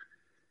law.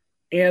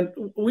 And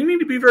we need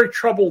to be very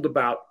troubled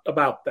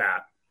about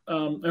that.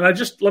 And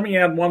let me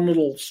add one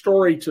little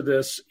story to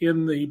this.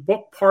 In the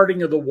book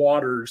Parting of the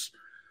Waters,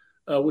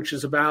 which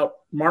is about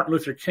Martin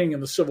Luther King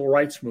and the Civil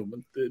Rights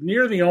Movement,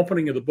 near the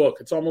opening of the book,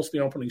 it's almost the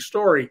opening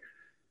story,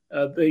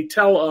 they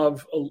tell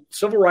of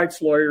civil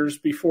rights lawyers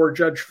before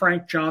Judge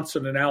Frank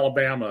Johnson in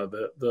Alabama,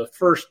 the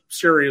first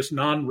serious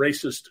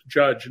non-racist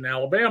judge in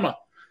Alabama.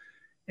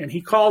 And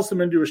he calls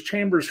them into his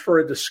chambers for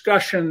a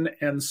discussion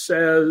and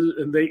says,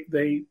 and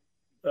they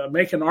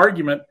make an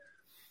argument.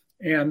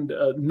 And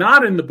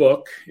not in the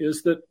book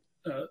is that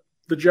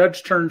the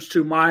judge turns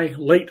to my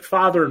late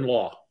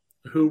father-in-law,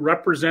 who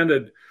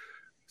represented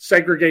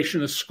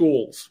segregationist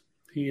schools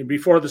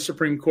before the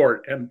Supreme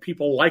Court, and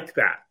people like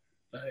that.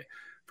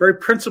 Very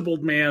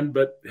principled man,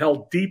 but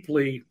held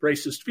deeply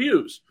racist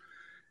views.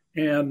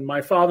 And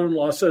my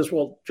father-in-law says,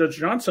 well, Judge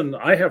Johnson,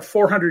 I have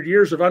 400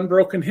 years of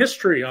unbroken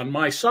history on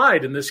my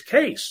side in this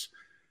case.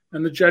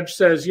 And the judge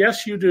says,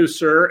 yes, you do,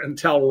 sir,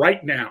 until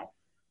right now.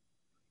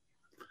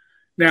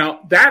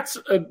 Now, that's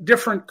a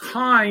different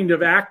kind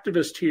of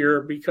activist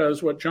here,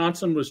 because what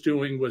Johnson was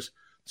doing was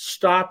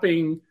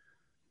stopping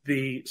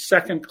the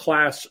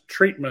second-class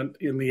treatment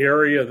in the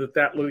area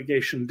that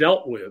litigation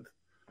dealt with.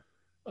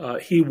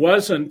 He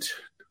wasn't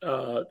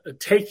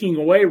taking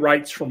away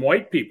rights from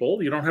white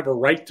people. You don't have a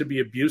right to be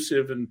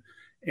abusive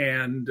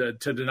and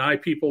to deny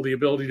people the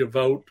ability to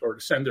vote or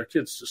to send their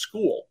kids to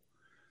school.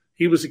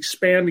 He was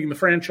expanding the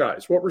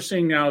franchise. What we're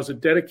seeing now is a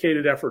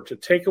dedicated effort to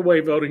take away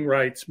voting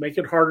rights, make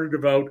it harder to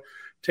vote,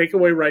 take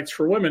away rights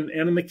for women.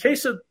 And in the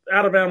case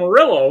out of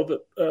Amarillo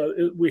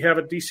that we have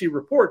a DC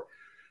report,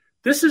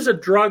 this is a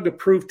drug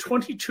approved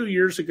 22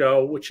 years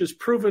ago, which has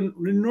proven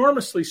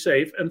enormously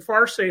safe and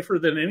far safer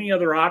than any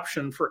other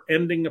option for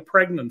ending a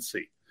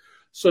pregnancy.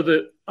 So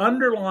the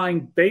underlying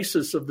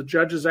basis of the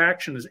judge's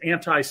action is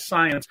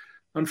anti-science.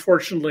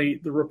 Unfortunately,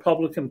 the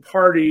Republican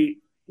Party,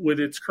 with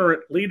its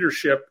current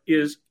leadership,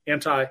 is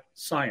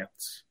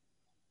anti-science.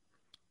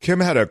 Kim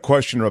had a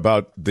question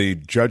about the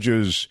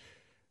judges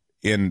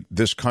in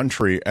this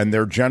country and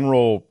their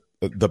general,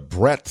 the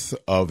breadth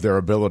of their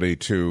ability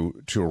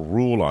to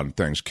rule on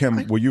things.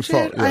 Kim, will you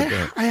follow?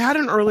 I had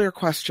an earlier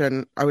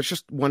question. I was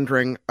just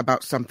wondering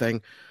about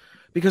something,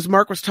 because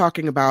Mark was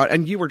talking about,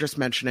 and you were just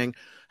mentioning,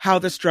 how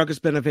this drug has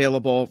been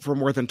available for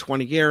more than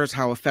 20 years,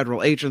 how a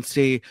federal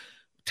agency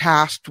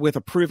tasked with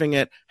approving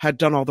it had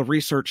done all the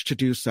research to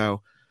do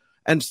so.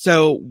 And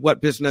so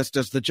what business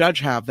does the judge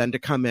have then to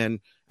come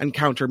in and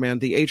countermand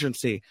the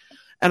agency?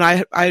 And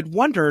I had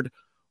wondered,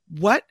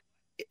 what,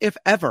 if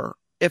ever,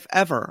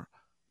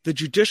 the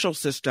judicial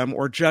system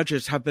or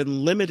judges have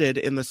been limited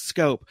in the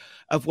scope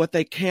of what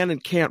they can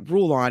and can't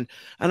rule on?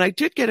 And I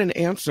did get an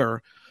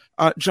answer.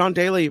 John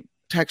Daly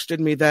texted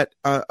me that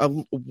a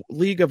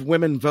League of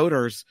Women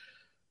Voters,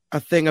 a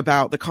thing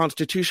about the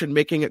Constitution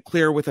making it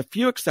clear, with a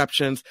few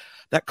exceptions,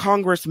 that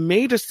Congress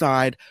may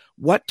decide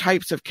what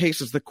types of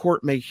cases the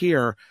court may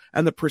hear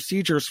and the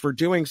procedures for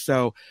doing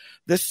so.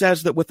 This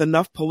says that with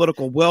enough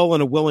political will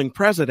and a willing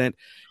president,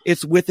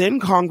 it's within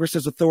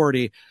Congress's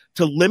authority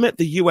to limit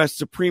the U.S.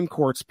 Supreme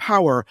Court's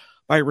power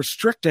by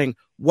restricting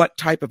what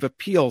type of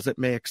appeals it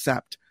may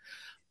accept.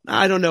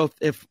 I don't know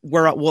if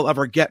we'll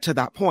ever get to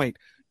that point.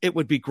 It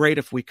would be great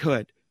if we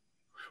could.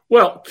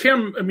 Well,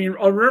 Kim, I mean,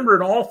 remember,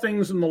 in all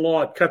things in the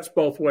law, it cuts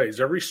both ways.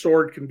 Every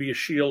sword can be a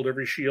shield.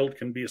 Every shield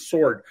can be a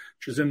sword,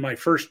 which is in my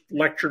first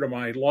lecture to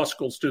my law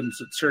school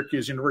students at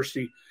Syracuse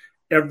University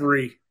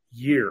every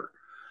year.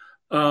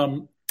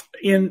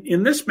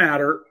 In this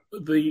matter,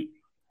 the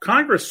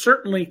Congress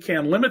certainly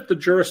can limit the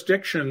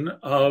jurisdiction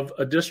of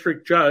a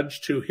district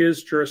judge to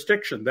his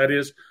jurisdiction. That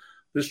is,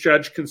 this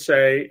judge can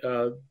say,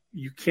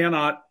 you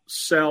cannot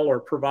sell or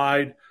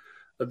provide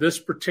this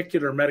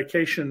particular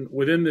medication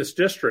within this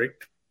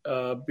district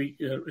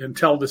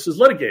until this is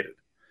litigated.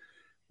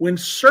 When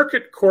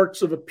circuit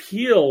courts of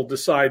appeal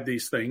decide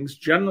these things,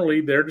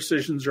 generally their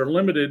decisions are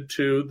limited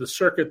to the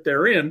circuit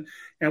they're in.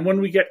 And when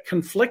we get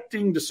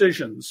conflicting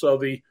decisions, so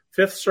the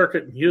Fifth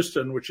Circuit in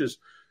Houston, which is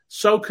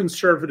so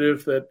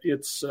conservative that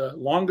its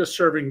longest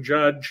serving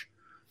judge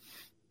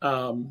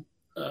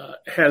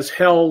has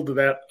held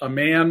that a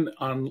man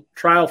on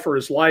trial for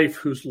his life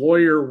whose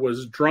lawyer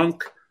was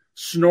drunk,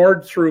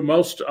 snored through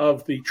most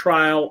of the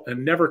trial,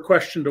 and never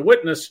questioned a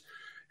witness,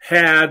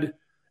 had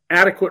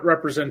adequate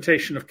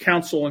representation of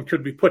counsel and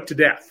could be put to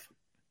death.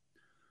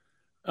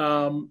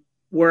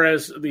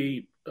 Whereas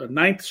the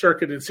Ninth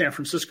Circuit in San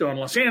Francisco and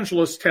Los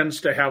Angeles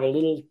tends to have a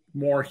little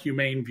more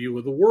humane view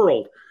of the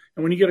world.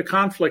 And when you get a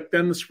conflict,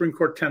 then the Supreme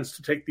Court tends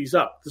to take these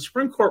up. The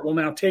Supreme Court will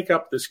now take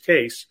up this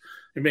case.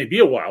 It may be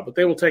a while, but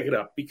they will take it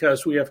up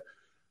because we have,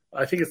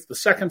 I think it's the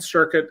Second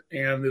Circuit,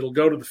 and it'll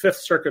go to the Fifth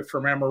Circuit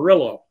from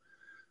Amarillo.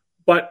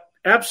 But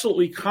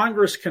absolutely,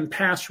 Congress can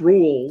pass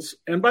rules.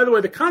 And by the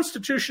way, the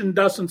Constitution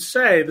doesn't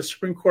say the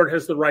Supreme Court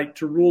has the right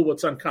to rule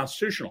what's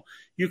unconstitutional.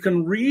 You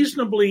can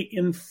reasonably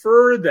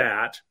infer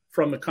that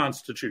from the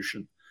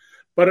Constitution.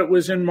 But it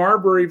was in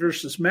Marbury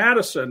versus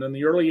Madison in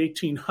the early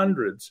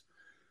 1800s,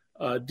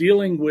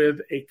 dealing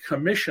with a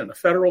commission, a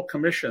federal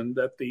commission,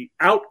 that the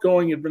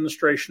outgoing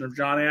administration of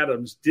John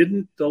Adams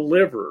didn't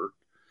deliver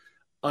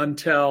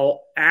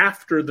until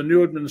after the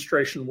new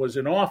administration was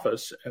in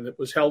office, and it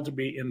was held to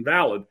be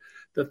invalid,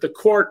 that the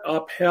court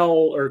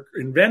upheld or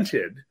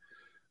invented,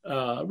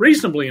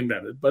 reasonably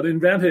invented, but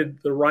invented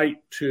the right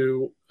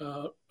to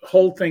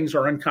hold things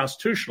are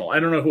unconstitutional. I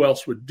don't know who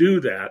else would do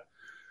that,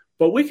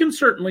 but we can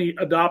certainly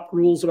adopt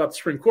rules about the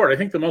Supreme Court. I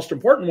think the most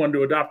important one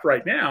to adopt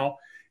right now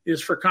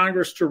is for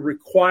Congress to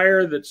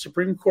require that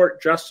Supreme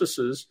Court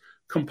justices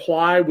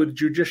comply with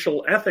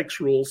judicial ethics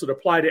rules that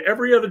apply to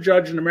every other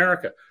judge in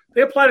America.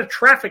 They apply to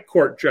traffic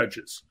court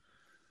judges,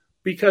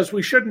 because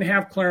we shouldn't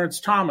have Clarence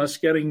Thomas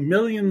getting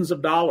millions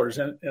of dollars,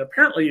 and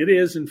apparently it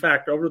is, in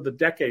fact, over the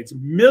decades,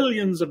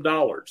 millions of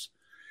dollars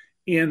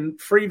in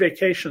free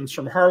vacations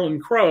from Harlan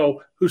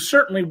Crow, who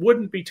certainly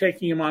wouldn't be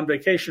taking him on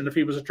vacation if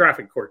he was a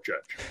traffic court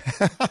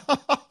judge.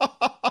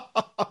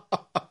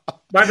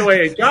 By the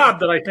way, a job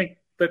that I think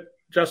that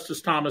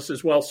Justice Thomas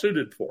is well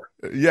suited for.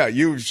 Yeah,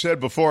 you've said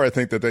before, I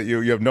think, that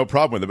you have no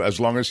problem with him as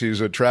long as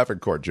he's a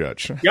traffic court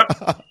judge. Yep.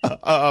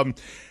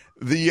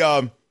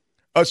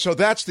 So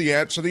that's the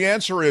answer. The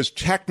answer is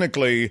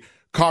technically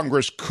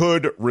Congress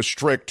could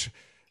restrict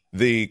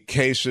the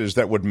cases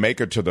that would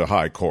make it to the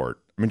high court.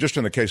 I mean, just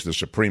in the case of the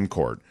Supreme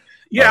Court.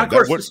 Yeah, of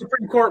course, the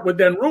Supreme Court would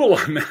then rule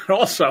on that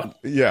also.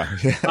 Yeah.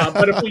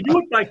 But if we do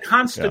it by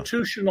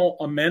constitutional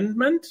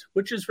amendment,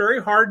 which is very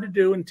hard to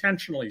do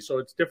intentionally, so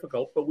it's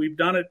difficult, but we've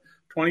done it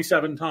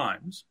 27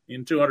 times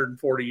in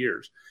 240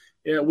 years.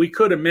 We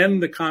could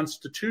amend the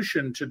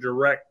Constitution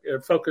to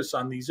focus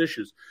on these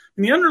issues.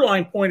 And the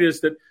underlying point is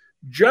that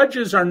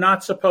judges are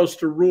not supposed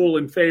to rule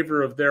in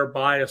favor of their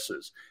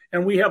biases.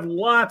 And we have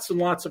lots and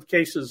lots of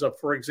cases of,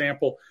 for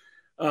example,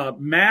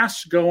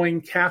 mass-going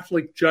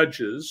Catholic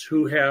judges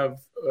who have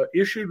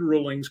issued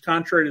rulings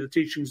contrary to the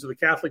teachings of the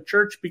Catholic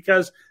Church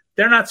because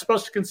they're not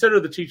supposed to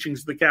consider the teachings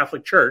of the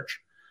Catholic Church.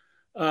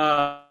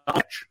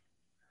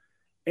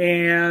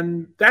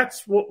 And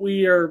that's what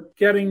we are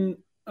getting,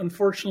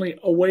 unfortunately,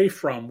 away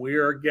from. We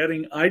are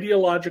getting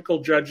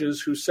ideological judges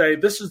who say,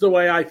 this is the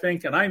way I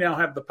think, and I now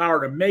have the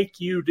power to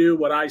make you do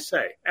what I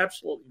say.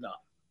 Absolutely not.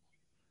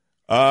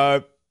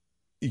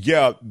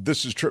 Yeah,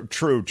 this is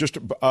true. Just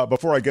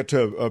before I get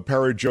to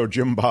Perry Joe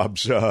Jim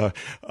Bob's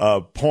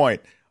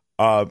point,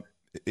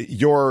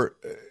 you're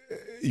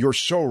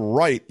so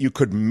right. You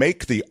could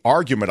make the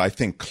argument, I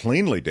think,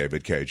 cleanly,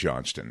 David Cay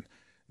Johnston,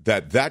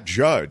 that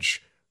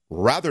judge,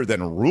 rather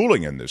than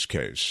ruling in this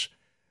case,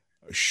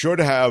 should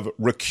have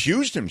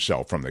recused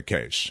himself from the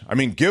case. I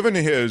mean, given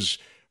his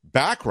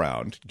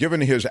background, given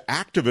his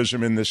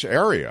activism in this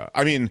area,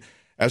 I mean,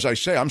 as I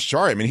say, I'm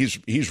sorry. I mean,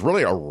 he's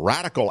really a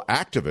radical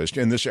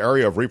activist in this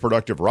area of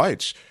reproductive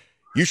rights.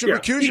 You should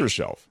recuse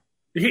yourself.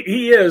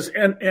 He is.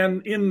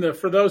 And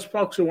for those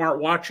folks who aren't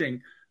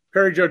watching,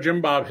 Perry Joe Jim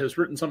Bob has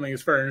written something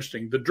that's very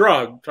interesting. The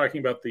drug, talking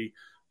about the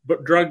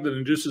drug that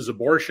induces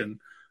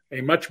abortion,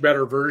 a much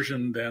better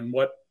version than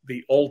what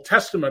the Old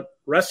Testament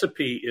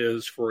recipe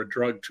is for a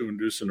drug to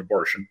induce an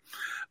abortion.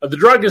 The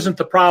drug isn't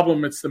the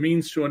problem. It's the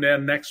means to an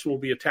end. Next will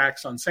be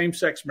attacks on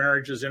same-sex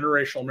marriages,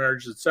 interracial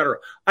marriages, etc.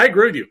 I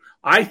agree with you.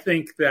 I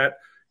think that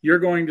you're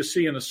going to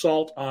see an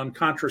assault on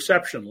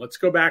contraception. Let's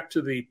go back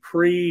to the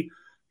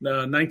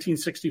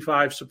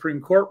pre-1965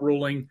 Supreme Court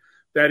ruling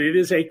that it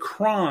is a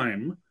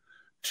crime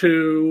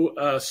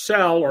to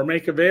sell or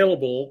make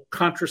available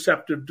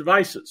contraceptive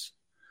devices.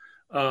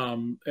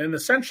 And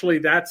essentially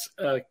that's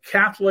a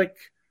Catholic,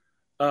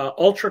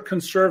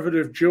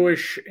 ultra-conservative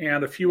Jewish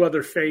and a few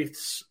other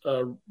faiths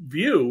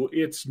view.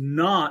 It's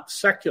not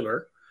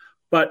secular,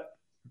 but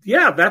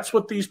yeah, that's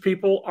what these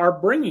people are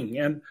bringing.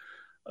 And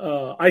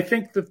I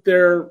think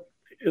that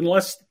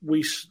unless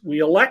we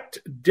elect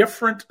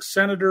different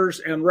senators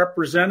and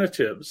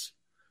representatives,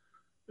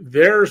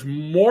 there's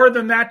more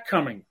than that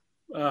coming.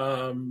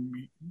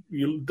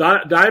 You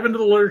dive into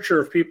the literature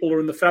of people who are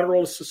in the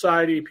Federalist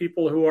Society,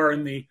 people who are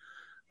in the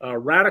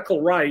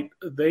radical right.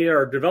 They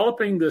are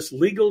developing this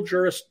legal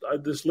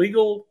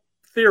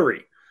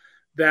theory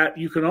that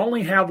you can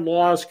only have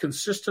laws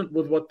consistent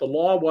with what the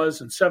law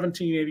was in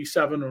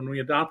 1787 when we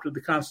adopted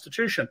the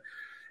Constitution.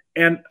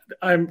 And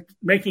I'm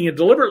making a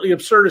deliberately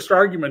absurdist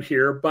argument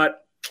here,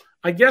 but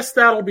I guess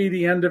that'll be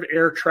the end of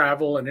air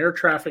travel and air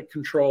traffic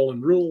control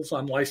and rules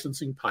on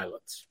licensing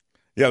pilots.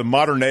 Yeah, the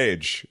modern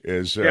age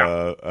is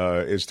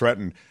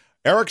threatened.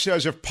 Eric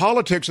says if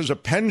politics is a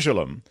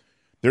pendulum,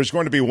 there's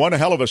going to be one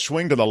hell of a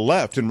swing to the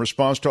left in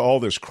response to all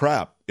this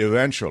crap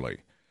eventually.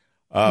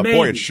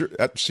 Boy,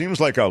 that seems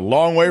like a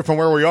long way from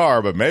where we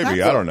are, but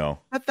maybe, I don't know.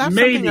 That's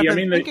maybe. Something I've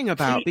been thinking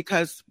about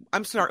because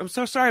I'm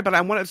so sorry, but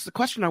it's the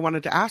question I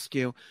wanted to ask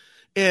you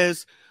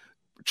is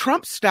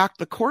Trump stacked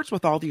the courts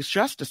with all these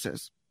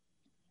justices.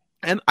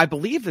 And I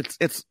believe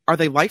are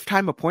they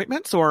lifetime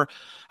appointments or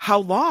how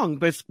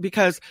long?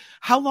 Because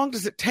how long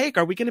does it take?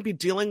 Are we going to be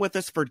dealing with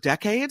this for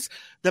decades?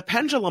 The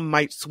pendulum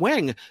might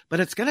swing, but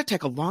it's going to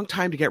take a long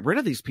time to get rid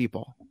of these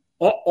people.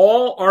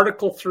 All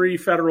Article 3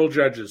 federal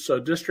judges, so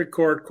District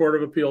Court, Court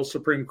of Appeals,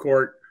 Supreme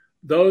Court,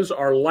 those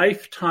are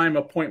lifetime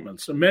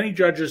appointments. So many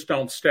judges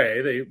don't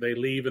stay. They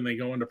leave and they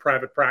go into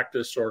private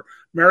practice. Or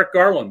Merrick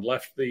Garland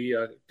left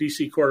the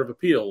D.C. Court of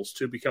Appeals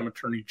to become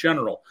Attorney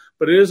General.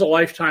 But it is a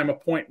lifetime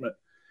appointment.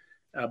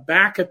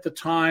 Back at the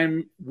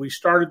time we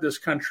started this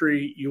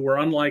country, you were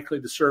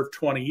unlikely to serve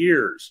 20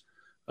 years.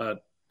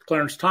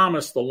 Clarence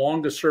Thomas, the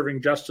longest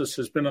serving justice,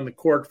 has been on the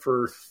court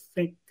for, I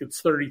think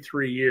it's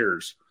 33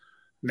 years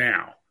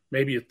now,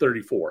 maybe at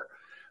 34.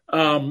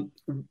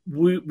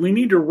 We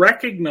need to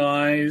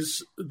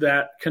recognize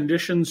that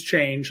conditions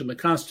change and the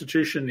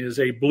Constitution is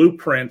a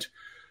blueprint.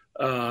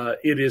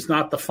 It is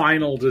not the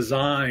final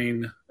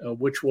design,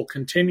 which will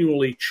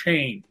continually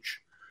change.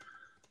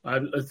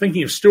 I'm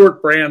thinking of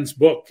Stuart Brand's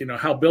book,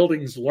 How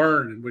Buildings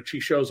Learn, in which he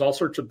shows all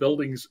sorts of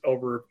buildings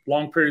over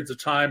long periods of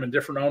time and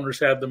different owners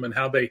had them and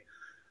how they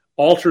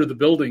alter the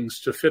buildings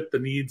to fit the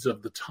needs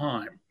of the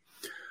time.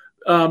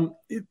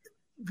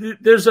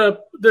 There's a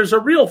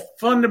real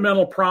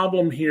fundamental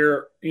problem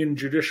here in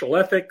judicial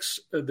ethics.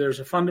 There's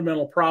a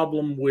fundamental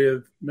problem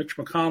with Mitch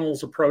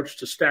McConnell's approach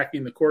to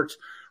stacking the courts.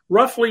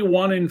 Roughly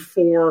 1 in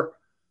 4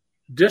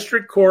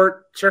 district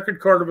court, circuit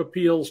court of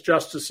appeals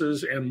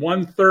justices, and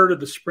 1/3 of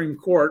the Supreme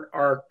Court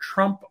are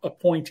Trump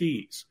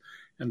appointees.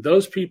 And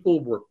those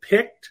people were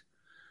picked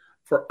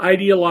for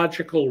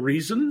ideological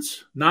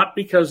reasons, not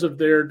because of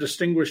their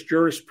distinguished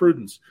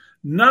jurisprudence.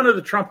 None of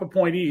the Trump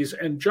appointees,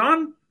 and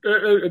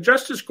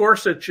Justice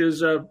Gorsuch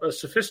is a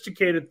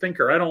sophisticated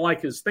thinker. I don't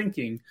like his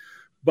thinking,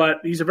 but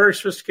he's a very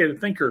sophisticated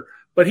thinker.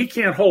 But he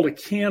can't hold a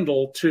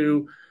candle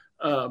to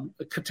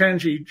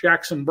Ketanji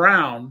Jackson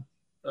Brown,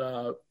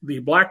 the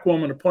black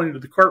woman appointed to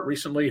the court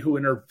recently, who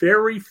in her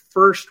very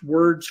first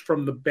words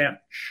from the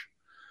bench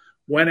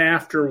went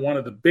after one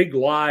of the big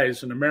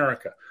lies in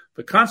America.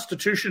 The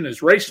Constitution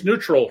is race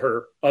neutral,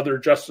 her other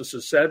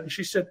justices said. And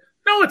she said,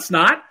 no, it's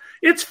not.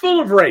 It's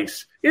full of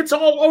race. It's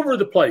all over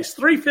the place.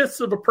 3/5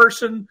 of a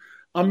person,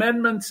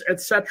 amendments, et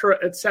cetera,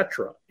 et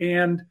cetera.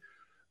 And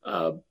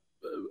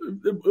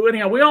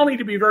anyhow, we all need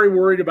to be very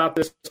worried about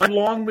this. I've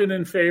long been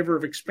in favor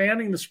of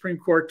expanding the Supreme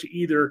Court to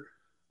either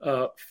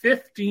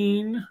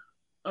 15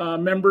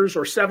 members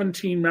or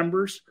 17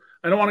 members.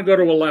 I don't want to go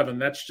to 11.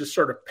 That's just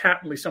sort of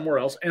patently somewhere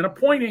else. And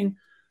appointing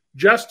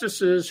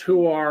justices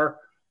who are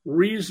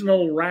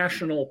reasonable,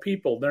 rational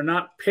people. They're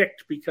not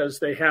picked because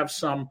they have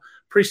some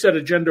preset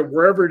agenda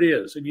wherever it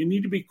is. And you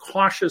need to be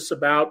cautious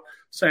about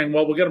saying,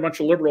 well, we'll get a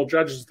bunch of liberal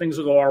judges, things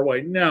will go our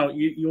way. No,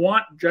 you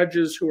want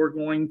judges who are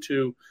going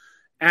to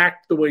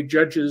act the way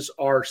judges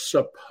are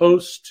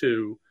supposed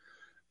to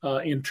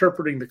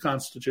interpreting the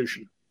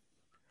Constitution.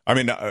 I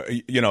mean,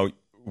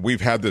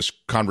 we've had this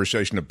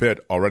conversation a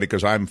bit already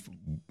because I'm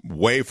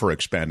way for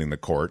expanding the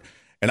court.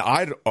 And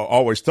I'd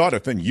always thought, I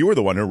think you were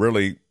the one who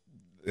really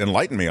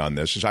enlightened me on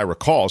this, as I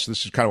recall, so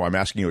this is kind of why I'm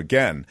asking you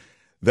again,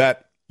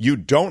 that you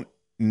don't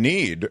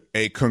need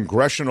a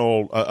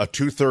congressional, a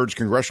 2/3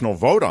 congressional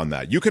vote on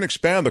that. You can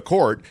expand the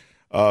court.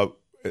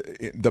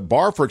 The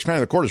bar for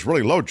expanding the court is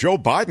really low. Joe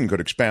Biden could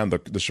expand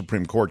the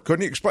Supreme Court.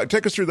 Couldn't he?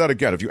 Take us through that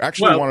again. If you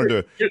actually wanted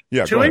to.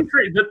 Yeah, to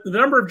increase, the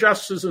number of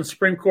justices in the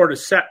Supreme Court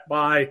is set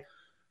by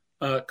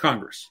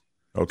Congress.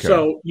 Okay.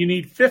 So you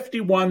need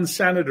 51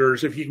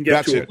 senators if you can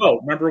get to a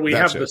vote. Remember, we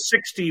have the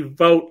 60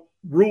 vote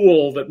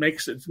rule that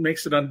makes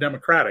it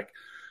undemocratic.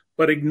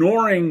 But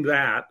ignoring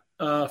that,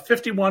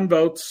 51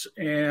 votes,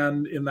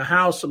 and in the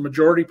House, a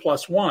majority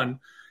plus one,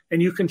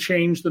 and you can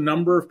change the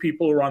number of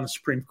people who are on the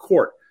Supreme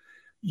Court.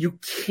 You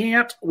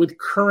can't, with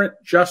current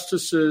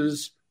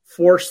justices,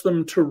 force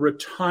them to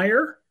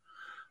retire.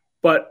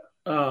 But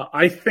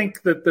I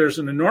think that there's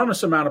an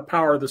enormous amount of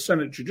power the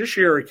Senate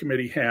Judiciary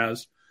Committee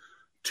has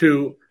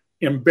to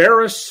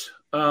embarrass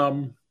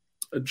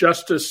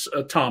Justice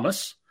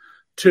Thomas,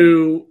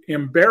 to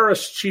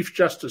embarrass Chief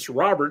Justice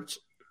Roberts,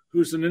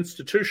 who's an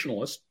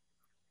institutionalist.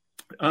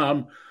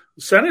 The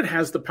Senate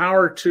has the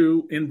power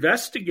to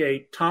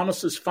investigate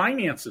Thomas's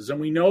finances, and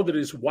we know that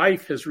his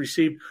wife has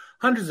received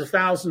hundreds of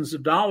thousands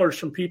of dollars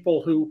from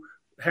people who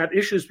had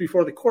issues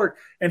before the court.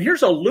 And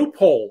here's a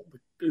loophole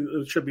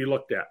that should be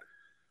looked at.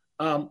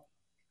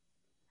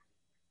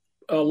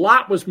 A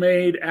lot was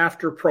made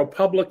after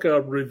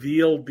ProPublica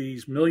revealed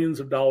these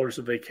millions of dollars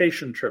of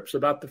vacation trips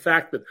about the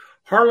fact that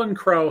Harlan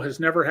Crow has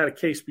never had a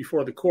case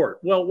before the court.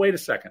 Well, wait a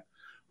second.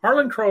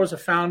 Harlan Crow is a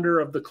founder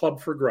of the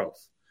Club for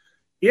Growth.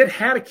 It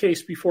had a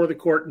case before the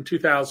court in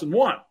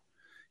 2001.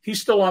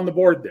 He's still on the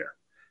board there.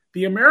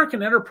 The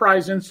American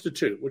Enterprise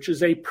Institute, which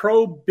is a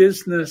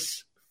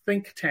pro-business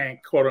think tank,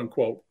 quote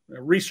unquote,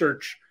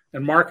 research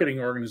and marketing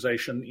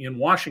organization in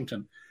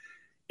Washington,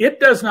 it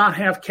does not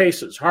have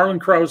cases. Harlan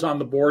Crow's on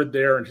the board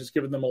there and has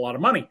given them a lot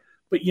of money.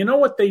 But you know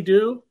what they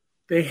do?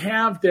 They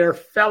have their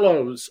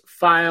fellows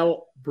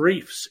file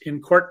briefs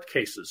in court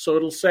cases. So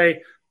it'll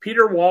say,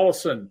 Peter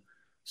Wallison,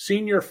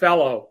 senior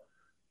fellow,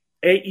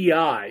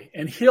 AEI,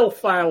 and he'll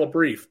file a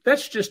brief.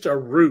 That's just a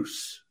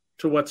ruse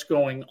to what's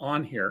going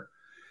on here.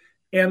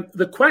 And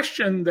the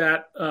question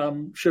that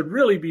should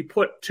really be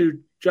put to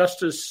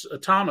Justice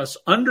Thomas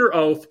under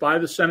oath by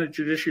the Senate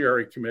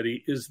Judiciary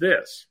Committee is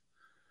this.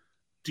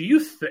 Do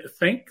you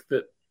think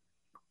that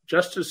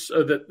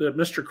that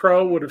Mr.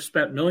 Crow would have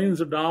spent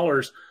millions of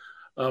dollars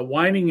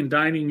wining and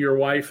dining your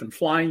wife and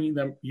flying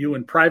you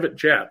in private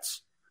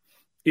jets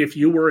if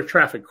you were a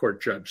traffic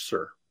court judge,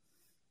 sir?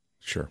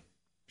 Sure.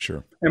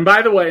 And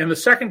by the way, and the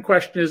second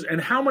question is, and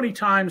how many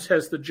times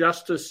has the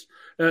Justice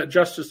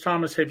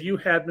Thomas, have you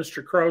had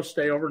Mr. Crow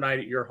stay overnight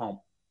at your home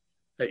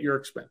at your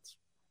expense?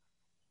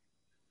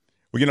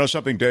 Well, you know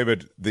something,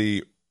 David,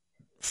 the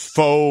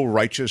faux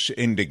righteous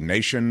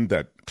indignation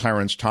that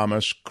Clarence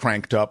Thomas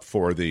cranked up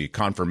for the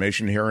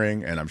confirmation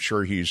hearing, and I'm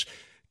sure he's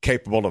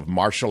capable of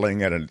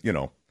marshaling at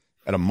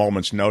a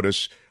moment's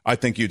notice. I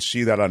think you'd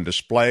see that on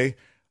display.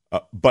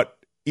 But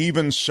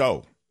even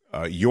so,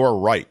 you're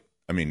right.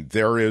 I mean,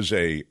 there is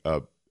and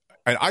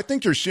I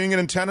think you're seeing it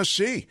in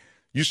Tennessee.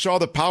 You saw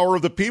the power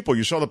of the people.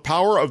 You saw the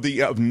power of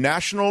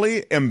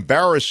nationally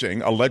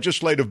embarrassing a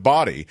legislative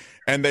body,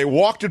 and they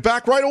walked it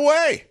back right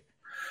away.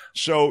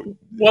 So,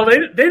 well, they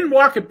didn't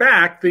walk it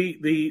back.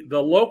 The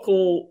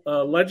local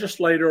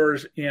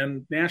legislators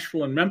in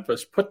Nashville and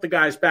Memphis put the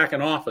guys back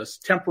in office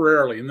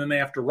temporarily, and then they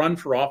have to run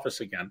for office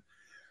again.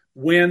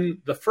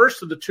 When the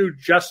first of the two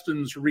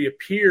Justins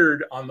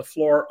reappeared on the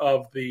floor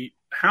of the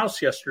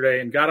House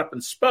yesterday and got up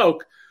and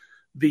spoke,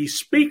 the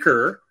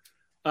speaker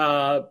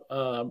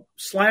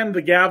slammed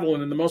the gavel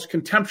and in the most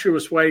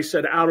contemptuous way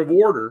said, "Out of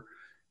order."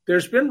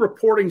 There's been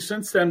reporting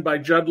since then by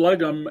Judd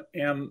Legum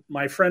and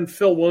my friend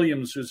Phil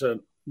Williams, who's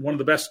one of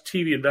the best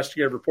TV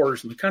investigative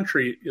reporters in the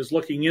country, is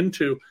looking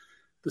into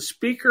the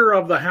Speaker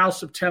of the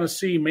House of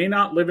Tennessee may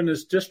not live in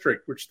his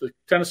district, which the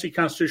Tennessee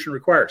Constitution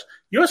requires.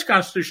 U.S.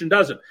 Constitution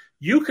doesn't.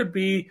 You could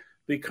be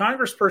the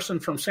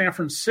congressperson from San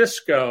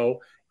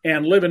Francisco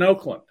and live in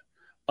Oakland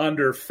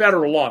under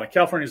federal law. Now,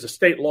 California is a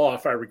state law,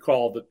 if I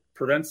recall, that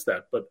prevents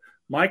that. But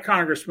my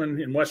congressman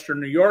in Western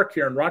New York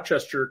here in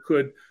Rochester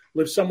could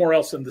live somewhere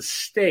else in the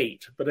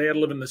state, but they had to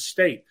live in the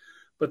state.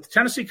 But the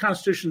Tennessee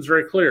Constitution is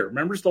very clear.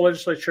 Members of the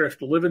legislature have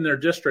to live in their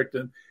district,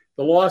 and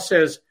the law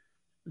says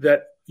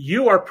that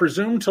you are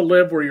presumed to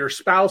live where your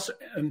spouse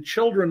and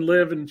children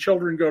live and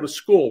children go to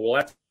school. Well,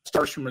 that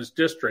starts from his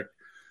district.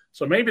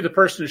 So maybe the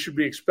person who should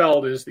be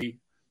expelled is the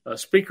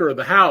Speaker of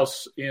the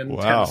House in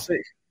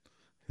Tennessee.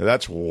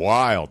 That's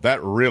wild.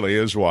 That really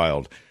is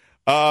wild.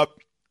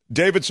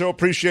 David, so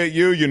appreciate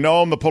you. You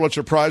know him, the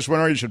Pulitzer Prize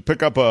winner. You should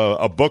pick up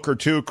a book or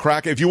two.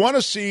 Crack. If you want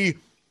to see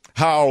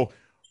how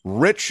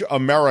rich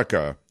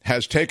America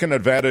has taken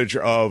advantage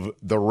of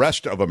the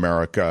rest of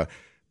America,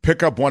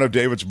 pick up one of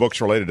David's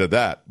books related to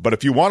that. But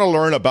if you want to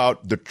learn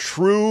about the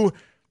true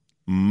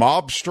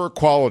mobster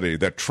quality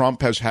that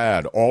Trump has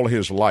had all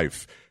his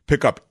life,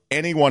 pick up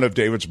any one of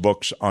David's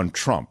books on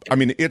Trump. I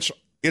mean, it's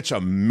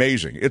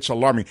amazing. It's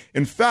alarming.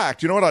 In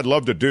fact, you know what I'd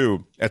love to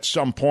do at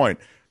some point?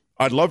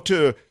 I'd love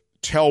to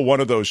tell one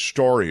of those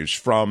stories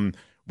from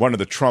one of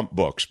the Trump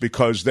books,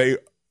 because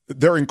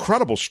they're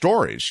incredible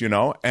stories, you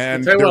know,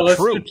 and they're true.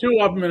 Let's do two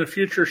of them in a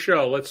future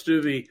show. Let's do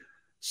the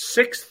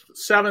 6th,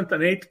 7th,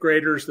 and 8th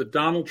graders that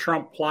Donald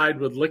Trump plied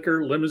with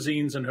liquor,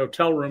 limousines, and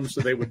hotel rooms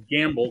so they would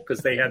gamble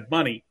because they had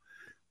money.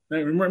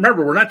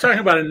 Remember, we're not talking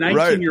about a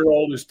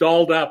 19-year-old who's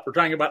dolled up. We're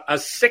talking about a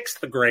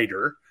 6th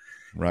grader.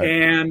 Right.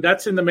 And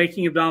that's in The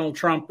Making of Donald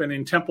Trump and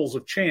in Temples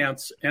of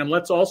Chance. And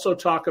let's also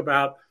talk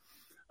about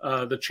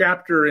the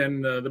chapter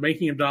in The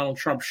Making of Donald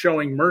Trump,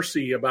 Showing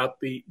Mercy, about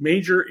the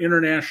major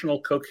international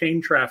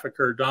cocaine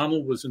trafficker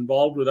Donald was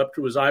involved with up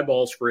to his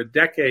eyeballs for a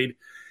decade,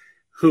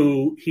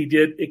 who he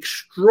did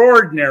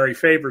extraordinary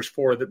favors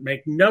for that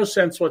make no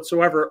sense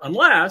whatsoever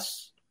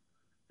unless,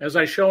 as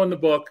I show in the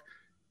book,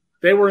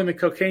 they were in the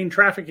cocaine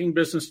trafficking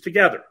business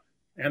together.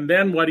 And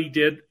then what he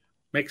did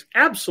makes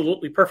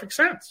absolutely perfect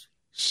sense.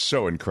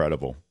 So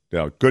incredible.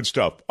 Yeah, good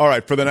stuff. All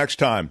right, for the next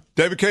time.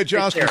 David Cay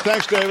Johnston.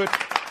 Thanks, David.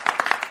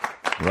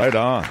 Right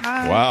on.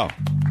 Hi. Wow.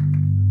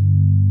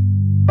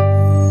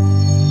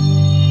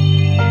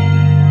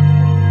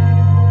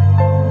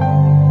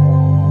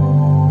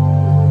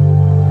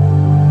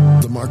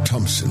 The Mark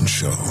Thompson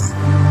Show.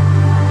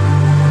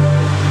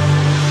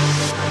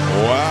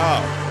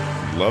 Wow.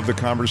 Love the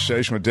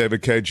conversation with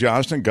David Cay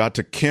Johnston. Got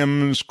to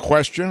Kim's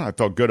question. I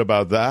felt good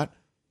about that.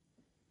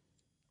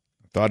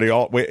 Thought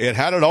it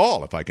had it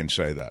all, if I can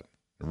say that.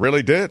 It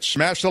really did.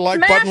 Smash the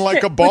like button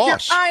like a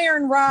boss. With your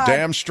iron rod.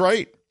 Damn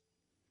straight.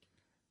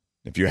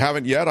 If you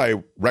haven't yet,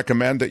 I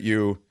recommend that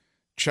you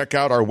check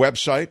out our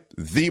website,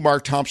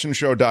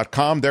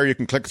 themarkthompsonshow.com. There you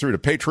can click through to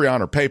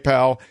Patreon or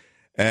PayPal.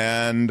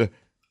 And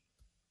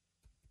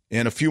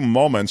in a few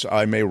moments,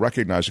 I may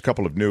recognize a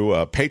couple of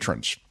new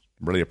patrons.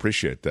 Really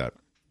appreciate that.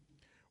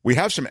 We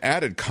have some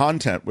added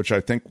content, which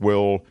I think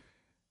will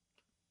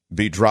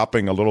be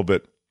dropping a little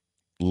bit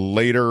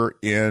later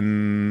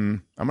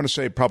in, I'm going to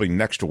say probably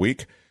next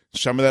week.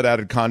 Some of that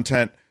added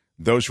content,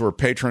 those who are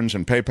patrons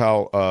and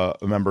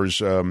PayPal members,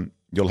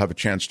 you'll have a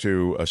chance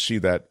to see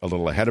that a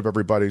little ahead of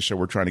everybody. So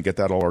we're trying to get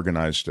that all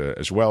organized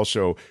as well,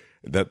 so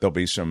that there'll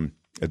be some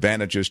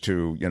advantages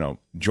to, you know,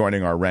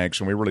 joining our ranks,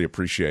 and we really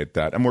appreciate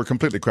that. And we're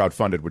completely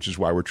crowdfunded, which is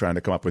why we're trying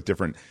to come up with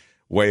different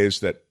ways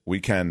that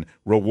we can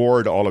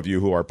reward all of you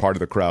who are part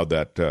of the crowd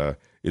that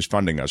is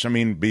funding us. I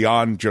mean,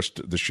 beyond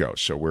just the show.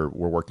 So we're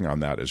working on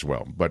that as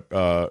well. But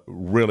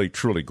really,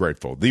 truly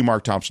grateful.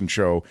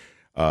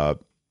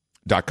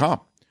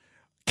 TheMarkThompsonShow.com.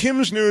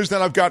 Kim's News,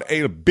 then I've got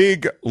a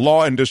big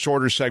law and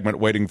disorder segment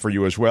waiting for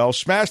you as well.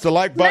 Smash the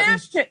like button.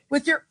 Smash it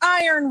with your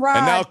iron rod.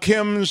 And now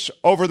Kim's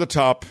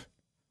over-the-top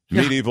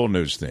medieval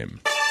news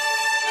theme.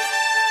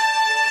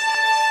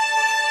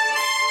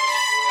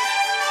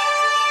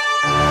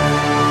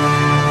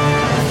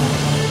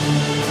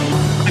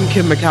 I'm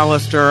Kim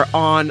McAllister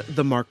on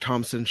The Mark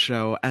Thompson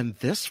Show, and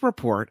this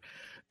report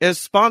is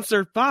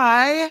sponsored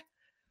by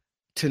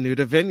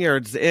Tenuta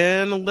Vineyards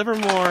in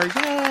Livermore.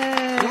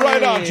 Yay!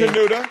 Right on,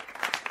 Tenuta.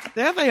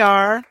 There they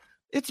are.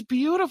 It's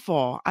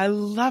beautiful. I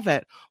love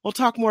it. We'll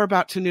talk more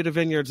about Tenuta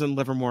Vineyards in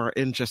Livermore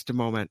in just a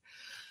moment.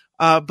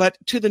 But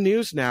to the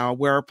news now,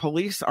 where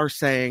police are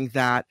saying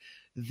that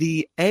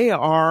the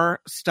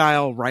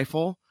AR-style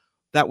rifle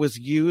that was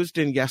used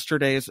in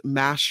yesterday's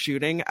mass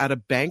shooting at a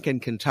bank in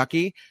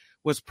Kentucky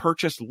was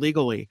purchased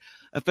legally.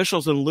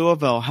 Officials in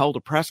Louisville held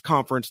a press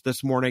conference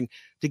this morning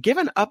to give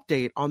an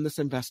update on this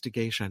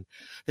investigation.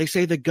 They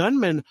say the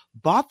gunman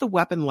bought the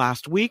weapon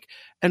last week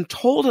and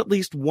told at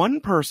least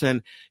one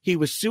person he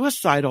was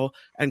suicidal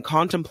and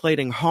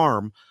contemplating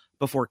harm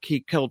before he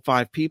killed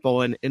 5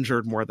 people and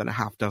injured more than a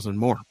half dozen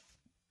more.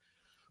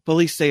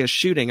 Police say a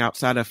shooting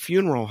outside a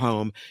funeral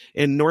home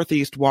in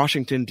Northeast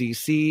Washington,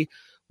 D.C.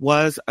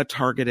 was a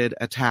targeted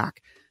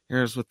attack.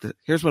 Here's what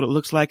it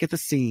looks like at the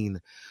scene.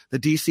 The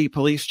D.C.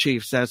 police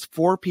chief says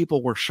 4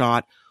 people were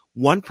shot.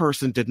 1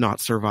 person did not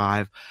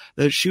survive.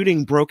 The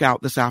shooting broke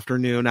out this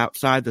afternoon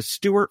outside the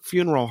Stewart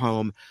Funeral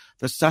Home.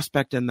 The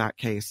suspect in that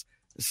case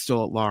is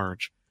still at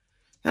large.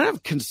 Kind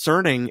of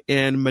concerning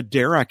in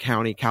Madera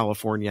County,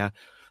 California.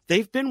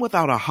 They've been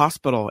without a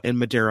hospital in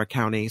Madera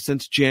County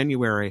since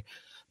January.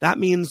 That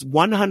means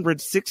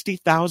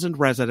 160,000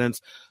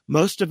 residents,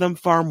 most of them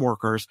farm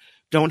workers,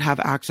 don't have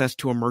access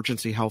to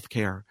emergency health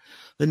care.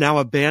 The now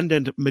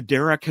abandoned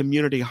Madera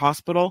Community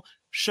Hospital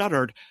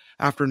shuttered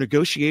after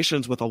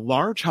negotiations with a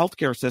large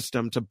healthcare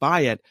system to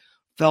buy it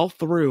fell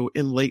through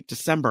in late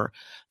December.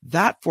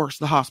 That forced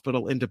the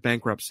hospital into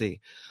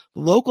bankruptcy.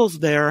 Locals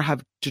there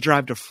have to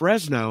drive to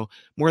Fresno,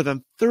 more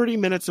than 30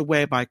 minutes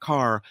away by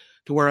car,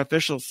 to where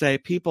officials say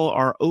people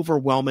are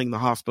overwhelming the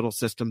hospital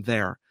system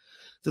there.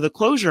 So the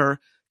closure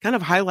kind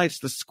of highlights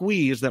the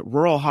squeeze that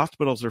rural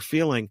hospitals are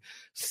feeling.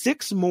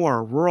 6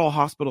 more rural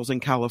hospitals in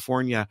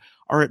California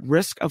are at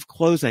risk of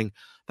closing,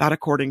 that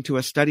according to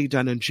a study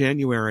done in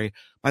January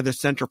by the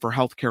Center for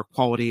Healthcare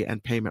Quality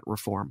and Payment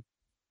Reform.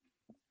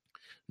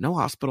 No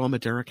hospital in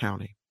Madera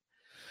County.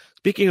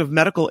 Speaking of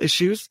medical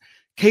issues,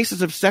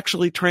 cases of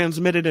sexually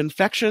transmitted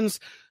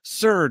infections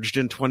surged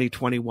in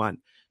 2021.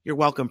 You're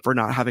welcome for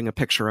not having a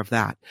picture of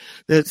that.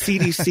 The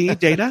CDC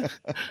data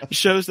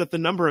shows that the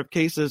number of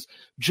cases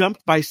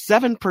jumped by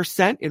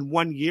 7% in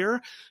 1 year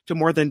to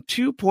more than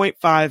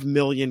 2.5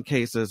 million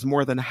cases.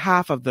 More than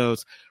half of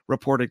those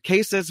reported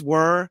cases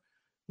were,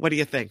 what do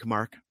you think,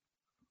 Mark?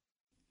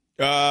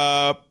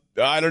 I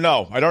don't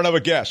know. I don't have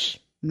a guess.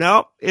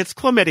 No, it's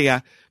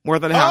chlamydia. More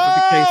than half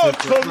of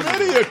the cases.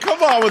 Chlamydia.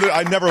 Come on with it.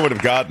 I never would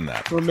have gotten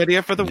that.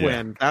 Chlamydia for the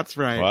win. That's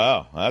right.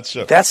 Wow.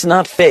 That's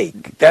not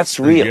fake. That's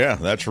real. Yeah,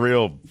 that's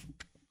real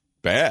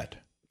bad.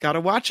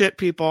 Gotta watch it,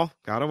 people.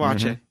 Gotta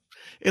watch it.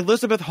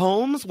 Elizabeth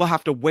Holmes will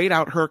have to wait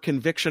out her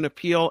conviction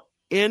appeal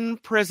in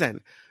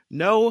prison.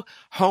 No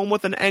home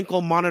with an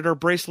ankle monitor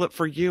bracelet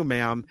for you,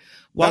 ma'am.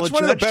 That's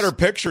one of the better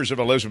pictures of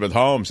Elizabeth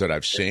Holmes that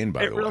I've seen,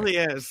 by the way. It really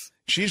is.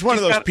 She's one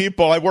of those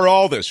people, we're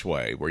all this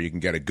way, where you can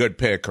get a good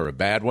pic or a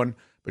bad one.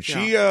 But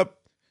she's had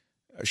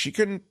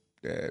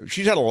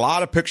a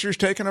lot of pictures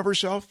taken of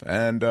herself,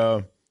 and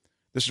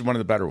this is one of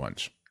the better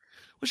ones.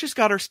 Well, she's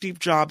got her Steve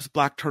Jobs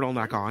black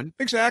turtleneck on.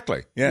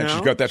 Exactly. Yeah,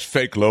 she's got that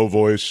fake low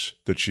voice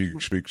that she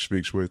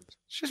speaks with.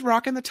 She's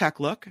rocking the tech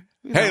look.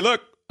 Hey,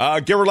 look,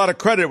 give her a lot of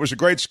credit. It was a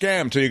great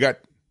scam until you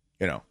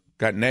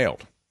got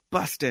nailed.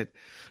 Busted.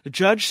 The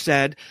judge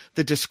said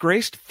the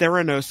disgraced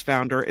Theranos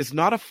founder is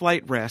not a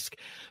flight risk,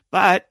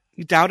 but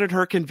he doubted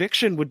her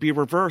conviction would be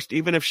reversed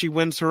even if she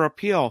wins her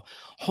appeal.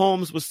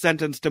 Holmes was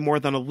sentenced to more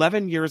than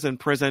 11 years in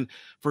prison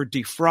for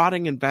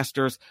defrauding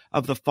investors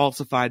of the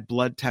falsified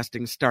blood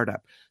testing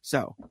startup.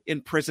 So,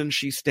 in prison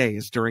she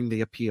stays during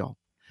the appeal.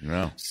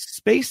 Yeah.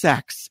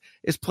 SpaceX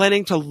is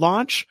planning to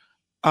launch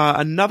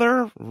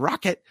another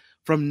rocket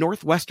from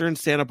northwestern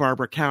Santa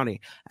Barbara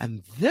County,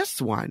 and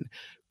this one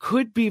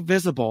could be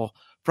visible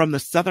from the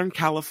Southern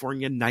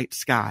California night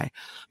sky.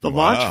 The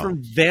launch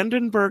from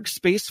Vandenberg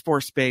Space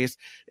Force Base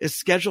is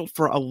scheduled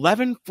for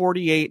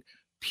 11:48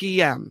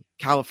 p.m.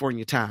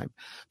 California time.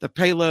 The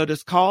payload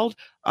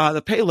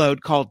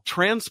called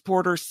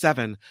Transporter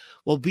 7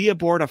 will be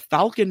aboard a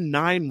Falcon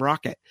 9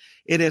 rocket.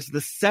 It is the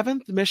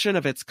 7th mission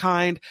of its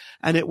kind,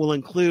 and it will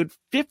include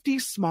 50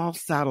 small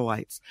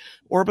satellites.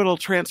 Orbital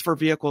transfer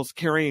vehicles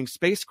carrying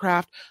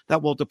spacecraft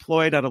that will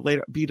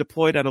be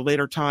deployed at a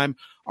later time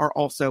are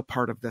also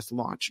part of this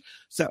launch.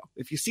 So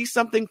if you see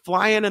something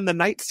flying in the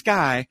night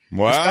sky,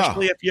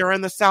 especially if you're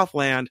in the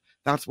Southland,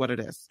 that's what it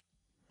is.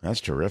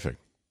 That's terrific.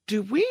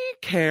 Do we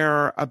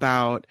care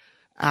about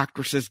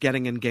actresses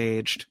getting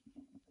engaged?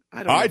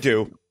 I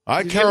do.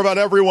 I care about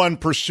everyone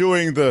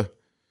pursuing the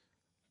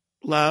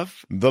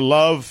love,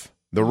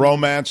 the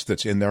romance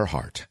that's in their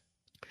heart.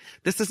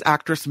 This is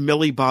actress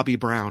Millie Bobby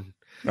Brown.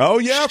 Oh,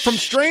 yeah, from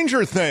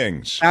Stranger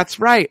Things. That's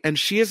right. And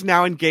she is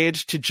now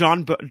engaged to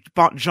John Bon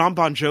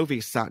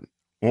Jovi's son.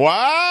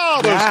 Wow,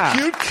 those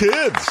cute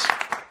kids.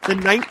 The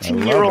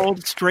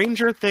 19-year-old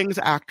Stranger Things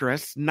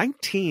actress,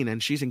 19,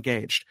 and she's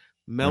engaged.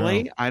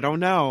 Millie, I don't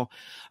know.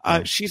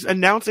 She's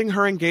announcing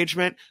her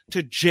engagement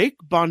to Jake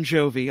Bon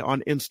Jovi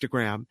on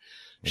Instagram.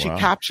 She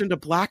captioned a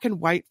black and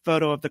white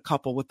photo of the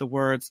couple with the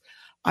words,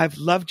 "I've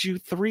loved you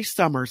 3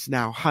 summers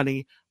now,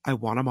 honey. I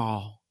want them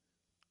all."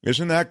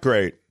 Isn't that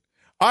great?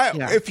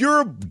 If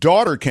your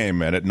daughter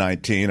came in at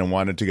 19 and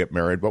wanted to get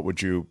married, what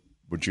would you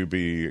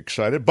be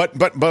excited? But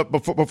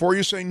before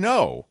you say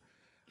no,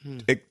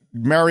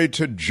 married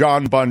to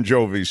John Bon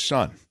Jovi's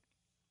son?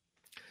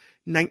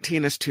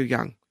 19 is too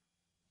young.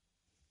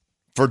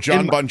 For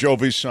John Bon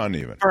Jovi's son,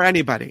 even. For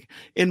anybody,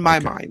 in my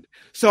mind.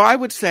 So I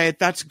would say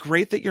that's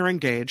great that you're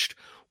engaged.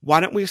 Why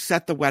don't we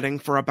set the wedding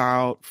for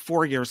about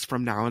 4 years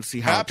from now and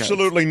see how it goes?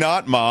 Absolutely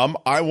not, Mom.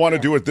 I want to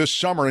do it this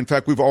summer. In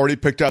fact, we've already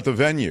picked out the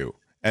venue.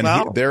 And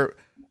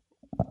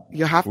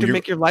you have to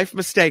make your life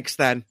mistakes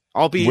then.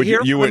 I'll be here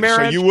for the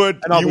marriage, so you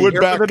would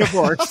back for the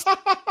divorce.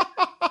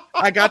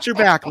 I got your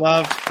back,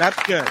 love.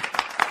 That's good.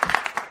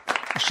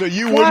 So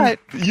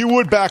you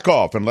would back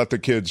off and let the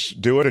kids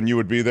do it, and you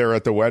would be there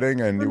at the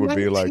wedding, and you would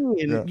be like,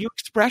 you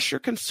express your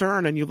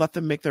concern and you let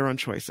them make their own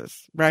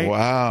choices, right?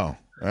 Wow,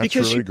 that's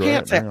because really you great.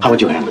 Can't say, how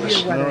would you handle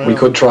this? We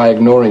could try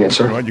ignoring it,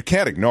 sir. Well, you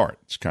can't ignore it.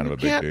 It's kind of a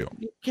big deal.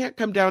 You can't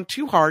come down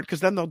too hard because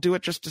then they'll do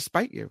it just to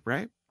spite you,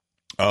 right?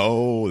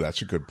 Oh,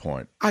 that's a good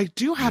point. I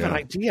do have an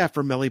idea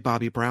for Millie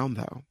Bobby Brown,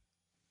 though.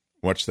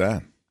 What's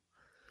that?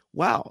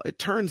 Well, it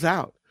turns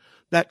out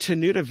that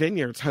Tenuta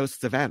Vineyards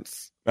hosts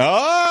events.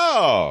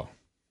 Oh,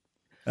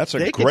 that's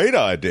a great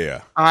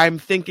idea. I'm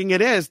thinking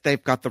it is.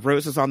 They've got the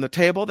roses on the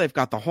table. They've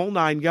got the whole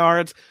 9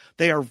 yards.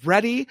 They are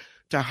ready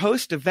to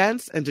host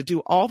events and to do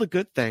all the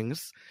good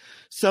things.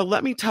 So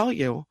let me tell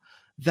you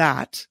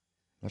that.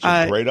 That's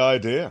a great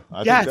idea.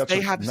 I think that's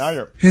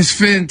It's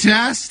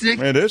fantastic.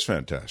 It is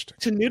fantastic.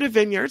 Tenuta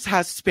Vineyards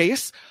has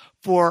space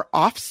for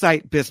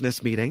off-site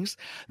business meetings.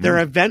 Their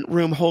event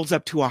room holds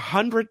up to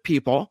 100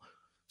 people.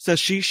 So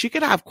she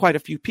could have quite a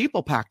few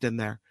people packed in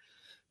there.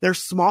 Their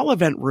small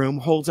event room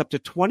holds up to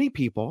 20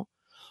 people.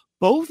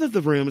 Both of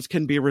the rooms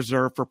can be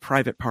reserved for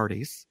private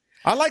parties.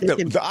 I like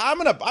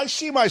I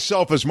see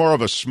myself as more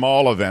of a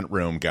small event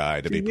room guy,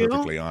 to be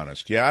perfectly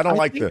honest. Yeah, I don't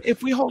like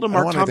if we hold a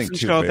Mark Thompson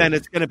show event,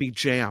 it's going to be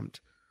jammed.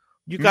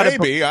 You got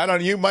maybe I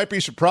don't. You might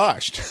be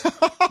surprised.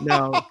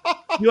 No,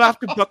 you have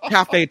to book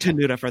Cafe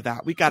Tenuta for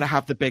that. We got to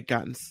have the big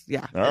guns.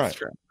 Yeah, that's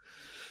true.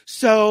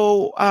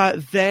 So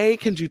they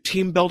can do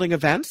team building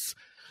events.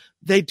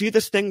 They do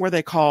this thing where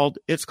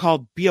it's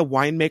called Be a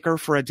Winemaker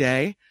for a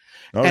Day.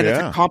 It's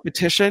a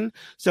competition.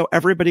 So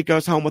everybody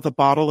goes home with a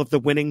bottle of the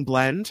winning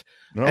blend.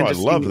 Oh, I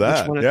love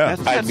that. Yeah.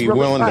 I'd be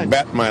willing to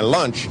bet my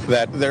lunch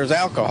that there's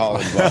alcohol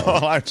involved.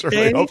 Well, I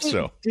certainly hope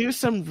so. Do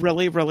some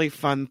really, really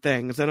fun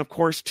things. And of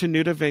course,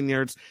 Tenuta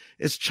Vineyards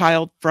is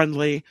child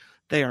friendly.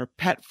 They are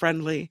pet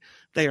friendly.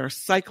 They are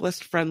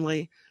cyclist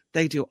friendly.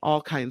 They do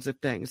all kinds of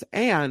things.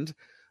 And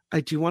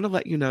I do want to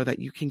let you know that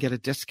you can get a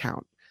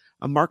discount.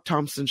 A Mark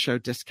Thompson Show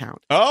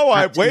discount.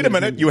 Oh, wait a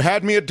minute. You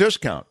had me a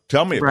discount.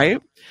 Tell me about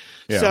it.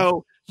 Yeah.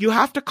 So you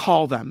have to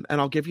call them, and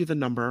I'll give you the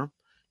number.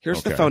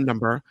 Here's the phone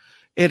number.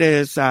 It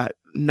is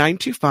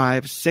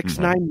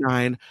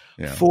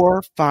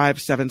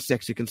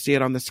 925-699-4576. You can see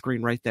it on the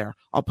screen right there.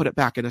 I'll put it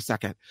back in a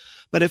second.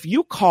 But if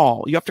you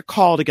call, you have to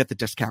call to get the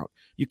discount.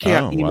 You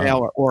can't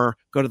email or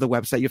go to the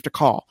website. You have to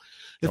call.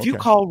 If you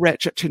call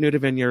Rich at Tenuta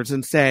Vineyards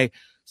and say,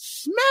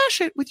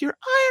 smash it with your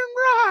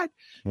iron rod,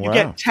 you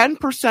get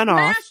 10%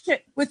 off. Smash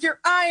it with your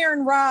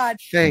iron rod.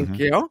 Thank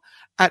you.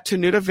 At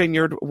Tenuta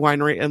Vineyard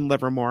Winery in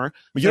Livermore.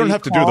 But you don't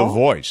have to do the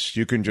voice.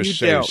 You can just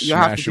say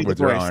smash it with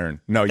your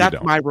iron. No, you don't.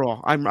 That's my rule.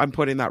 I'm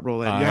putting that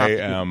rule in.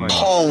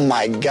 Oh,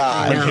 my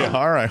God. Yeah,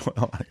 all right.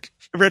 Well,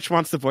 Rich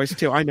wants the voice,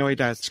 too. I know he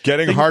does. It's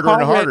getting harder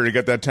and harder to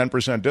get that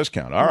 10%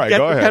 discount. All right,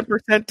 go ahead.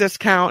 10%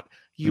 discount.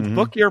 You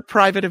book your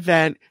private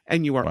event,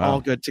 and you are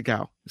all good to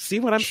go. See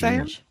what I'm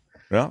saying?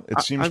 Well,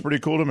 it seems pretty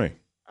cool to me.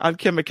 I'm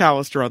Kim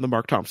McAllister on The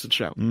Mark Thompson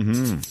Show.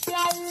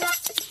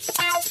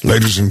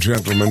 Ladies and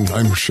gentlemen,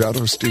 I'm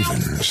Shadow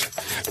Stevens.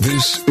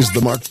 This is The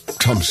Mark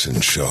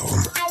Thompson Show.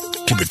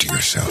 Keep it to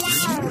yourself.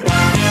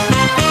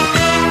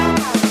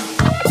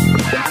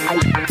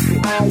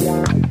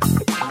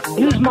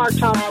 Who's Mark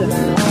Thompson?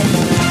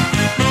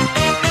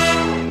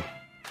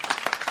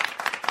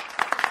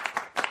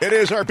 It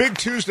is our Big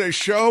Tuesday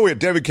show. We had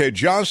David Cay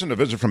Johnston, a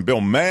visit from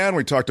Bill Mann.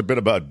 We talked a bit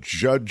about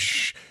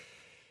judgeships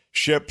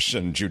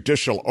and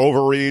judicial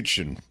overreach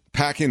and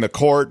packing the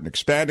court and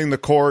expanding the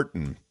court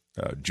and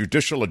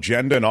judicial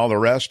agenda and all the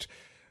rest.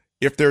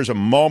 If there's a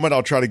moment,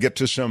 I'll try to get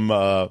to some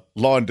law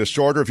and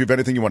disorder. If you have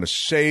anything you want to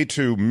say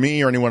to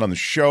me or anyone on the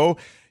show,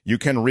 you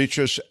can reach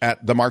us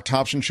at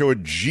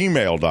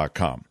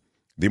themarkthompsonshow@gmail.com.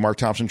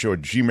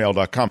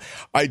 themarkthompsonshow@gmail.com.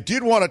 I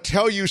did want to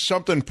tell you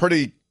something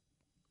pretty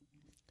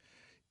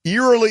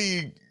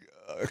eerily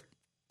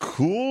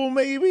cool,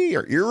 maybe,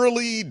 or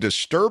eerily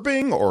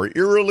disturbing, or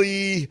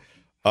eerily...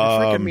 You're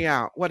freaking me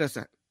out. What is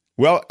it?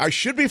 Well, I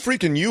should be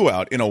freaking you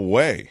out in a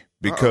way,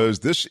 because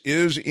this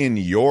is in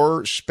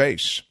your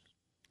space.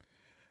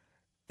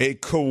 A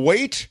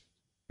Kuwait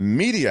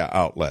media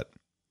outlet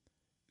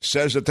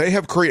says that they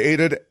have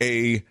created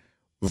a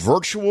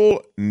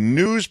virtual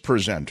news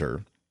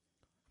presenter.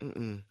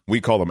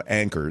 We call them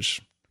anchors,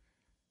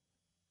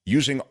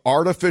 using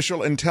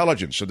artificial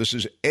intelligence. So this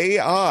is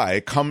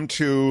AI come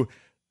to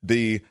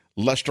the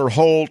Lester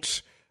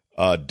Holt,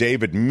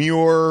 David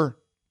Muir,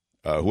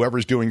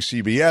 whoever's doing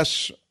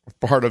CBS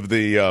part of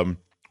the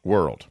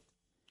world.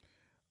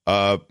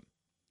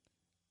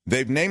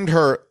 They've named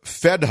her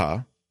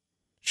Fedha.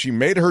 She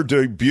made her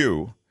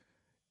debut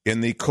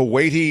in the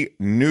Kuwaiti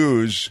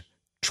News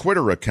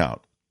Twitter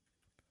account.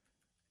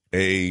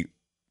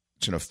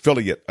 It's an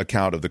affiliate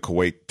account of the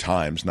Kuwait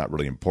Times, not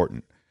really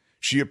important.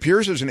 She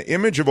appears as an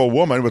image of a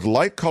woman with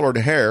light-colored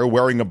hair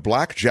wearing a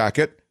black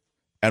jacket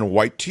and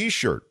white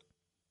T-shirt.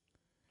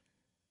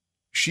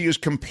 She is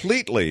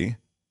completely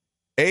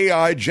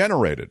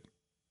AI-generated.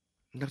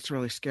 That's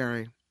really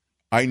scary.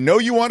 I know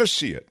you want to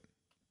see it.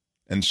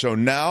 And so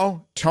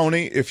now,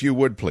 Tony, if you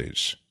would,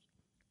 please.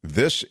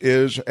 This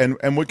is,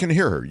 and we can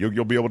hear her.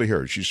 You'll be able to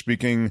hear her. She's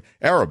speaking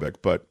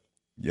Arabic, but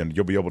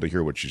you'll be able to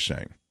hear what she's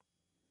saying.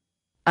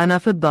 أنا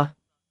فضة.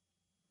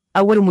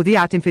 أول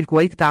مذيعة في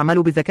الكويت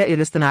تعمل بالذكاء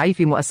الاصطناعي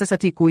في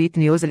مؤسسة كويت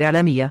نيوز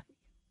الإعلامية.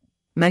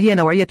 ما هي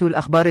نوعية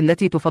الأخبار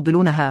التي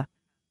تفضلونها؟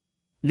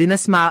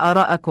 لنسمع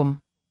آراءكم.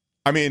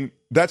 I mean,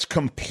 that's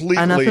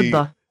completely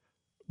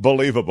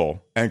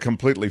believable and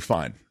completely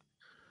fine.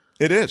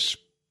 It is.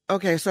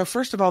 Okay, so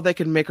first of all, they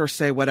can make her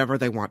say whatever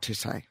they want to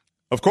say.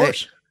 Of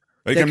course.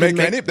 They can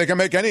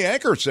make any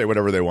anchor say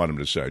whatever they want them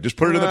to say. Just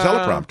put it in the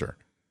teleprompter.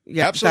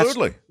 Yeah,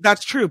 absolutely.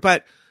 That's true,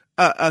 but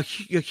a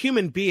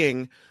human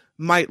being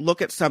might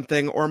look at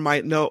something or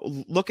might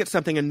look at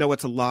something and know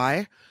it's a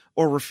lie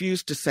or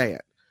refuse to say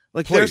it.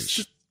 Like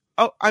Please.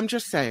 I'm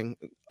just saying.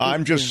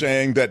 I'm just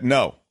saying that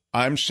no.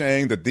 I'm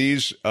saying that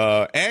these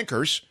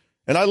anchors,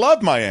 and I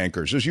love my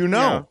anchors, as you know.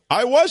 Yeah.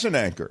 I was an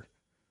anchor.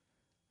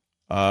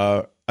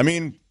 I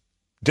mean,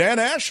 Dan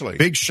Ashley.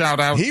 Big shout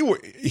out.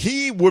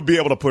 He would be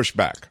able to push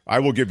back. I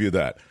will give you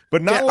that.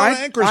 But not a lot of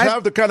anchors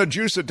have the kind of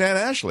juice that Dan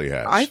Ashley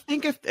has. I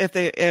think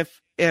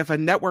if a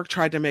network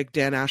tried to make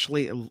Dan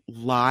Ashley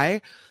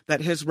lie,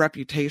 that his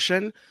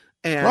reputation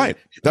and right.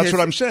 That's what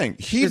I'm saying.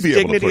 He'd be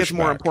able to push back. His dignity is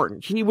more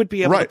important. He would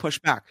be able to push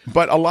back.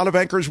 But a lot of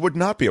anchors would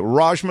not be.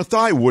 Raj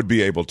Mathai would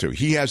be able to.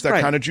 He has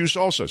that kind of juice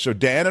also. So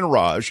Dan and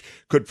Raj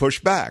could push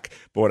back.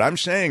 But what I'm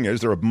saying is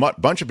there are a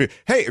bunch of people.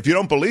 Hey, if you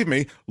don't believe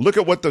me, look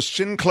at what the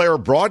Sinclair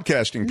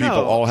Broadcasting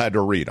people all had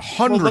to read.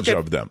 Hundreds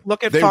of them.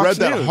 Look at they Fox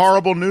read News. That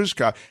horrible news.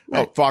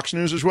 Fox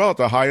News as well at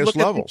the highest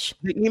levels.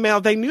 The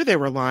email, they knew they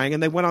were lying,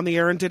 and they went on the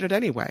air and did it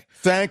anyway.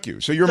 Thank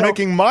you. So you're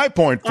making my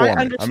point for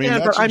me. I mean,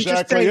 that's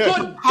exactly it.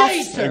 Good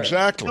day, sir.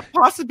 Exactly. The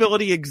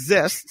possibility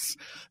exists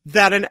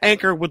that an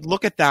anchor would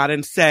look at that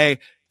and say,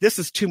 this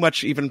is too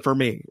much even for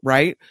me,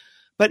 right?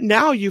 But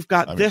now you've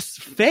got this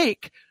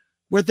fake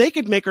where they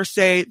could make her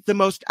say the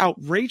most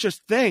outrageous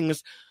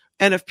things,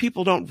 and if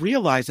people don't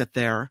realize it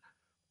they're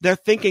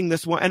thinking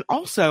this one. And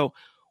also,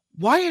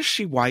 why is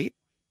she white?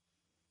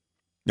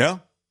 Yeah.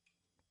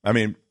 I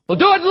mean, we'll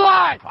do it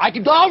live.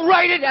 I'll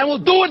write it and we'll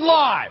do it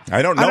live.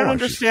 I don't know. I don't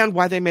understand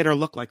why they made her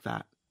look like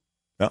that.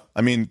 No,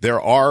 I mean,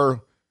 there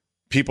are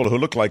people who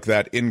look like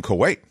that in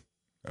Kuwait.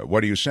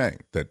 What are you saying?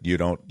 That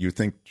you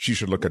think she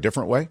should look a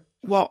different way?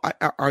 Well,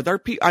 are there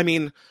people? I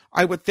mean,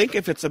 I would think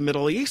if it's a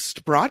Middle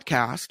East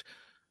broadcast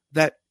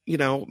that,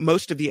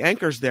 most of the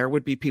anchors there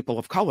would be people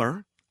of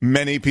color.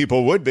 Many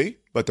people would be,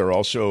 but they're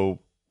also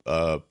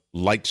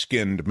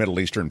light-skinned Middle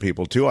Eastern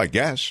people too, I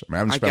guess. I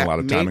haven't spent a lot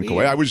of time in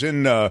Kuwait. I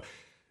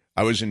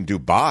was in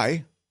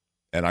Dubai,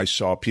 and I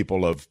saw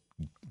people of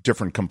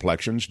different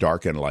complexions,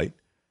 dark and light.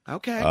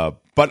 Okay.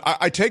 But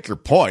I take your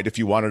point. If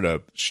you wanted a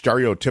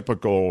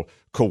stereotypical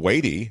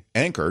Kuwaiti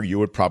anchor, you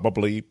would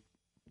probably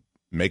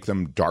make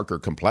them darker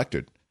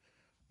complected.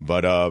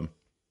 But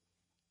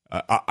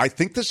I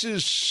think this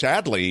is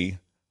sadly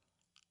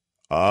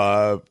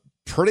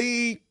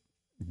pretty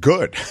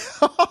good.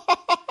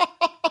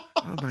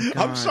 Oh my God.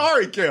 I'm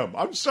sorry, Kim.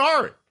 I'm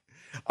sorry.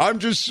 I'm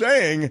just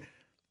saying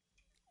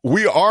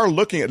we are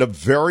looking at a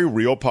very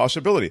real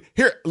possibility.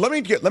 Here, let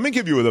me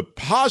give you the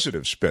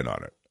positive spin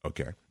on it.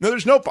 Okay. No,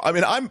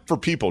 I'm for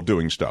people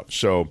doing stuff.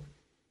 So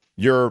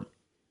you're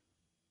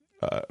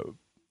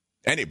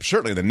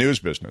certainly in the news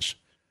business.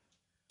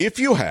 If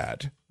you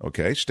had,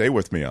 stay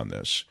with me on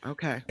this.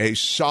 Okay. A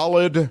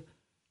solid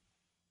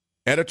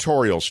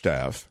editorial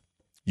staff,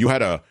 you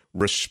had a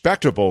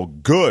respectable,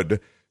 good,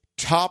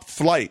 top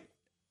flight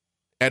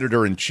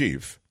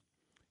editor-in-chief,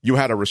 you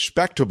had a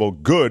respectable,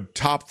 good,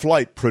 top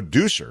flight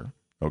producer,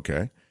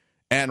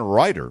 and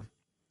writer,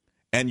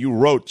 and you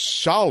wrote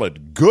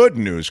solid, good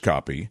news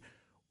copy,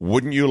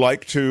 wouldn't you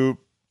like to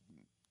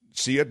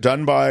see it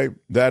done by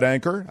that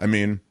anchor? I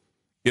mean,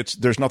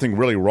 there's nothing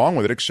really wrong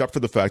with it except for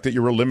the fact that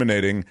you're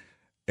eliminating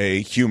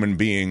a human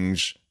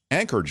being's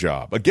anchor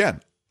job.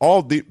 Again,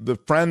 all the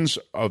friends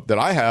that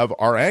I have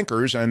are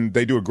anchors, and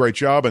they do a great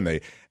job, and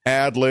they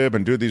ad-lib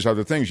and do these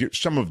other things.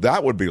 Some of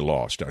that would be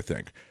lost, I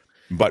think.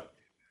 But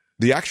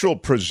the actual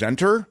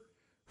presenter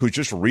who's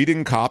just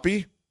reading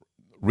copy,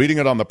 reading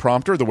it on the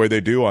prompter the way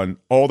they do on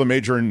all the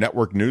major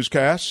network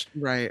newscasts.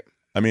 Right.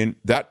 I mean,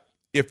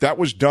 if that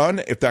was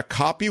done, if that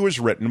copy was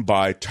written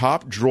by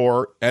top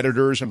drawer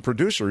editors and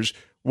producers,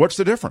 what's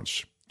the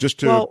difference? Just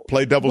to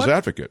play devil's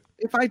advocate.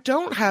 If I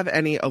don't have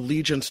any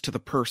allegiance to the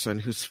person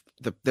who's,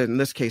 in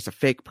this case, a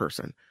fake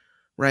person,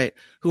 right,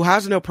 who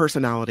has no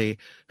personality,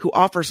 who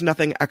offers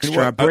nothing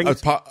extra,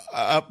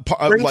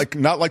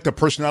 not like the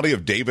personality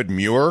of David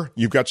Muir.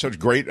 You've got such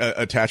great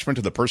attachment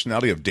to the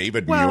personality of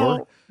David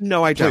Muir.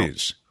 No, I don't.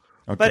 Please.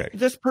 Okay. But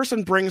this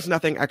person brings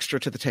nothing extra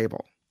to the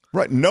table.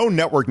 Right. No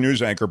network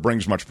news anchor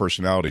brings much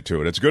personality to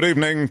it. It's good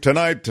evening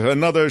tonight.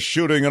 Another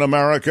shooting in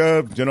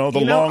America.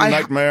 Long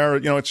nightmare.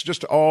 It's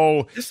just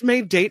all. This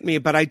may date me,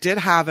 but I did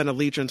have an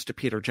allegiance to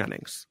Peter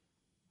Jennings.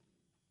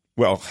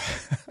 Well,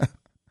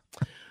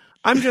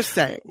 I'm just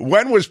saying.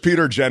 When was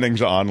Peter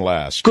Jennings on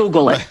last?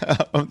 Google it.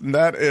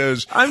 That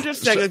is. I'm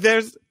just saying.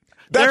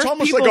 That's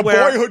almost like a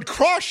boyhood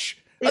crush.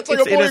 That's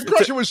like a boyhood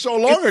crush. It was so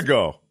long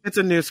ago. It's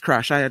a news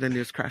crush. I had a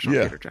news crush on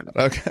Peter Jennings.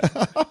 Okay.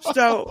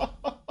 So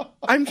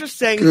I'm just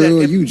saying Girl,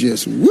 that you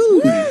just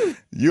woo.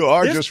 You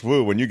are just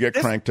woo when you get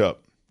cranked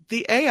up.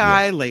 The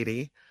AI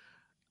lady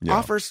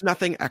offers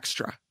nothing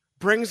extra,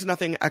 brings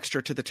nothing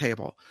extra to the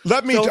table.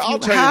 I'll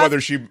tell you whether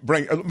she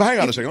brings. Hang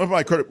on a second. Let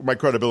me put my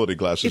credibility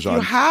glasses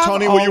on.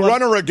 Tony, will you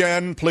run her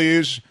again,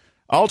 please?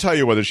 I'll tell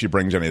you whether she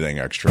brings anything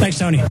extra. Thanks,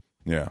 Tony.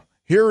 Yeah.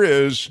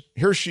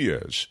 Here she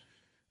is.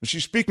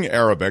 She's speaking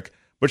Arabic,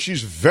 but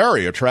she's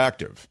very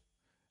attractive.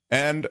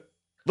 And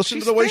listen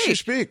to the way she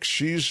speaks.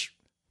 She's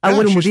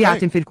أول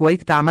مذيعة في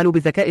الكويت تعمل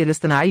بالذكاء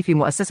الاصطناعي في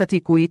مؤسسة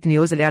كويت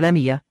نيوز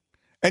الإعلامية.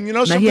 And you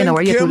know ما هي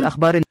نوعية Kim?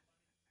 الأخبار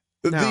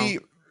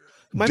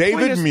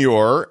David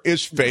Muir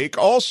is fake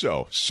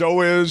also.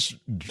 So is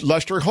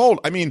Lester Holt.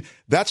 I mean,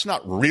 that's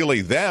not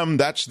really them.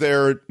 That's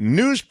their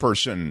news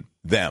person,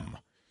 them.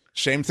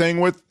 Same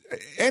thing with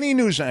any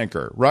news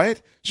anchor,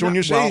 right? So when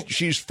you say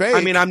she's fake.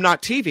 I mean, I'm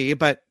not TV,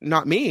 but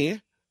not me.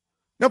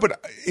 No,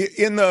 but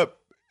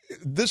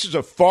this is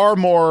a far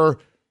more.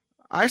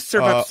 I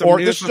serve up some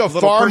news this is a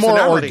with far more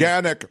personality.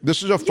 organic.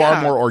 This is a far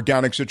more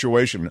organic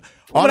situation.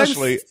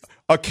 Honestly,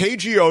 a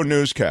KGO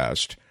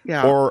newscast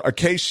or a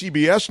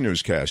KCBS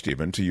newscast,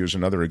 even to use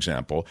another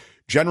example,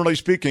 generally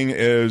speaking,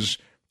 is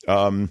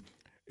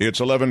it's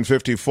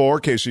 11:54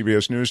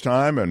 KCBS news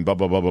time and blah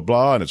blah blah blah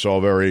blah, and it's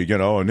all very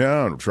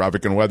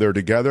traffic and weather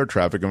together,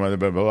 traffic and weather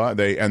blah blah blah.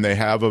 They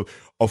have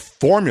a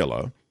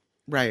formula.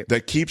 Right.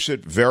 That keeps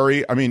it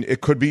very,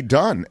 it could be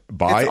done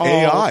by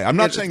AI. I'm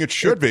not saying it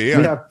should be.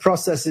 We have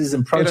processes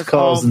and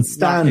protocols and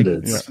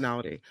standards.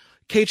 Personality.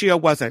 KGO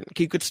wasn't.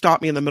 He could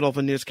stop me in the middle of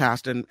a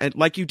newscast and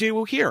like you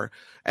do here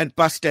and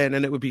bust in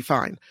and it would be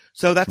fine.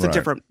 So that's a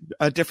different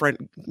thing.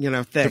 Different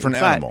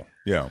animal.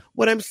 Yeah.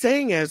 What I'm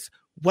saying is,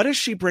 what does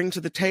she bring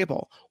to the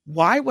table?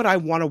 Why would I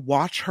want to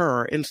watch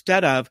her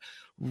instead of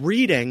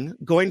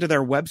going to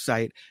their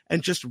website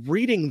and just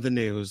reading the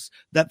news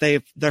that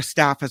their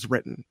staff has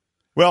written?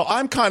 Well,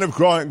 I'm kind of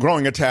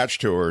growing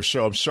attached to her,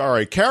 so I'm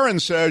sorry. Karen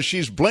says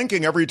she's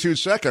blinking every 2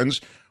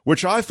 seconds,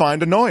 which I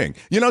find annoying.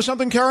 You know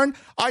something, Karen?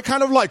 I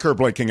kind of like her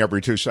blinking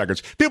every 2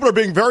 seconds. People are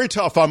being very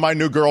tough on my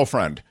new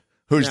girlfriend,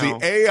 who's the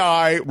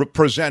AI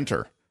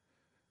presenter.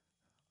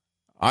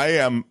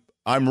 I'm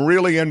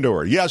really into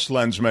her. Yes,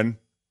 Lensman.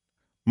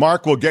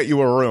 Mark will get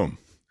you a room.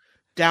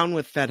 Down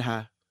with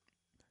Fedha.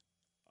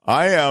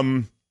 I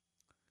am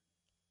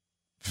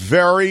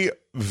very,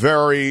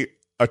 very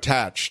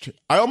attached.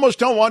 I almost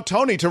don't want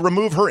Tony to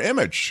remove her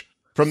image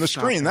from the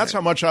screen. That's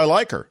how much I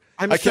like her.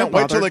 I can't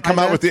wait till they come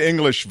out with the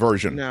English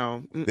version.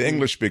 No. The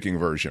English-speaking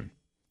version.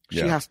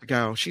 She has to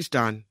go. She's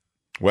done.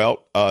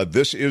 Well,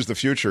 this is the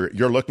future.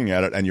 You're looking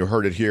at it, and you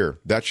heard it here.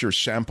 That's your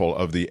sample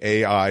of the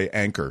AI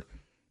anchor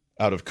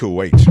out of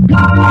Kuwait.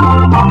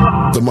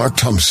 The Mark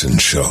Thompson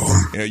Show.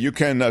 You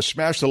can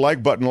smash the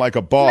like button like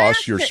a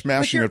boss. You're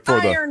smashing it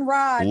for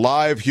the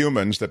live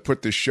humans that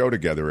put this show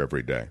together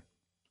every day.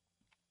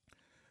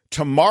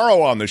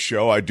 Tomorrow on the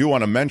show, I do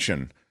want to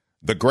mention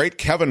the great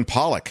Kevin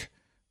Pollak,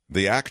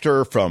 the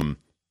actor from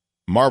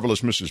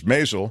Marvelous Mrs.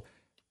 Maisel,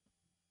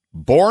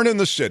 born in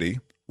the city,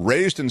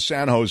 raised in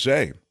San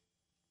Jose.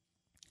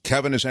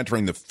 Kevin is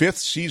entering the 5th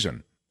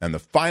season and the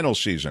final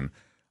season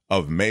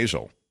of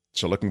Maisel.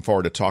 So looking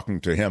forward to talking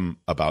to him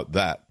about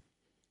that.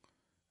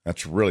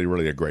 That's really,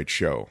 really a great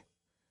show.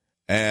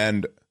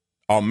 And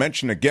I'll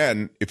mention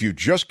again, if you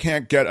just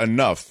can't get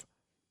enough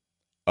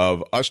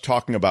of us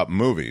talking about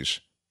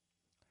movies,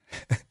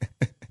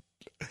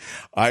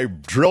 I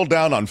drilled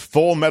down on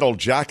Full Metal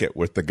Jacket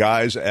with the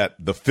guys at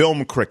the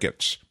Film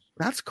Crickets.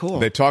 That's cool.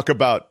 They talk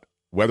about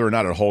whether or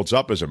not it holds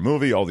up as a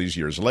movie all these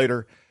years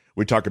later.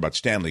 We talk about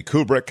Stanley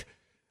Kubrick.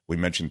 We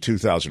mentioned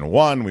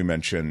 2001. We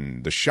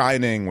mentioned The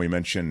Shining. We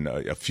mentioned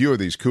a few of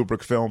these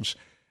Kubrick films.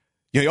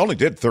 He only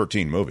did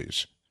 13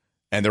 movies,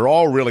 and they're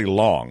all really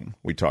long.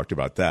 We talked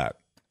about that.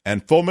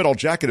 And Full Metal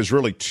Jacket is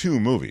really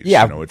 2 movies.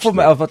 Yeah, I was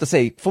about to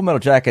say, Full Metal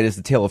Jacket is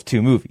the tale of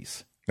 2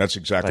 movies. That's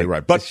exactly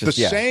right. But the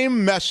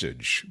same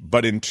message,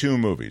 but in 2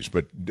 movies.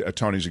 But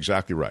Tony's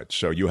exactly right.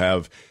 So you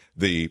have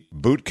the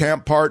boot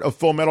camp part of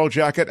Full Metal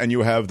Jacket, and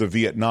you have the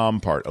Vietnam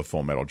part of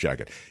Full Metal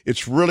Jacket.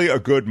 It's really a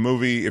good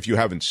movie if you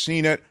haven't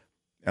seen it.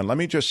 And let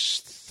me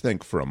just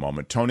think for a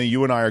moment. Tony,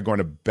 you and I are going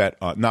to bet,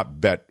 not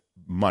bet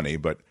money,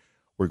 but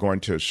we're going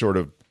to sort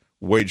of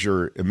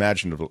wager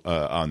imaginative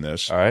on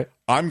this. All right.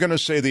 I'm going to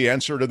say the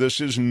answer to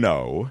this is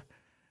no.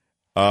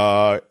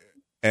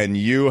 And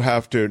you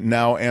have to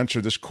now answer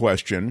this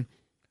question.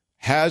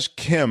 Has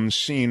Kim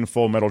seen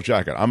Full Metal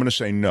Jacket? I'm going to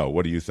say no.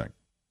 What do you think?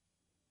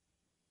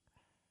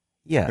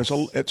 Yes.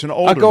 It's an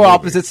older I'll go movie.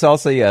 opposite, so I'll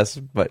say yes.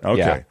 But okay.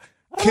 Yeah.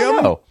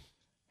 Kim,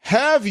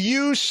 Have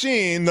you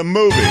seen the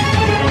movie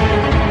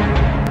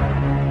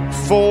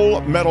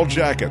Full Metal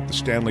Jacket, the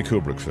Stanley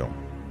Kubrick film?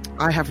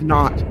 I have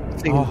not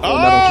seen Full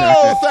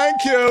Metal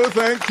Jacket.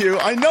 Thank you.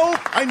 I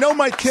know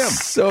Mike Kim.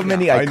 So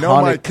many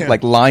iconic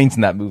like lines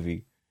in that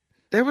movie.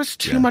 There was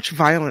too much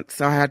violence,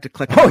 so I had to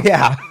click. Oh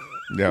yeah.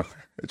 Yeah.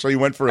 So you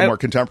went for a more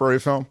contemporary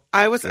film?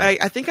 I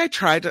think I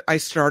tried. I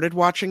started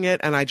watching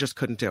it, and I just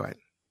couldn't do it.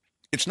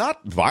 It's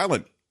not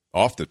violent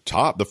off the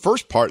top. The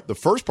first part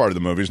of the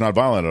movie is not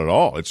violent at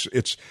all.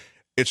 It's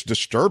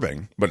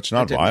disturbing, but it's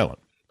not violent.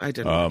 I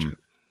didn't watch it.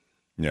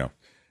 Yeah.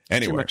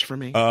 Anyway, too much for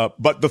me.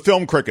 But the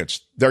film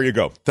Crickets. There you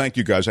go. Thank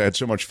you guys. I had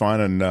so much fun,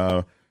 and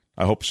I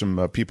hope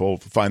some people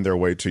find their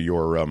way to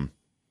your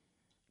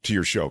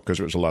show because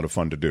it was a lot of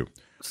fun to do.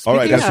 Speaking all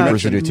right,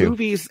 that's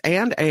movies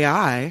and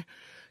AI.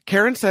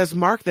 Karen says,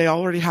 Mark, they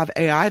already have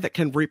AI that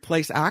can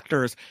replace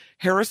actors.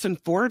 Harrison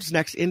Ford's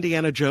next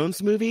Indiana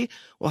Jones movie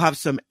will have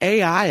some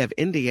AI of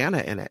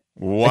Indiana in it.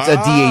 Wow. It's a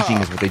de-aging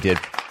is what they did.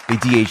 They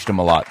de-aged him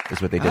a lot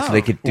is what they did. So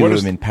they could do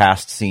him in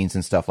past scenes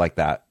and stuff like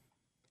that.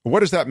 What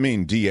does that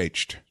mean,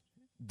 de-aged?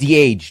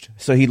 De-aged.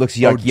 So he looks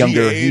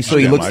younger. So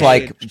he looks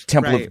like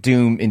Temple of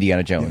Doom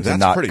Indiana Jones and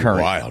not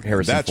current wild.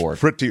 Harrison Ford.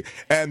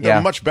 And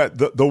much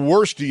better. The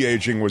worst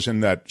de-aging was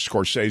in that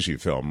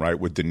Scorsese film, right,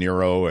 with De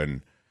Niro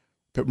and...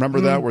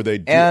 Remember that where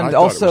they and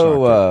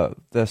also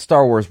the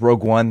Star Wars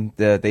Rogue One.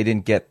 They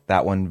didn't get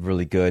that one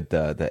really good.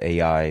 The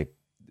AI,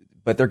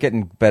 but they're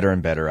getting better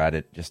and better at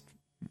it. Just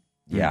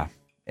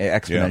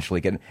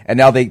exponentially getting. And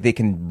now they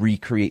can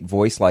recreate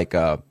voice like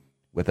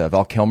with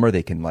Val Kilmer.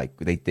 They can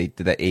they did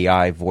that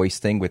AI voice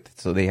thing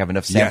so they have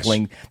enough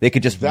sampling. Yes. They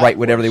could just write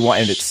whatever they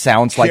want and it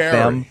sounds like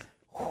them.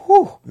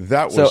 Whew.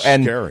 That was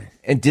scary.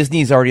 And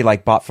Disney's already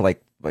bought for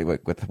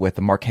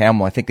with Mark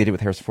Hamill. I think they did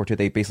with Harrison Ford too.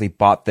 They basically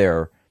bought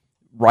their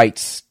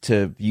rights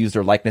to use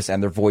their likeness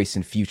and their voice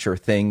in future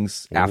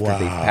things after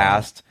they've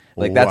passed.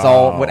 That's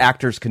all what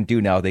actors can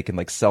do now. They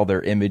can sell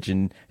their image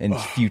in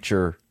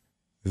future.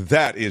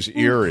 That is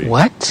eerie.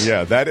 What?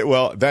 Yeah,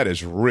 that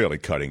is really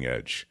cutting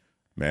edge,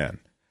 man.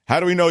 How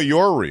do we know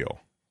you're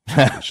real?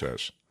 He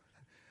says.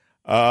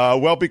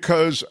 Well,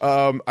 because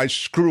I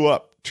screw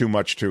up too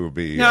much to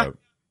be.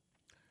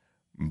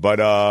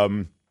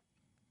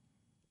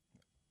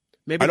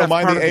 Maybe I don't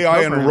mind the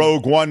AI in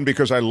Rogue One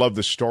because I love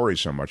the story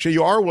so much.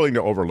 You are willing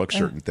to overlook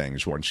certain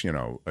things once,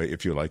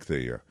 if you like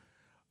the...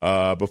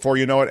 before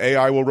you know it,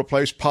 AI will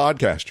replace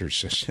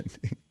podcasters.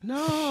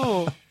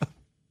 No.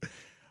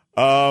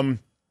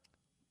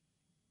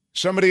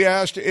 Somebody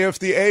asked if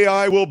the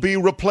AI will be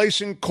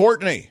replacing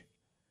Courtney,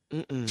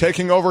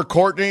 taking over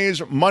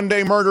Courtney's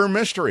Monday Murder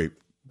Mystery.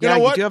 You know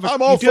what?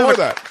 I'm all for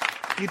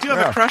that. You do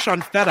have a crush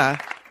on Feta.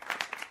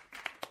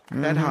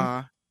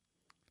 Feta.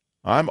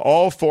 I'm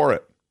all for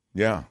it.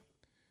 Yeah.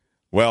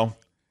 Well,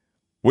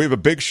 we have a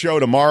big show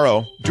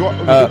tomorrow. Do we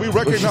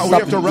recognize? We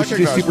have to recognize.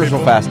 Do Supers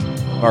real fast.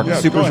 Mark,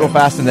 Supers real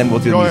fast, and then we'll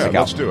do the music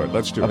out.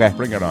 Let's do it. Okay.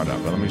 Bring it on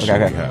up. Let me see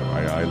what we have.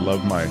 I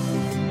love my...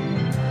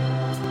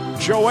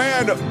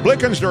 Joanne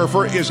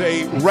Blickensderfer is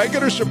a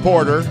regular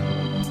supporter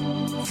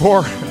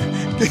for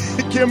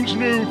Kim's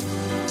new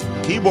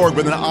keyboard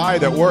with an I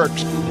that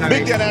works.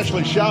 Big Dan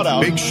Ashley shout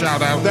out. Big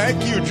shout out.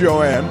 Thank you,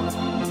 Joanne.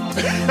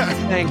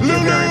 Thank you Lulu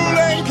very much.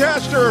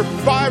 Lancaster,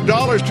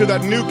 $5 to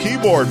that new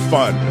keyboard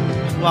fund.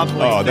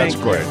 Lovely. Oh, that's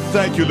great.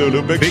 Thank you,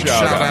 Lulu. Big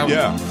shout out.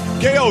 Yeah.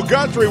 Gail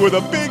Guthrie with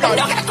a big...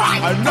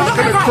 I'm not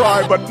going to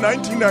cry, but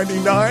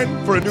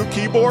 $19.99 for a new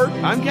keyboard?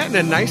 I'm getting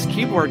a nice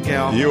keyboard,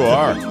 Gail. You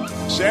are.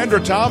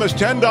 Sandra Thomas,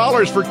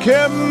 $10 for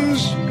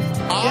Kim's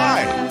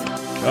eye.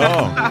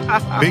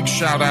 Oh. Big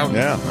shout out.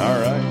 Yeah,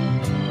 all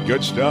right.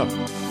 Good stuff.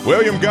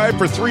 William Guy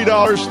for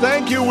 $3.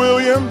 Thank you,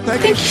 William.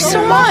 Thank you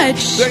so much.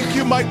 Thank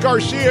you, Mike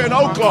Garcia in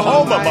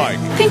Oklahoma, Mike.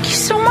 Thank you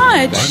so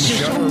much.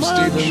 I'm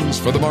Jennifer Stevens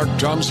for the Mark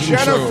Johnson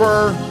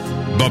Jennifer.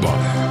 Show.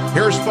 Bye-bye.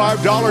 Here's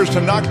 $5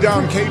 to knock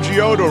down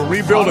KGO to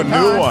rebuild a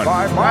new one.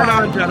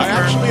 I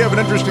actually have an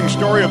interesting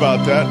story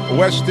about that.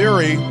 West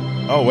Theory.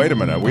 Oh, wait a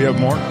minute. We have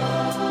more.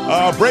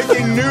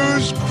 Breaking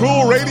news.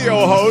 Cruel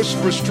radio host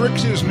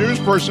restricts his news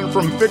person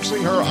from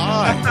fixing her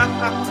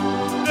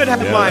eye. Good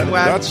headline,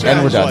 Wes. That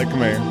sounds like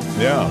me.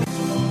 Yeah.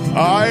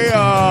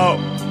 I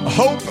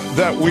hope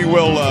that we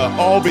will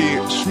all be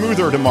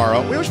smoother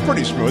tomorrow. It was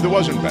pretty smooth. It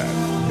wasn't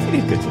bad.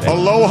 Good today.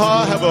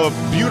 Aloha. Have a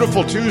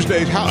beautiful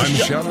Tuesday. I'm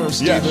Shadow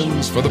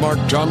Stevens for the Mark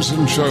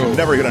Johnson Show.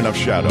 Never get enough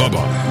Shadow.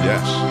 Bye-bye.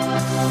 Yes.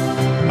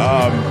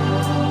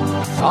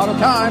 Out of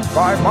time.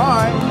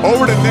 Bye-bye.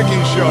 Over to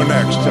Nikki's show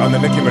next on the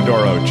Nikki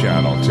Maduro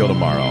channel. Till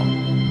tomorrow.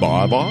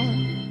 Bye-bye.